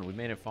 31. We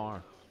made it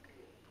far.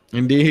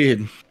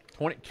 Indeed.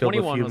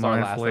 21 few was our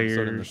mind last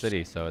episode in the flayers.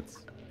 city, so it's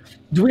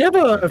Do we have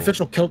an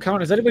official kill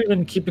count? Has anybody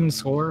been keeping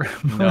score?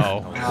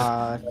 no.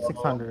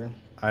 600.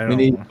 I We don't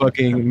need know.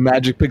 fucking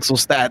Magic Pixel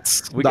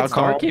Stats. We can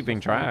start keeping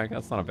track.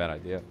 That's not a bad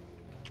idea.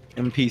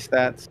 MP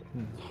stats.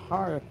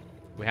 Hard.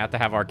 We have to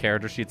have our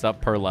character sheets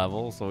up per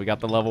level, so we got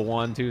the level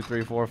 1, 2,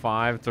 3, 4,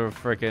 5 to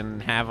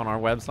freaking have on our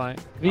website.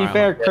 To be Alright,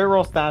 fair, crit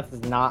roll stats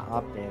is not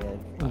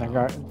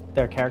updated.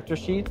 Their character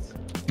sheets.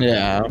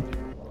 Yeah.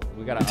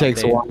 we gotta It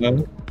takes a update.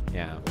 while.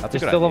 Yeah, that's a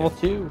They're good still idea. level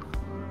 2.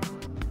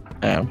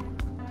 Yeah.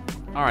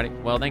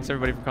 Alrighty, well, thanks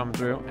everybody for coming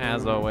through.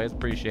 As always,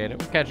 appreciate it.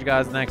 We'll catch you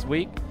guys next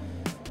week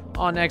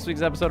on next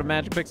week's episode of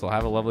Magic Pixel.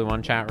 Have a lovely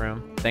one, chat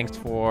room. Thanks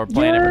for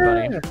playing,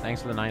 everybody.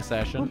 Thanks for the nice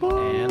session,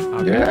 and I'll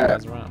catch you Yeah.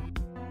 guys around.